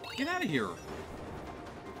enemies. Get out of here.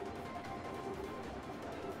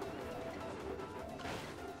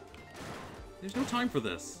 There's no time for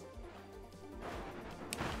this.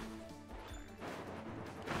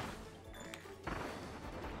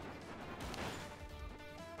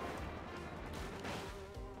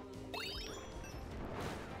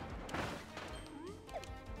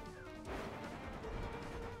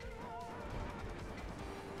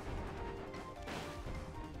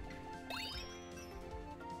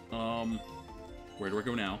 Where do I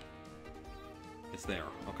go now? It's there.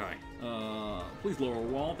 Okay. Please lower a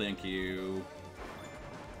wall. Thank you.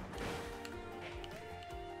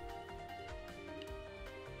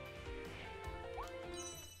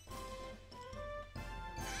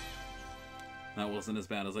 That wasn't as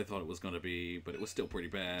bad as I thought it was going to be, but it was still pretty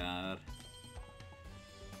bad.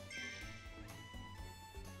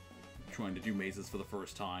 Trying to do mazes for the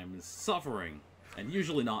first time is suffering, and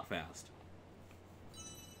usually not fast.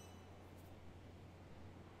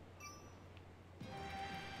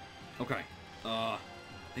 Okay, I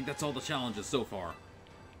think that's all the challenges so far.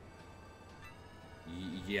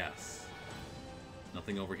 Yes.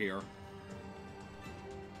 Nothing over here.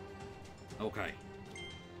 Okay.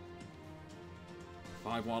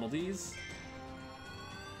 5 Waddle Dees.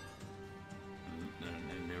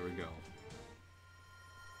 And there we go.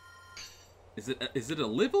 Is it a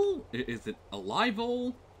livel? Is it a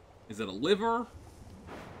livel? Is it a liver?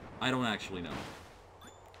 I don't actually know.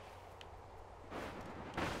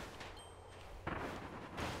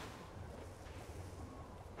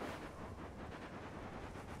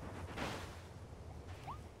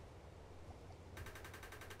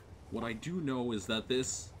 What I do know is that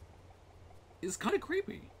this is kind of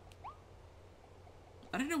creepy.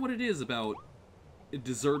 I don't know what it is about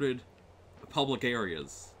deserted public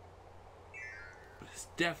areas, but it's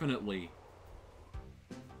definitely...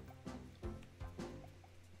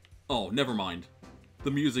 Oh, never mind.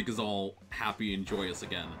 The music is all happy and joyous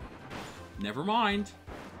again. Never mind.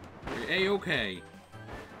 You're A-okay.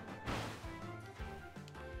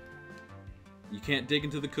 You can't dig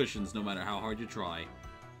into the cushions no matter how hard you try.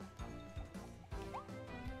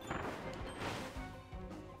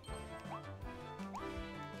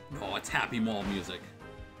 Oh, it's Happy Mall music.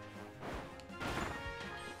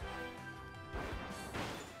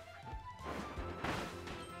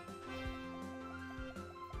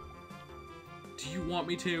 Do you want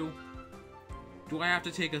me to? Do I have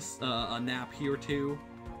to take a nap here too?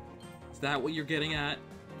 Is that what you're getting at?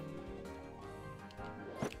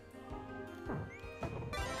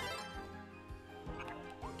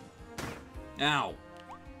 Ow.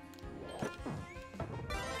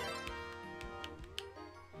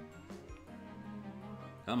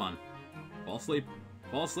 Come on. Fall asleep.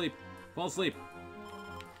 Fall asleep. Fall asleep.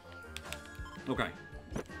 Okay.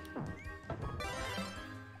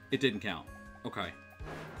 It didn't count. Okay.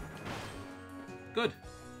 Good.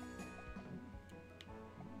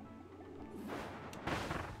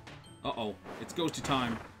 Uh-oh. It's ghosty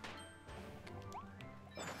time.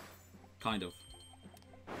 Kind of.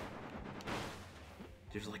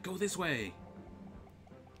 Just like, go this way.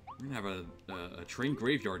 We're gonna have a train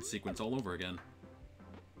graveyard sequence all over again.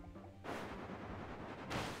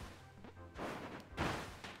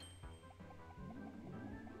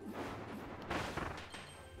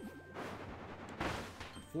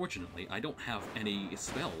 Unfortunately, I don't have any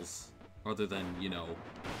spells other than, you know,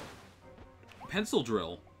 pencil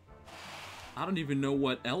drill. I don't even know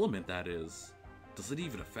what element that is. Does it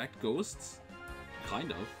even affect ghosts?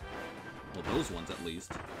 Kind of. Well, those ones at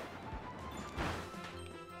least.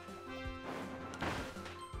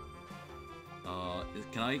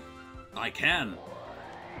 Can I? I can!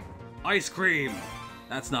 Ice cream!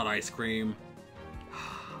 That's not ice cream.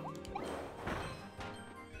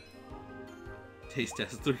 Taste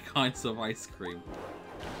test 3 kinds of ice cream.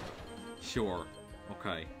 Sure.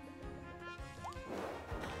 Okay.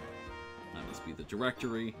 That must be the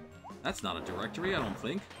directory. That's not a directory, I don't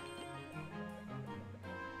think.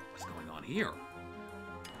 What's going on here?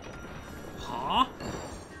 Huh?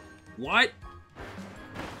 What?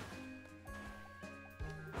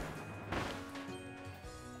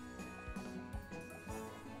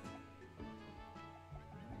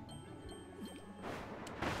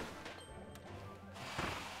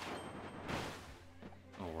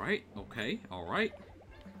 Alright, okay, alright.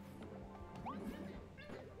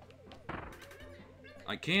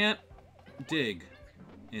 I can't dig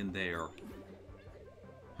in there.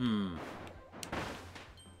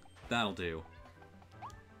 That'll do.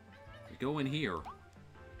 We go in here.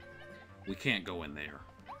 We can't go in there.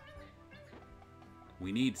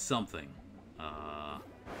 We need something.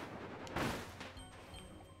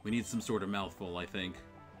 We need some sort of mouthful, I think.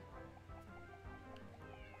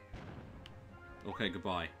 Okay,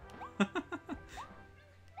 goodbye.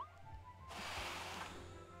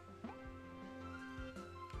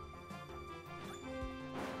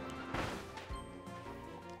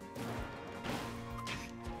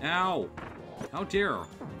 Ow! How dare!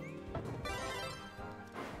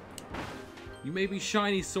 You may be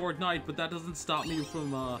shiny Sword Knight, but that doesn't stop me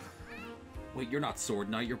from, Wait, you're not Sword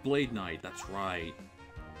Knight, you're Blade Knight. That's right.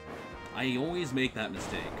 I always make that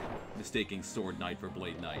mistake. Mistaking Sword Knight for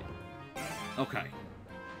Blade Knight. Okay.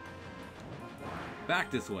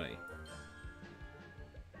 Back this way.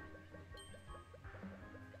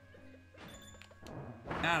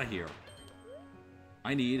 Out of here.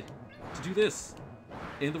 I need to do this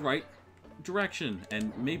in the right direction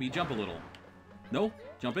and maybe jump a little. No?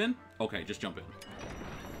 Jump in? Okay, just jump in.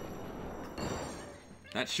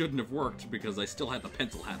 That shouldn't have worked because I still had the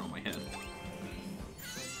pencil hat on my head.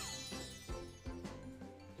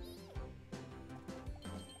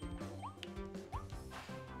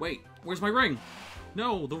 Wait, where's my ring?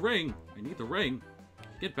 No, the ring. I need the ring.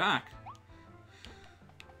 Get back.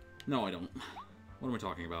 No, I don't. What am I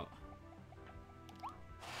talking about?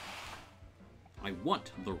 I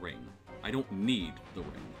want the ring. I don't need the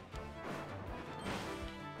ring.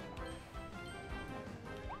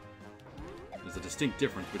 There's a distinct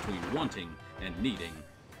difference between wanting and needing.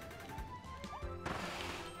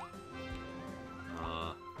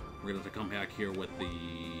 We're gonna have to come back here with the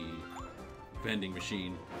vending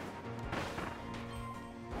machine.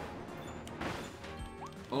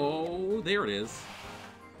 Oh, there it is.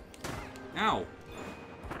 Ow!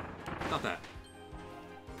 Not that.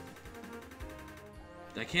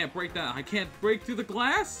 I can't break that. I can't break through the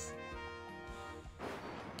glass?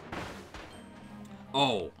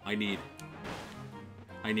 Oh, I need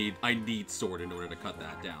sword in order to cut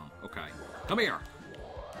that down. Okay. Come here.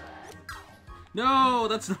 No,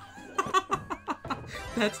 that's not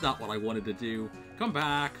that's not what I wanted to do. Come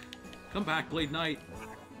back. Come back, Blade Knight.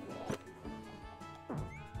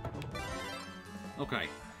 Okay.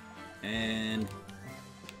 And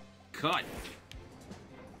cut.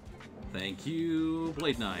 Thank you,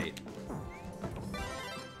 Blade Knight.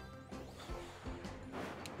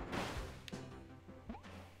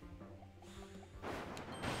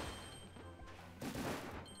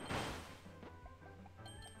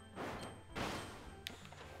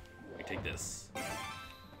 I take this.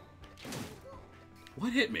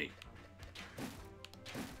 What hit me?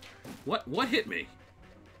 What hit me?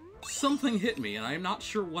 Something hit me, and I'm not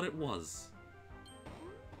sure what it was.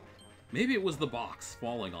 Maybe it was the box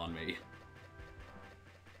falling on me.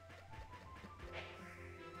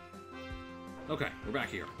 Okay, we're back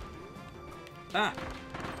here. Ah!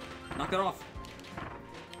 Knock it off.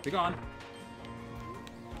 Be gone.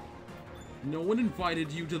 No one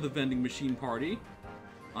invited you to the vending machine party.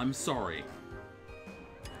 I'm sorry.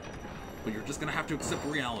 But you're just gonna have to accept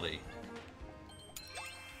reality.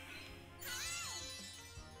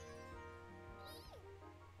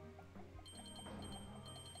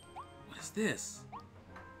 What is this?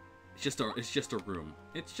 It's just a room.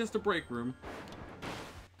 It's just a break room.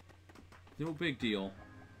 No big deal.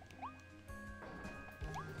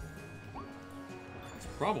 It's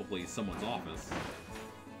probably someone's office,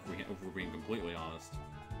 if we're being completely honest.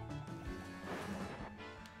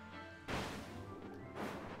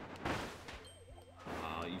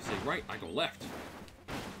 You say right, I go left.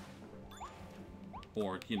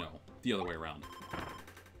 Or, you know, the other way around.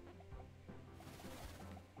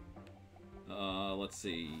 Let's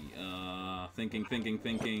see.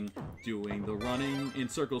 Thinking. Doing the running in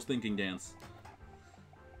circles thinking dance.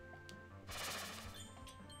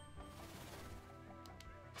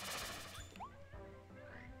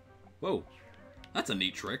 Whoa. That's a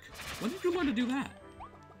neat trick. When did you learn to do that?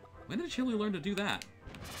 When did Chili learn to do that?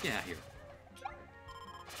 Get out here.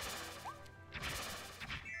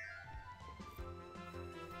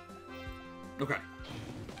 Okay.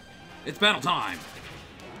 It's battle time!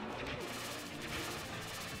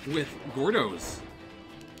 With Gordos.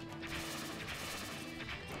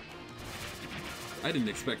 I didn't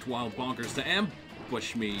expect Wild Bonkers to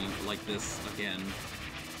ambush me like this again.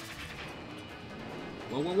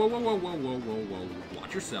 Whoa.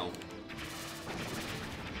 Watch yourself.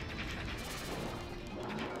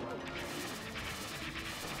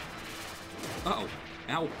 Uh-oh.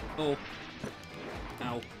 Ow. Oh.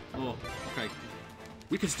 Ow. Oh. Okay.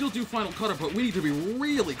 We can still do Final Cutter, but we need to be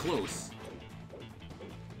really close.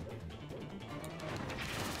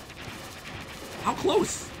 How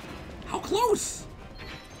close? How close?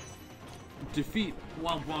 Defeat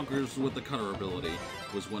Wild Bonkers with the Cutter ability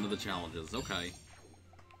was one of the challenges. Okay.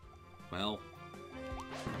 Well.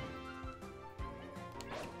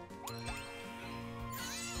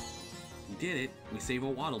 We did it. We save a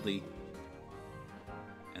Waddle Dee.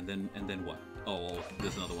 And then what? Oh,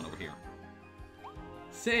 there's another one over here.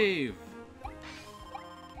 Save!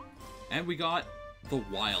 And we got the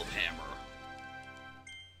Wild Hammer.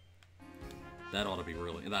 That ought to be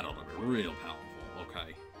real powerful.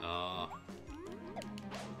 Okay.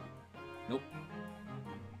 Nope.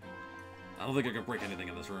 I don't think I can break anything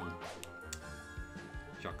in this room.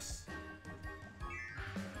 Shucks.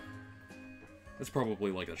 That's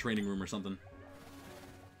probably like a training room or something.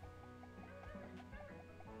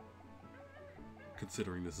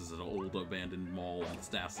 Considering this is an old abandoned mall on the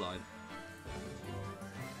staff side.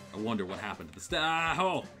 I wonder what happened to the staff.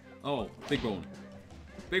 Oh, Big Bone.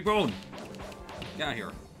 Big Bone! Get out of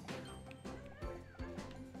here.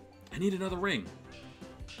 I need another ring.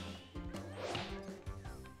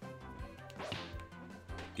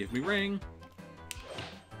 Give me ring.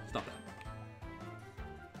 Stop that.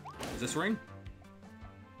 Is this ring?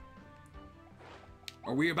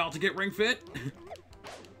 Are we about to get ring fit?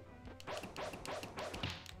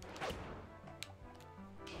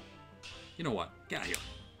 You know what? Get out of here.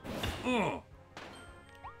 Oh.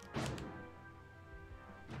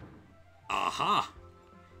 Aha.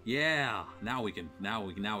 Yeah. Now we can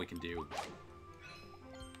do.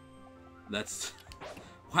 That's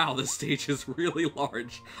wow, this stage is really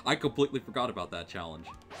large. I completely forgot about that challenge.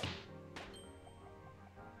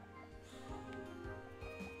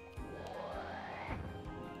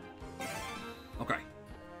 Okay.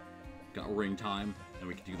 Got ring time, and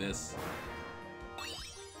we can do this.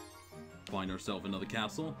 Find ourselves another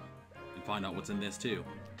capsule, and find out what's in this too.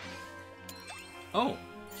 Oh.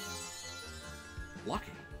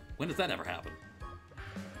 Lucky. When does that ever happen?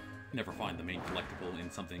 Never find the main collectible in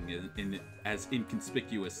something as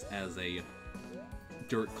inconspicuous as a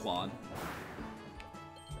dirt clod.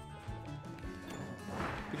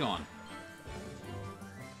 Be gone.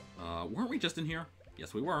 Weren't we just in here?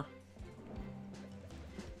 Yes, we were.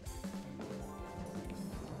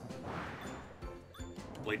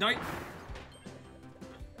 Blade Knight.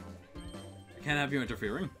 I can't have you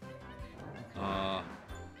interfering.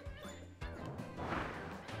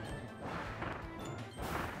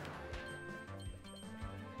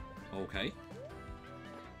 Okay.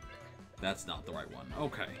 That's not the right one.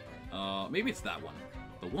 Okay. Maybe it's that one.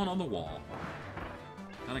 The one on the wall.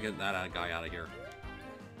 Gotta get that guy out of here.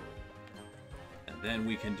 And then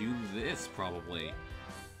we can do this, probably.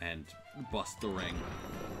 And bust the ring.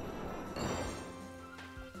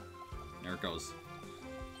 There it goes.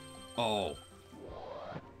 Oh.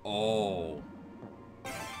 Oh.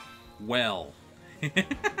 Well.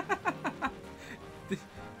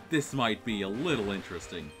 This might be a little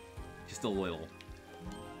interesting. Just a little.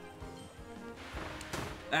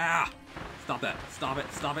 Ah! Stop that. Stop it.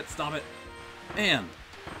 Stop it. Stop it. And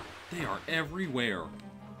they are everywhere.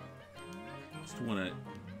 Just wanna...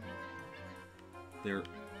 They're...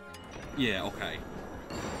 Yeah, okay.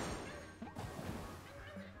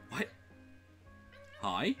 What?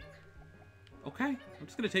 Hi? Okay, I'm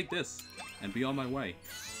just gonna take this and be on my way.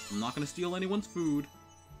 I'm not gonna steal anyone's food.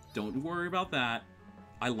 Don't worry about that.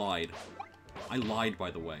 I lied. I lied,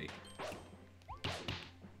 by the way.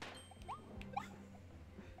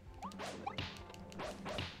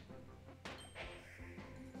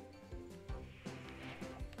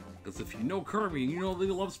 Because if you know Kirby, you know that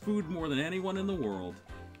he loves food more than anyone in the world.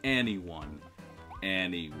 Anyone.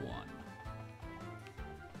 Anyone.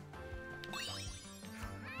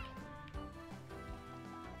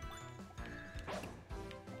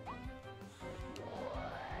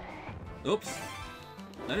 Oops.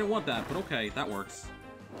 I didn't want that, but okay, that works.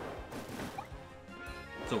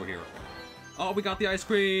 It's over here. Oh, we got the ice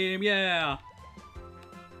cream! Yeah!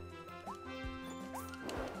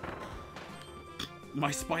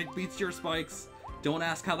 My spike beats your spikes. Don't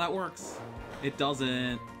ask how that works. It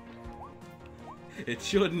doesn't. It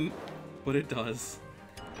shouldn't, but it does.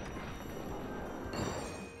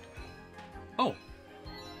 Oh!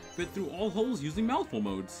 Fit through all holes using mouthful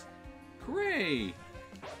modes. Hooray!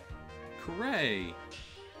 Hooray!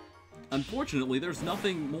 Unfortunately, there's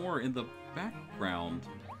nothing more in the background.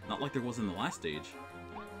 Not like there was in the last stage.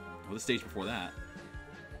 Or the stage before that.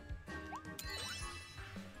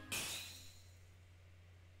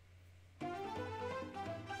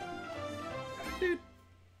 Dude.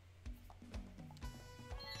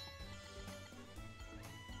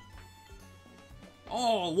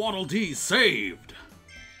 Oh, Waddle Dee saved!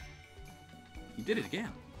 He did it again.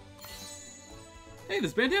 Hey,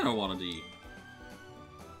 this Bandana Waddle Dee.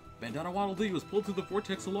 Bandana Waddle Dee was pulled through the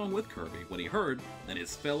vortex along with Kirby when he heard that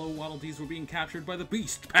his fellow Waddle Dees were being captured by the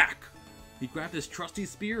Beast Pack. He grabbed his trusty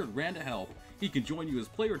spear and ran to help. He can join you as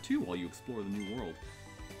player too while you explore the new world.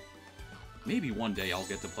 Maybe one day I'll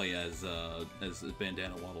get to play as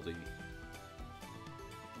Bandana Waddle Dee.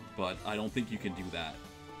 But I don't think you can do that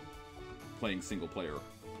playing single player.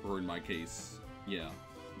 Or in my case, yeah,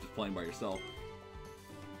 just playing by yourself.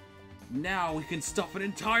 Now we can stuff an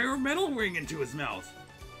entire metal ring into his mouth.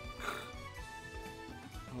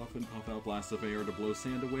 Puff and puff out blasts of air to blow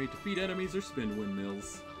sand away, defeat enemies, or spin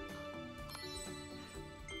windmills.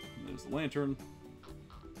 And there's the lantern.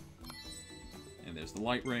 And there's the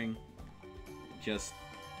light ring. Just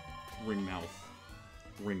ring mouth.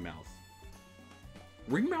 Ring mouth.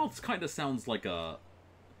 Ring mouth kind of sounds like a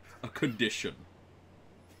condition.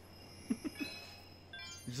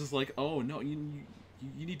 It's just like, oh no, you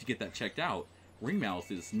need to get that checked out. Ring mouth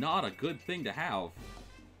is not a good thing to have.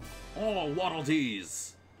 Oh, Waddle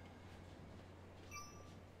Dees!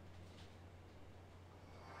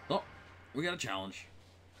 Oh, we got a challenge.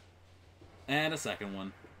 And a second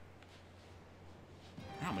one.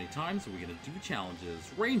 How many times are we gonna do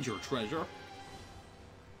challenges? Ranger Treasure.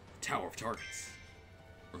 Tower of Targets.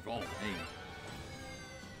 Revolve aim.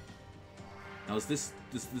 Now is this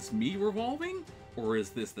me revolving? Or is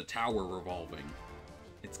this the tower revolving?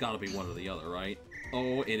 It's gotta be one or the other, right?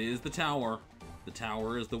 Oh, it is the tower. The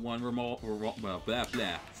tower is the one blah,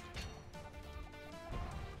 blah.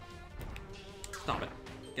 Stop it.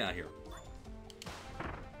 Get out of here.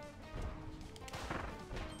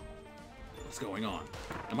 What's going on?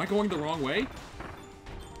 Am I going the wrong way?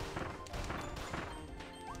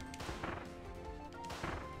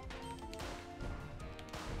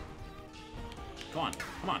 Come on,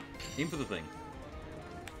 come on. Aim for the thing.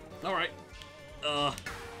 Alright.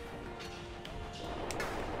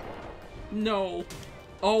 No.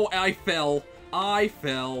 Oh, I fell. I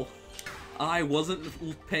fell. I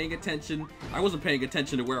wasn't paying attention. I wasn't paying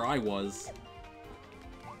attention to where I was.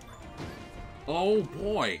 Oh,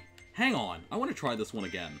 boy. Hang on. I want to try this one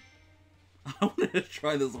again. I want to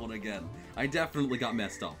try this one again. I definitely got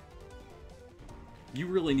messed up. You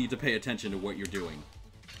really need to pay attention to what you're doing.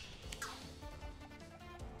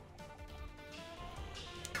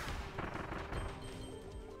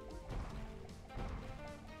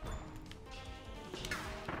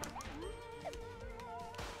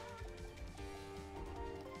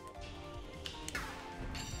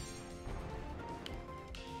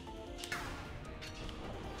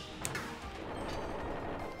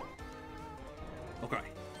 Okay.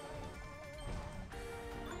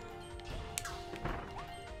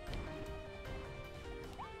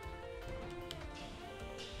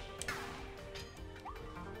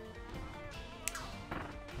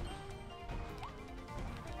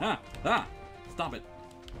 Ah! Stop it.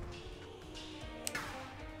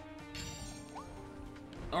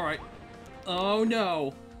 Alright. Oh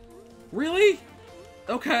no. Really?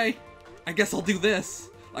 Okay. I guess I'll do this.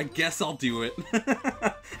 I guess I'll do it.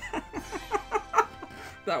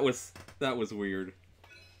 That was weird.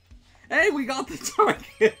 Hey, we got the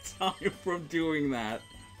target time from doing that.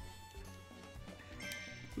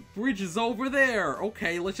 The bridge is over there.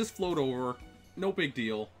 Okay, let's just float over. No big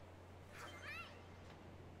deal.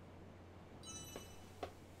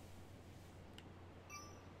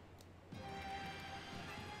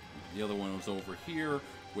 The other one was over here,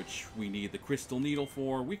 which we need the crystal needle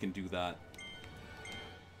for. We can do that.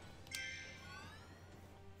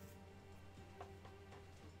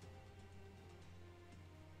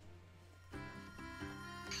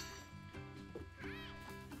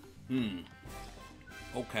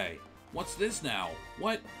 Okay. What's this now?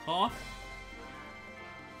 What? Huh?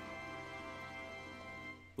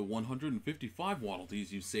 The 155 Waddle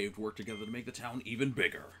Dees you saved work together to make the town even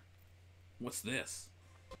bigger. What's this?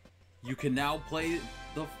 You can now play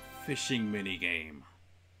the fishing minigame.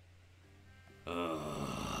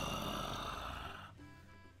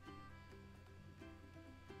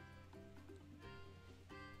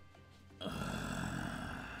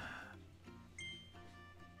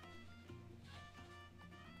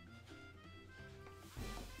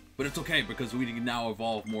 But it's okay, because we can now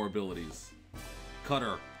evolve more abilities.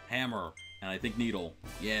 Cutter, hammer, and I think needle.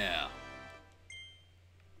 Yeah.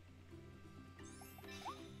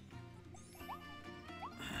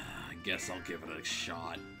 I guess I'll give it a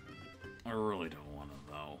shot. I really don't want to,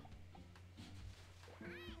 though.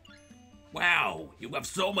 Wow, you have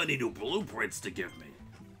so many new blueprints to give me.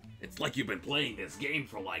 It's like you've been playing this game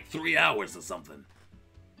for like 3 hours or something.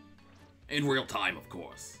 In real time, of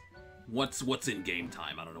course. What's in game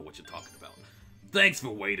time? I don't know what you're talking about. Thanks for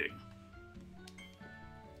waiting.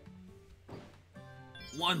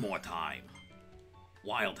 One more time.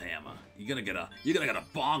 Wild Hammer. You're gonna get a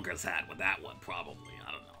bonkers hat with that one, probably.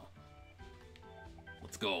 I don't know.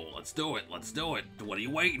 Let's go. Let's do it. Let's do it. What are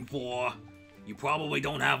you waiting for? You probably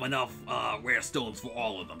don't have enough rare stones for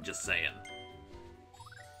all of them, just saying.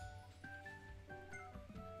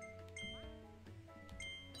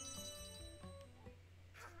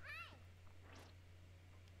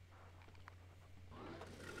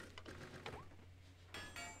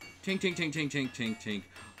 Tink, tink, tink, tink, tink, tink, tink.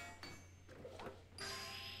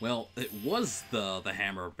 Well, it was the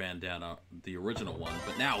hammer bandana, the original one,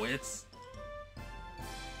 but now it's...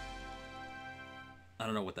 I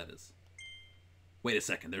don't know what that is. Wait a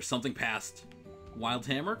second, there's something past Wild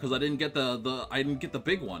Hammer? Because I didn't get I didn't get the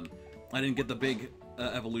big one. I didn't get the big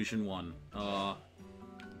evolution one.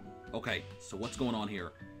 Okay, so what's going on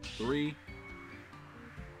here? 3.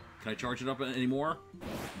 Can I charge it up anymore?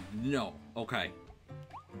 No. Okay.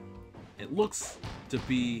 It looks to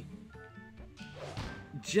be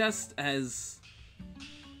just as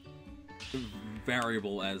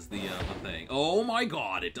variable as the thing. Oh my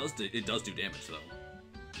god, it does do damage though.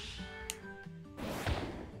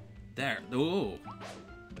 There. Oh.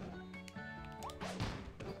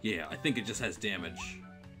 Yeah, I think it just has damage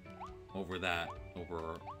over that,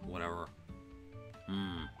 over whatever.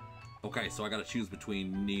 Okay, so I gotta choose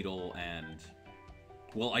between needle and...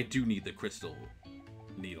 Well, I do need the crystal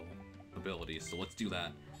needle abilities, so let's do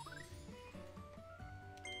that.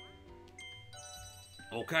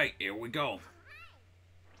 Okay, here we go.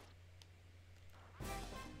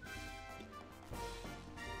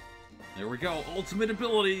 There we go. Ultimate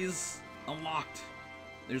abilities unlocked.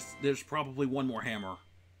 There's probably one more hammer.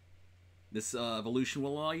 This evolution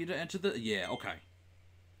will allow you to enter the... Yeah, okay.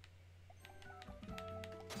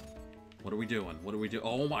 What are we doing? What do we do?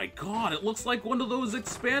 Oh my god, it looks like one of those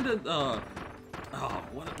expanded, oh,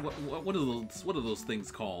 what are those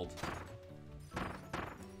things called?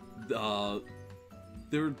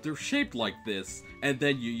 They're shaped like this, and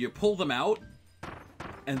then you pull them out,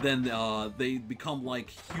 and then, they become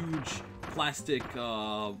like huge plastic,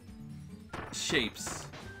 shapes,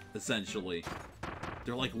 essentially.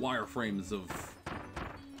 They're like wireframes of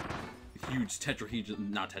huge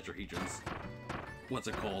not tetrahedrons. What's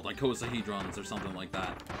it called? Icosahedrons or something like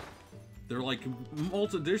that. They're like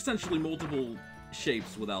they're essentially multiple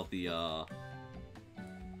shapes without the oh,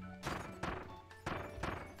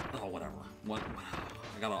 whatever. What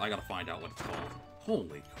I gotta find out what it's called.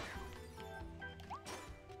 Holy crap.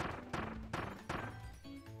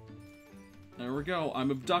 There we go. I'm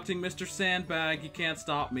abducting Mr. Sandbag. You can't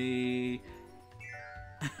stop me.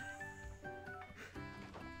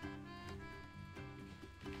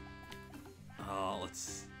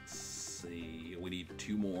 Let's see. We need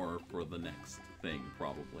 2 more for the next thing,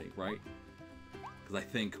 probably, right? Because I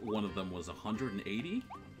think one of them was 180?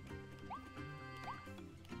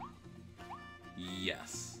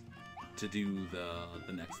 Yes. To do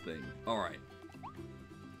the next thing. Alright.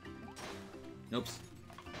 Oops.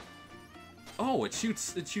 Oh, it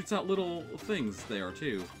shoots out little things there,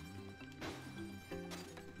 too.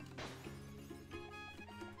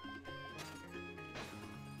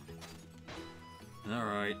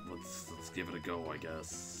 Alright, let's give it a go, I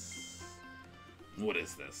guess. What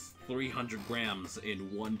is this? 300 grams in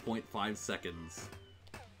 1.5 seconds.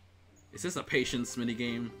 Is this a patience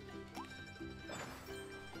minigame?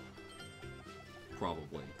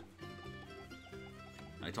 Probably.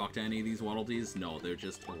 I talk to any of these Waddle Dees? No, they're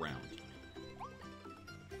just around.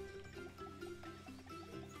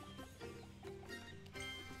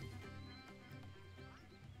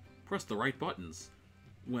 Press the right buttons.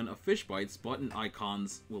 When a fish bites, button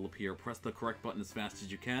icons will appear. Press the correct button as fast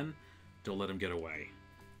as you can. Don't let him get away.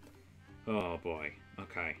 Oh boy.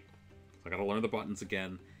 Okay. So I gotta learn the buttons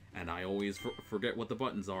again, and I always forget what the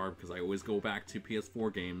buttons are because I always go back to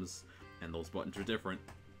PS4 games, and those buttons are different.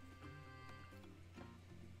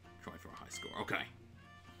 Try for a high score. Okay.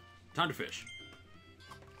 Time to fish.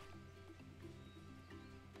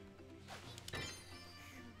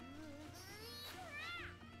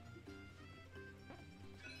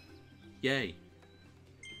 Yay.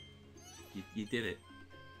 You did it.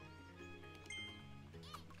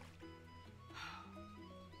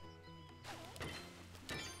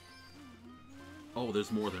 Oh,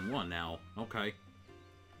 there's more than one now. Okay.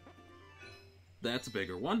 That's a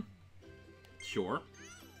bigger one. Sure.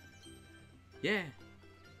 Yeah.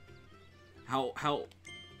 How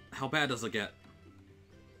bad does it get?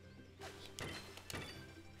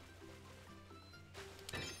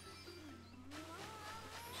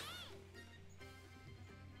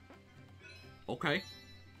 Okay.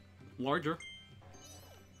 Larger.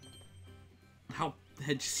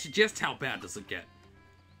 Just how bad does it get?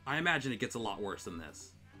 I imagine it gets a lot worse than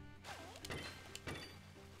this.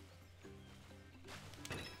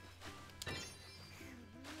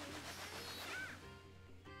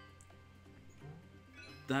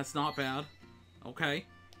 That's not bad. Okay.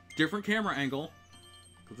 Different camera angle,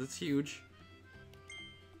 because it's huge.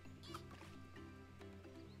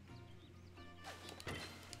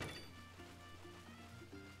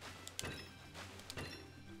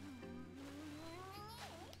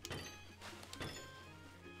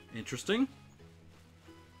 Interesting.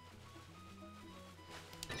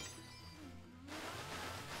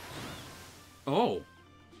 Oh,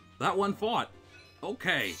 that one fought.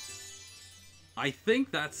 Okay. I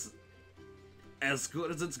think that's as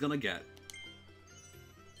good as it's gonna get.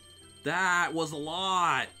 That was a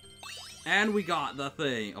lot. And we got the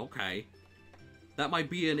thing. Okay. That might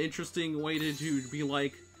be an interesting way to be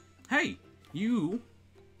like, hey, you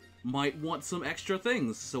might want some extra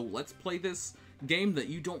things, so let's play this game that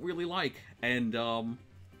you don't really like, and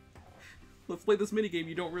let's play this minigame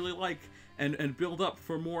you don't really like, and build up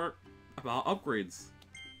for more upgrades.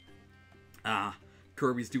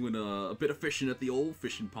 Kirby's doing a bit of fishing at the old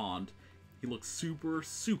fishing pond. He looks super,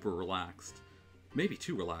 super relaxed. Maybe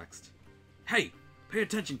too relaxed. Hey, pay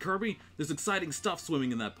attention, Kirby! There's exciting stuff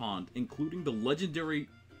swimming in that pond, including the legendary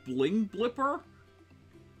Bling Blipper?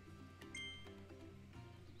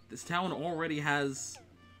 This town already has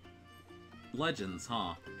legends,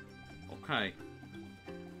 huh? Okay.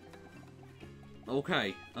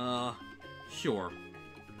 Okay, sure.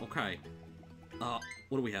 Okay. What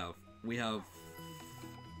do we have? We have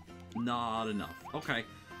not enough. Okay.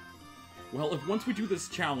 Well, if once we do this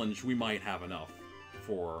challenge, we might have enough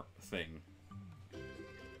for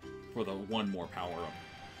the one more power-up.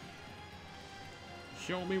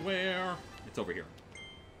 Show me where. It's over here.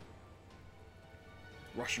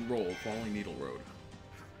 Russian roll, Falling Needle Road.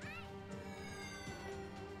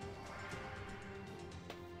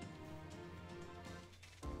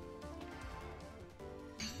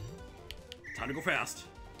 Time to go fast.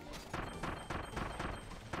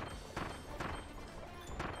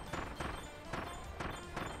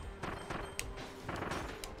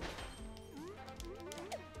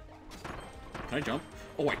 Can I jump?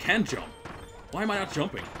 Oh, I can jump. Why am I not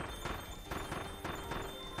jumping?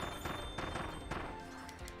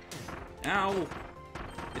 Ow!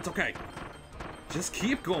 It's okay. Just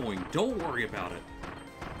keep going. Don't worry about it.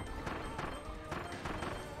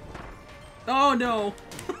 Oh, no!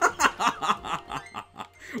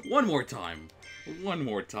 One more time. One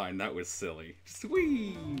more time. That was silly.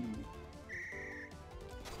 Sweet!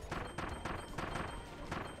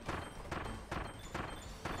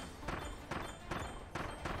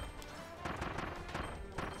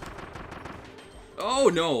 Oh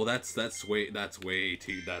no, that's way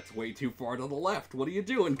too far to the left. What are you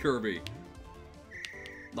doing, Kirby?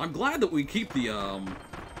 I'm glad that we keep the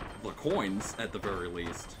coins at the very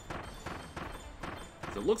least.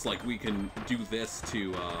 So it looks like we can do this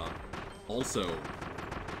to also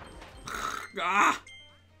ah!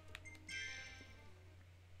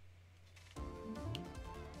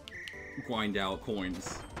 Grind out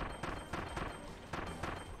coins.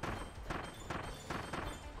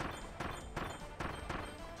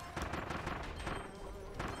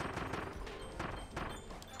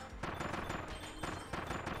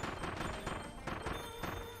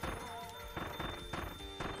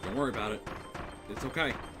 Don't worry about it. It's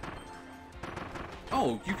okay.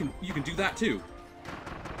 Oh, you can do that too.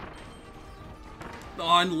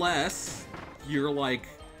 Unless you're like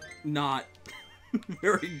not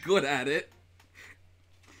very good at it.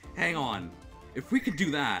 Hang on. If we could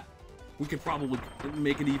do that, we could probably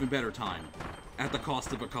make an even better time at the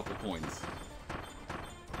cost of a couple coins.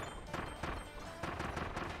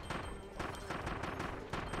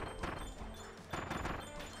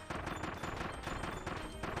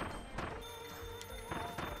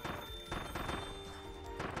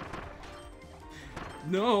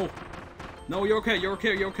 No! No, you're okay, you're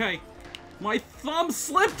okay, you're okay. My thumb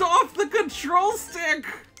slipped off the control stick!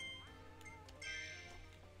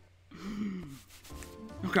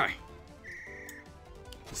 Okay.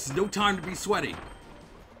 This is no time to be sweaty.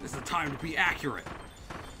 This is the time to be accurate.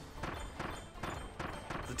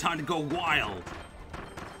 It's the time to go wild.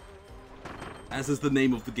 As is the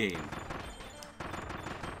name of the game.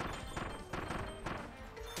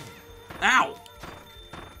 Ow!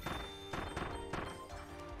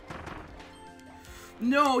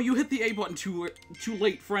 No, you hit the A button too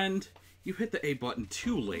late, friend. You hit the A button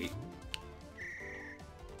too late.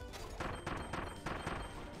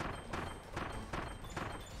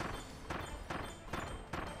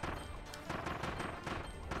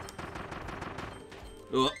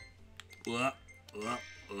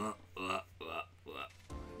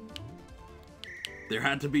 There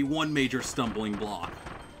had to be one major stumbling block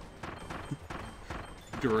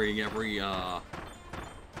during every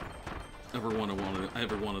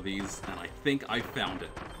one of these, and I think I found it.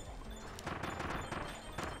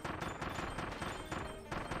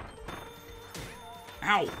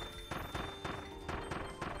 Ow!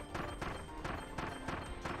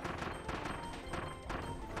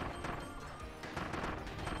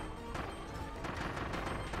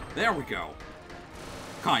 There we go.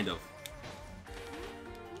 Kind of.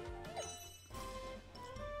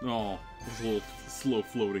 Oh, it's a little slow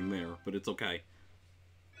floating there, but it's okay.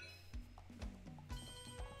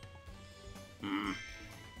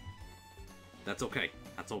 That's okay.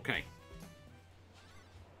 That's okay.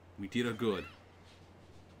 We did a good.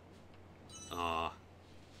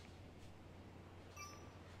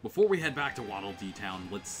 Before we head back to Waddle Dee Town,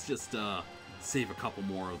 let's just save a couple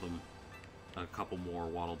more of them. A couple more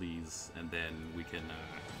Waddle Dees, and then we can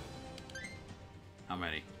how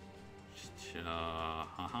many?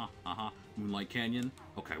 Moonlight Canyon?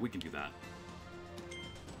 Okay, we can do that.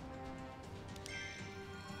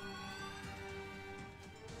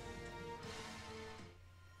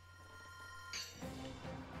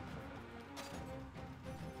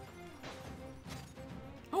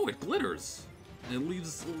 Oh, it glitters.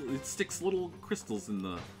 It sticks little crystals in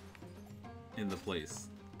the place.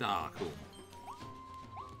 Ah, cool.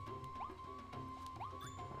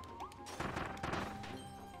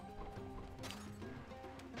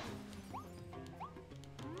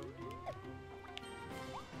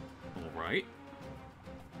 All right.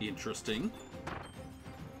 Interesting.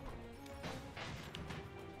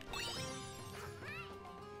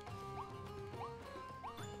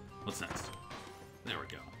 What's next? There we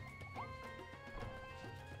go.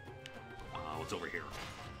 What's over here?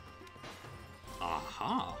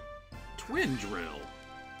 Aha! Twin drill!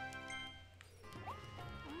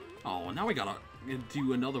 Oh, now we gotta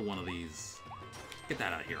do another one of these. Get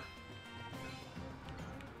that out of here.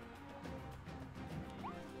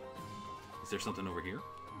 Is there something over here?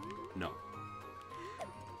 No.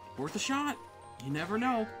 Worth a shot! You never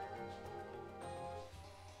know.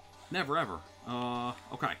 Never ever.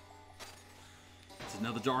 Okay. It's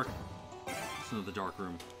another dark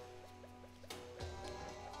room.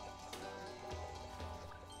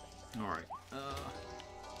 Alright.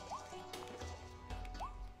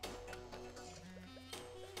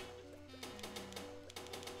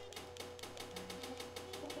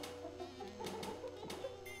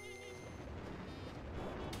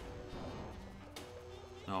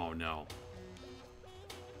 Oh no.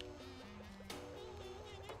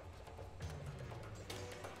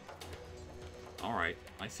 Alright,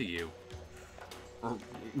 I see you. Or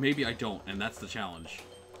maybe I don't, and that's the challenge.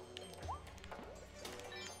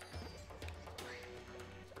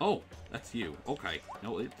 Oh, that's you. Okay.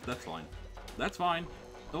 No, that's fine. That's fine.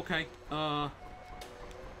 Okay. Ah,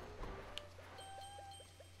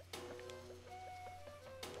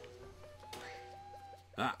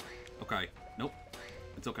 okay. Nope.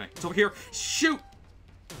 It's okay. It's over here. Shoot!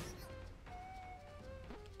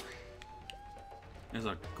 There's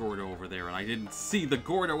a Gordo over there, and I didn't see the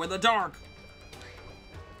Gordo in the dark!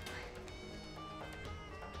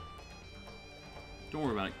 Don't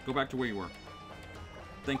worry about it. Go back to where you were.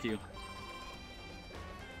 Thank you.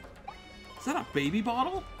 Is that a baby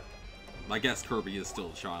bottle? I guess Kirby is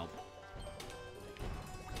still a child.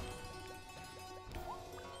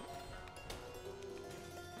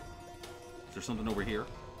 Is there something over here?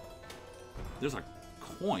 There's a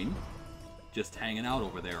coin just hanging out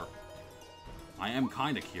over there. I am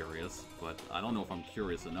kind of curious, but I don't know if I'm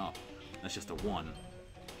curious enough. That's just a 1.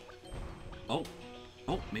 Oh.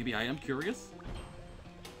 Oh, maybe I am curious?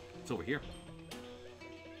 It's over here.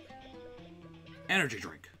 Energy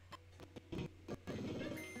drink.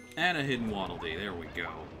 And a hidden Waddle Dee. There we go.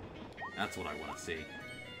 That's what I want to see.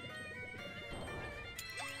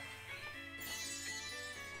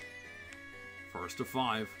 First of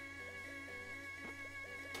 5.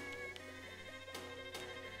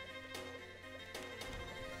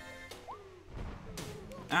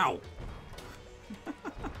 Ow!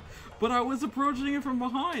 But I was approaching it from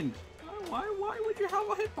behind. Why would you have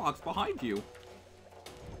a hitbox behind you?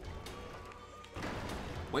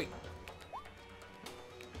 Wait.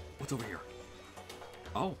 What's over here?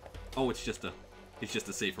 Oh. Oh, it's just a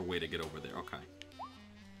safer way to get over there. Okay.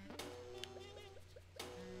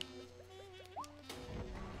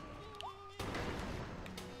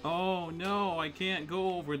 Oh no, I can't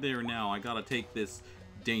go over there now. I gotta take this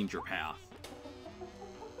danger path.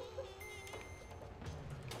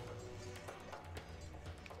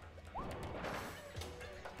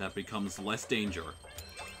 That becomes less danger.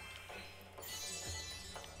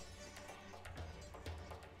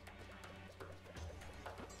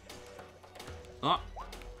 Ah!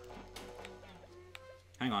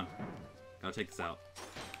 Hang on. Gotta take this out.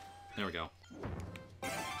 There we go. Is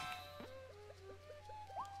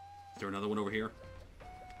there another one over here?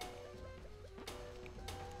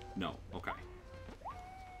 No. Okay.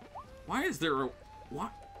 Why is there a...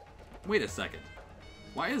 What? Wait a second.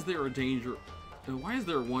 Why is there a danger... Why is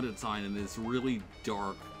there a wanted sign in this really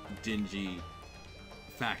dark, dingy,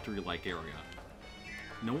 factory-like area?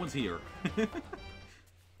 No one's here.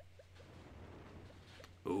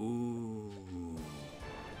 Ooh.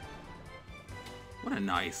 What a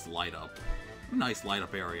nice light up. Nice light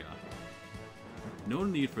up area. No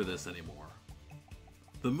need for this anymore.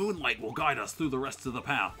 The moonlight will guide us through the rest of the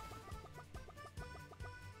path.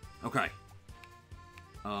 Okay.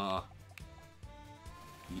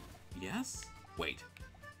 Yes? Wait.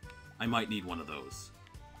 I might need one of those.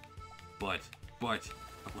 But, I want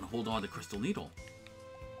to hold on to Crystal Needle.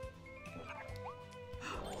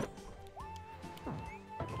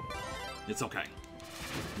 It's okay.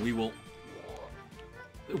 We will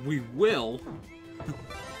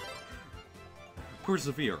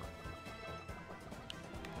persevere.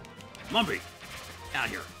 Lumpy! Out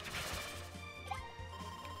here.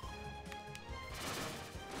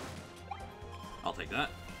 I'll take that.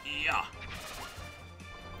 Yeah.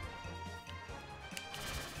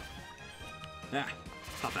 Ah,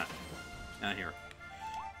 stop that. Out here.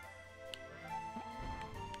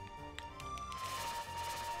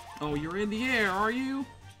 Oh, you're in the air, are you?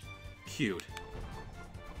 Cute.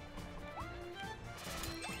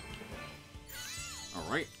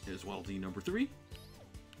 Alright, here's Waddle Dee number 3.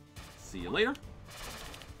 See you later.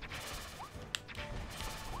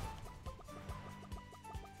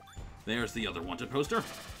 There's the other wanted poster.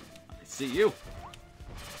 I see you.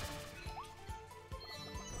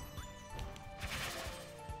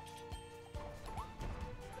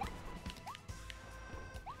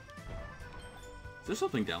 Is there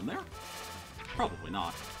something down there? Probably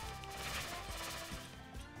not.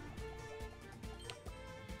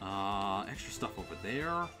 Extra stuff over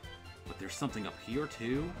there. But there's something up here,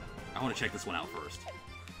 too. I want to check this one out first.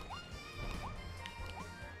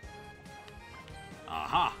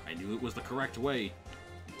 Aha! I knew it was the correct way.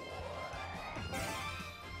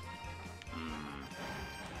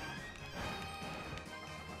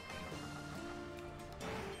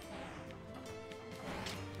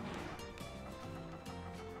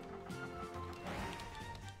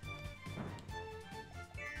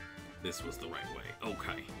 This was the right way.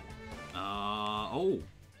 Okay. Oh.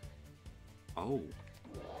 Oh.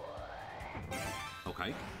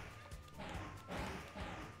 Okay.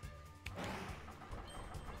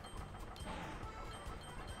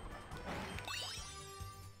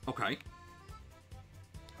 Okay.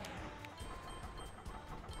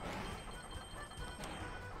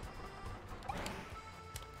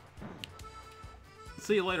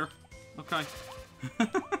 See you later. Okay.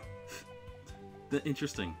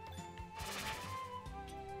 Interesting.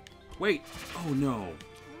 Wait. Oh no.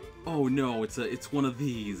 Oh no, it's one of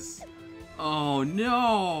these. Oh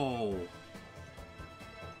no.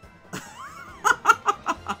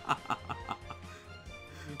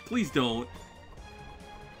 Please don't.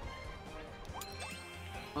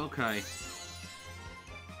 Okay.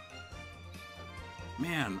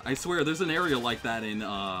 Man, I swear there's an area like that in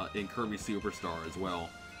Kirby Superstar as well.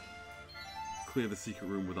 Clear the secret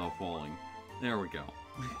room without falling. There we go.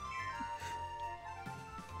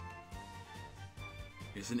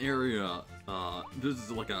 There's an area,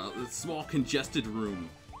 there's like a small congested room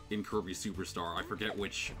in Kirby Superstar. I forget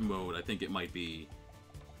which mode. I think it might be,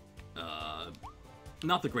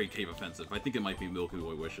 not the Great Cave Offensive. I think it might be Milky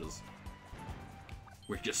Way Wishes.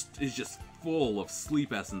 Where it's just full of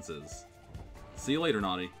sleep essences. See you later,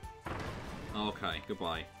 Naughty. Okay,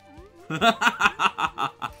 goodbye.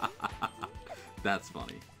 That's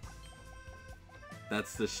funny.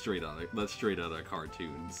 That's just straight out of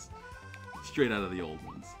cartoons. Straight out of the old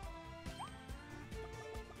ones.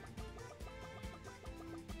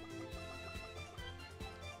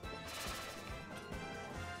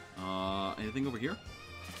 Anything over here?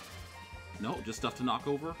 No, just stuff to knock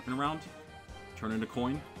over and around. Turn into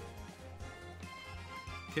coin.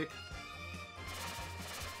 Kick.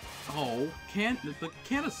 Oh, the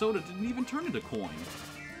can of soda didn't even turn into coin.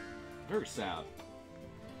 Very sad.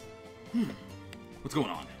 What's going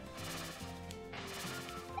on?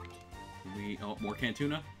 Oh, more canned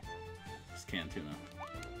tuna? Just canned tuna.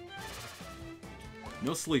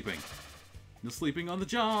 No sleeping. No sleeping on the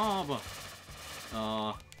job!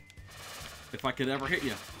 If I could ever hit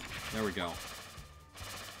you. There we go.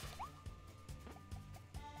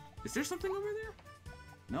 Is there something over there?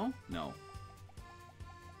 No? No.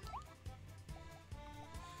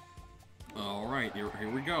 Alright, here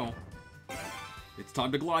we go. It's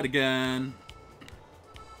time to glide again.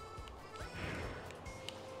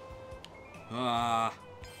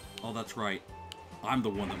 Oh, that's right. I'm the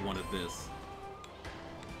one that wanted this.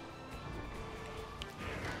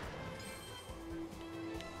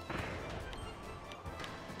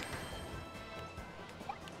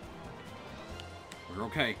 We're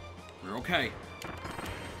okay. We're okay.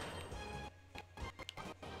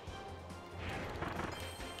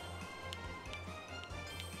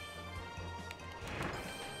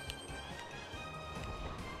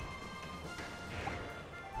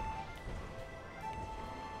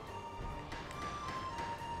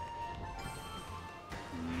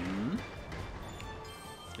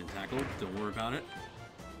 Don't worry about it.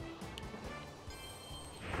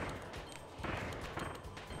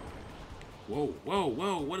 Whoa, whoa,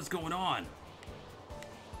 whoa, what is going on?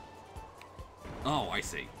 Oh, I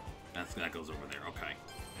see. That goes over there, okay.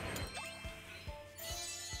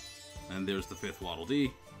 And there's the 5th Waddle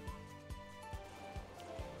Dee.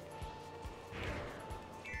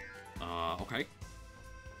 Okay.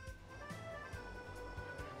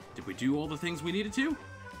 Did we do all the things we needed to?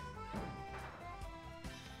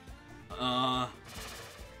 I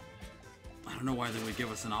don't know why they would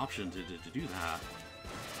give us an option to do that.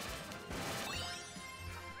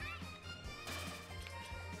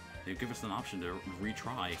 They'd give us an option to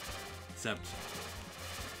retry, except...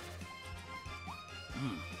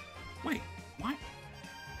 Wait, why?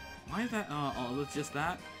 Why is that, it's just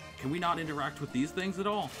that? Can we not interact with these things at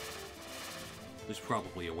all? There's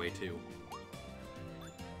probably a way to.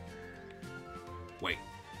 Wait.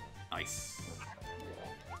 Ice.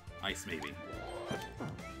 Ice, maybe.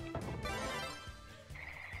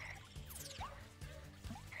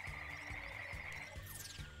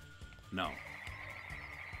 No.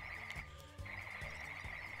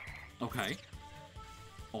 Okay.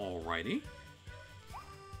 Alrighty.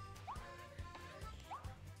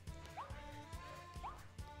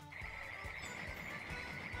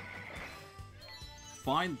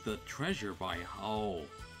 Find the treasure by... Oh.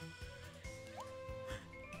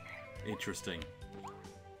 Interesting.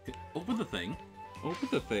 Open the thing. Open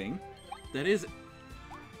the thing. That is...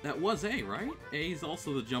 That was A, right? A is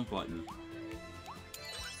also the jump button.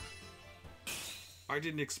 I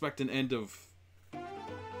didn't expect an end of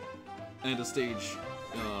stage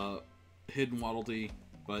hidden Waddle Dee,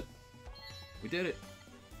 but we did it.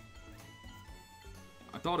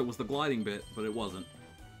 I thought it was the gliding bit, but it wasn't.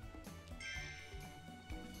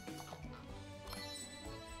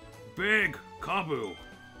 Big Kabu.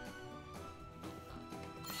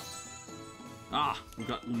 Ah, we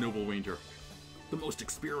got Noble Ranger. The most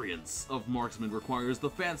experience of marksman requires the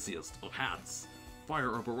fanciest of hats.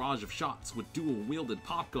 Fire a barrage of shots with dual-wielded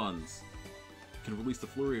pop guns. Can release a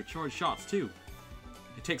flurry of charged shots, too.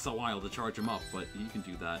 It takes a while to charge them up, but you can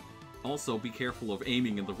do that. Also, be careful of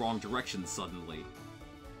aiming in the wrong direction suddenly.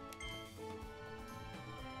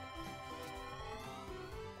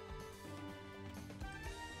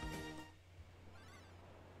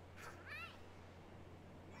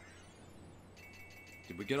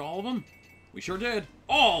 Did we get all of them? We sure did.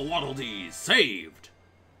 All Waddle Dees saved!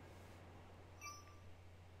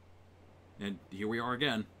 And here we are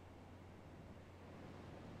again.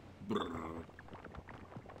 Brrr.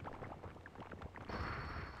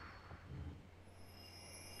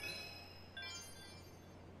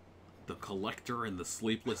 The Collector in the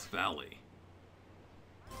Sleepless Valley.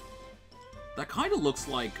 That kind of looks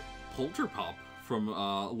like Polterpup from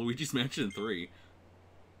Luigi's Mansion 3.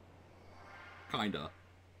 Kinda.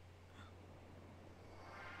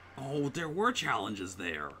 Oh, there were challenges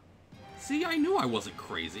there. See, I knew I wasn't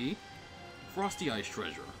crazy. Frosty Ice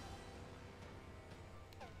Treasure.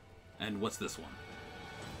 And what's this one?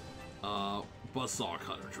 Buzzsaw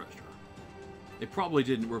Cutter Treasure. It probably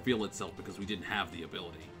didn't reveal itself because we didn't have the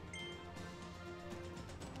ability.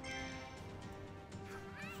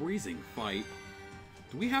 Freezing fight.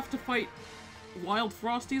 Do we have to fight Wild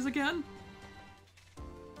Frosties again?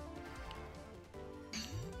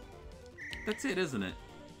 That's it, isn't it?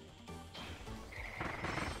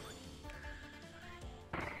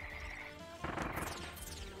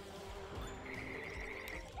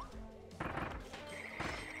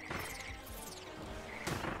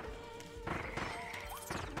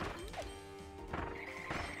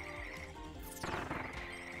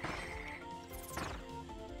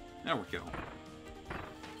 There we go.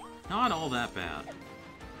 Not all that bad.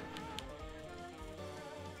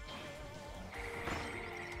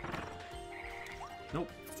 Nope.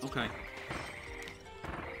 Okay.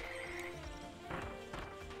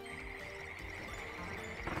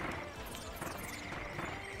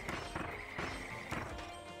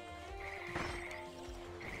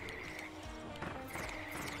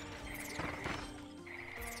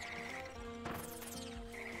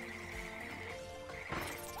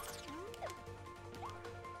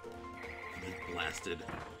 Blasted.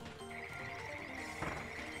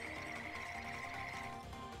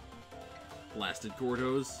 Blasted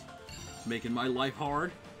Gordos. Making my life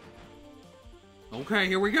hard. Okay,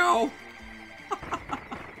 here we go!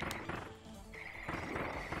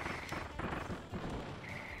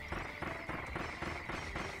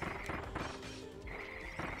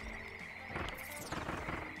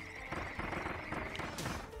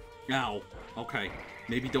 Ow. Okay.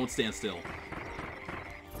 Maybe don't stand still.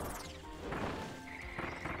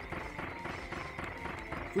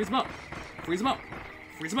 Freeze him up! Freeze him up!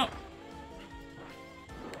 Freeze him up!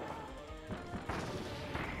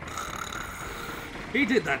 He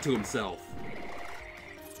did that to himself!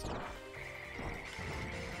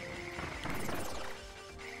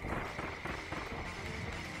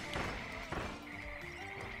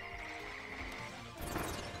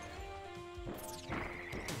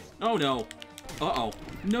 Oh no! Uh-oh.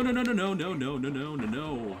 No, no, no, no, no, no, no, no, no, no,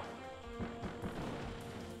 no.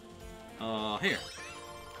 Here.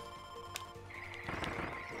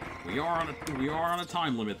 We are on a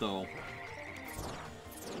time limit, though.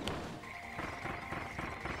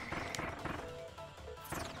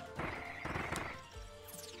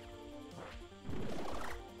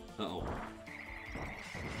 Uh-oh.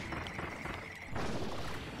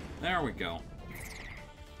 There we go.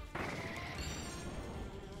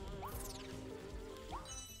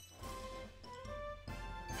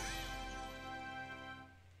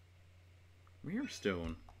 Mirror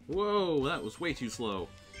Stone. Whoa, that was way too slow.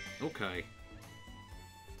 Okay.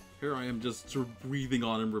 Here I am just sort of breathing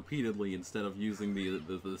on him repeatedly instead of using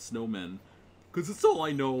the snowmen. Because it's all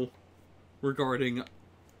I know regarding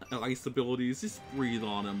ice abilities. Just breathe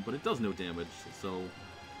on him, but it does no damage, so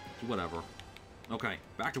whatever. Okay,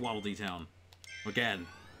 back to Waddle Dee Town. Again.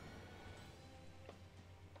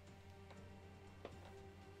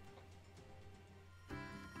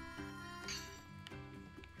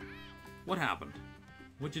 What happened?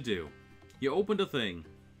 What'd you do? You opened a thing.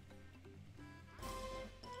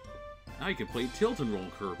 Now you can play Tilt and Roll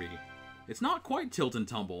Kirby. It's not quite Tilt and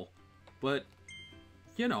Tumble, but,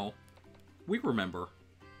 you know, we remember.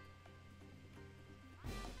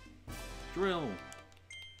 Drill.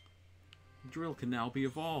 Drill can now be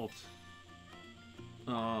evolved.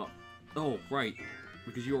 Oh, right.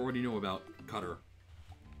 Because you already know about Cutter.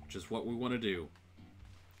 Which is what we want to do.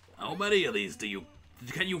 How many of these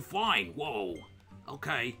can you find? Whoa.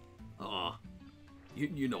 Okay.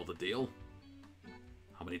 You know the deal.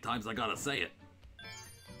 How many times I gotta say it?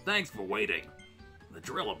 Thanks for waiting. The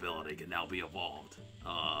drill ability can now be evolved.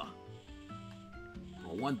 Well,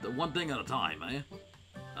 one thing at a time, eh?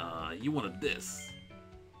 You wanted this.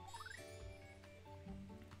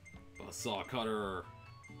 Buzzsaw Cutter.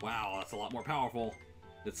 Wow, that's a lot more powerful.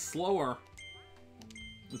 It's slower.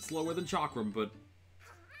 It's slower than Chakram, but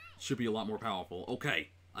should be a lot more powerful. Okay,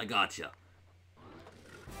 I gotcha.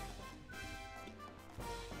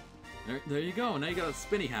 There you go. Now you got a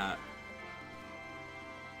spinny hat.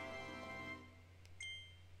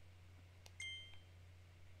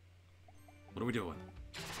 What are we doing?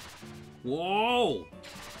 Whoa!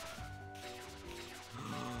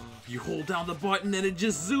 You hold down the button and it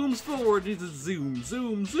just zooms forward. It just zoom,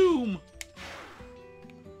 zoom, zoom.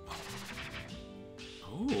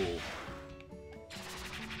 Oh.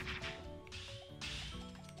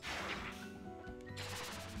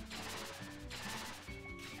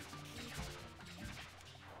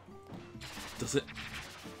 Does it?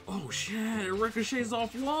 Oh shit, it ricochets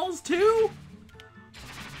off walls too?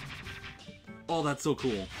 Oh, that's so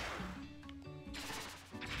cool.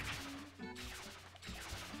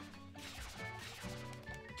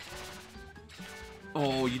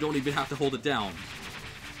 Oh, you don't even have to hold it down.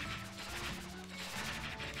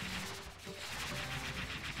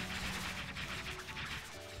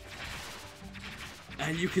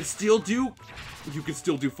 And you can still do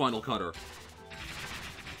Final Cutter.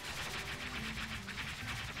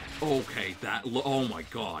 Okay, oh my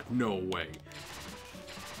god, no way.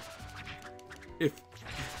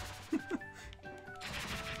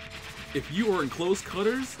 If you are in close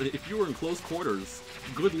quarters,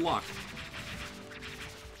 good luck.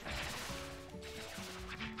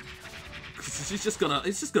 It's just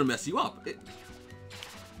gonna mess you up.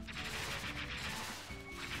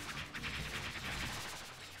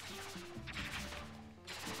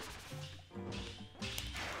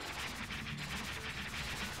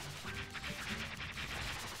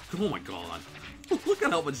 Oh my god. Look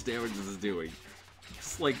at how much damage this is doing.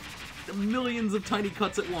 It's like millions of tiny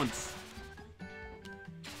cuts at once.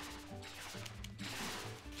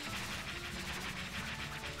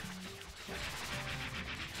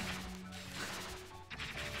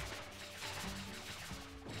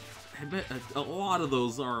 I bet a lot of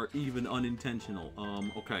those are even unintentional.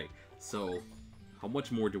 Okay, so how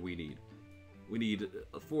much more do we need? We need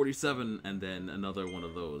a 47 and then another one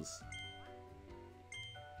of those.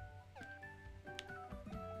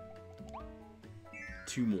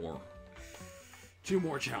 Two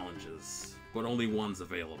more challenges, but only one's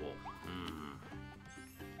available.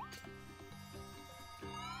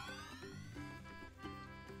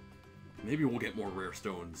 Maybe we'll get more rare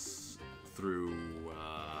stones through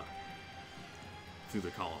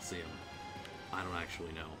the Coliseum. I don't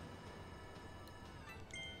actually know.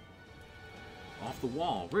 Off the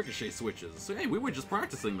wall, ricochet switches. So, hey, we were just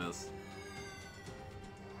practicing this.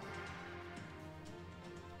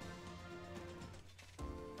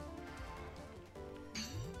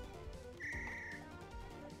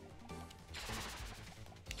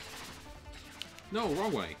 No,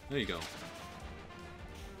 wrong way. There you go.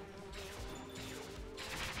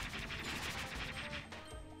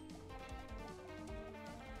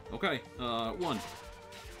 Okay, one.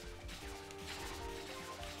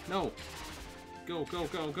 No. Go, go,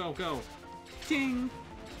 go, go, go. Ting!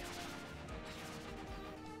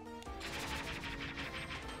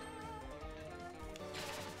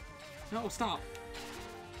 No, stop.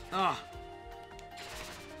 Ah.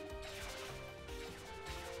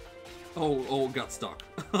 Oh, it got stuck.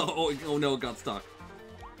 oh no, it got stuck.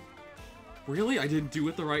 Really? I didn't do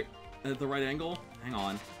it at the right angle? Hang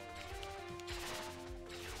on.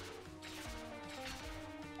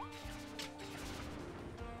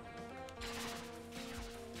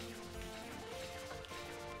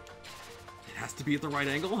 has to be at the right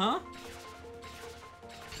angle, huh?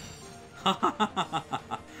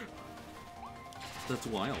 That's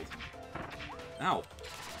wild. Ow.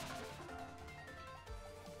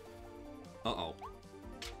 Uh-oh.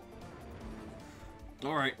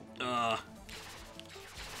 Alright,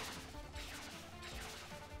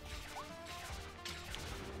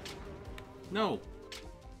 No!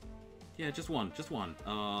 Yeah, just one, just one.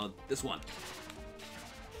 This one.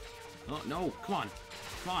 Oh, no, come on.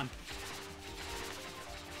 Come on.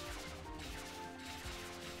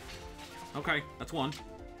 Okay, that's one.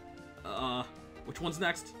 Which one's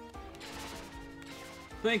next?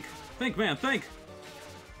 Think! Think, man, think!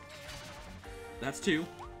 That's two.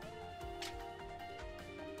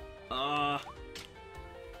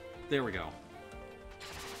 There we go.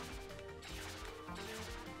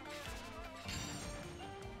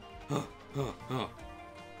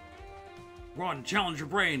 Run, challenge your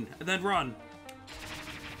brain, and then run.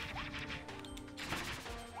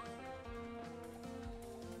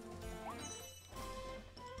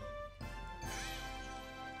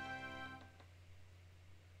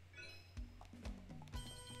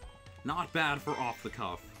 Not bad for off the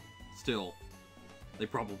cuff. Still, they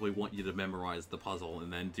probably want you to memorize the puzzle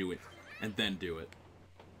and then do it. And then do it.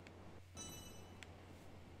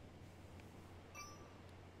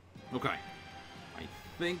 Okay. I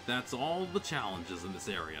think that's all the challenges in this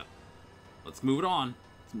area. Let's move it on.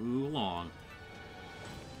 Let's move along.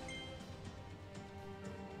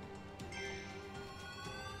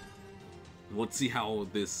 Let's see how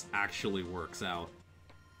this actually works out.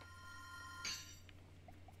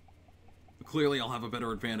 Clearly I'll have a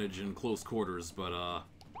better advantage in close quarters, but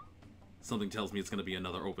something tells me it's going to be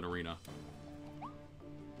another open arena.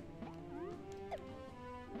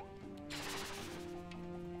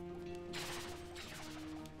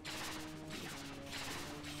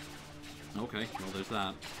 Okay, well there's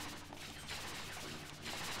that.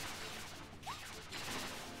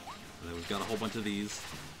 And then we've got a whole bunch of these.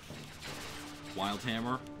 Wild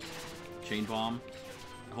Hammer, Chain Bomb,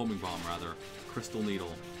 Homing Bomb rather, Crystal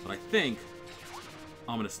Needle. But I think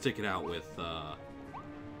I'm gonna stick it out with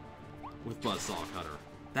Buzzsaw Cutter.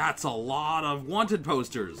 That's a lot of wanted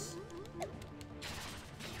posters!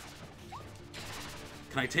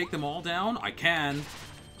 Can I take them all down? I can.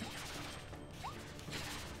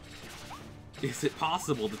 Is it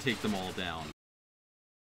possible to take them all down?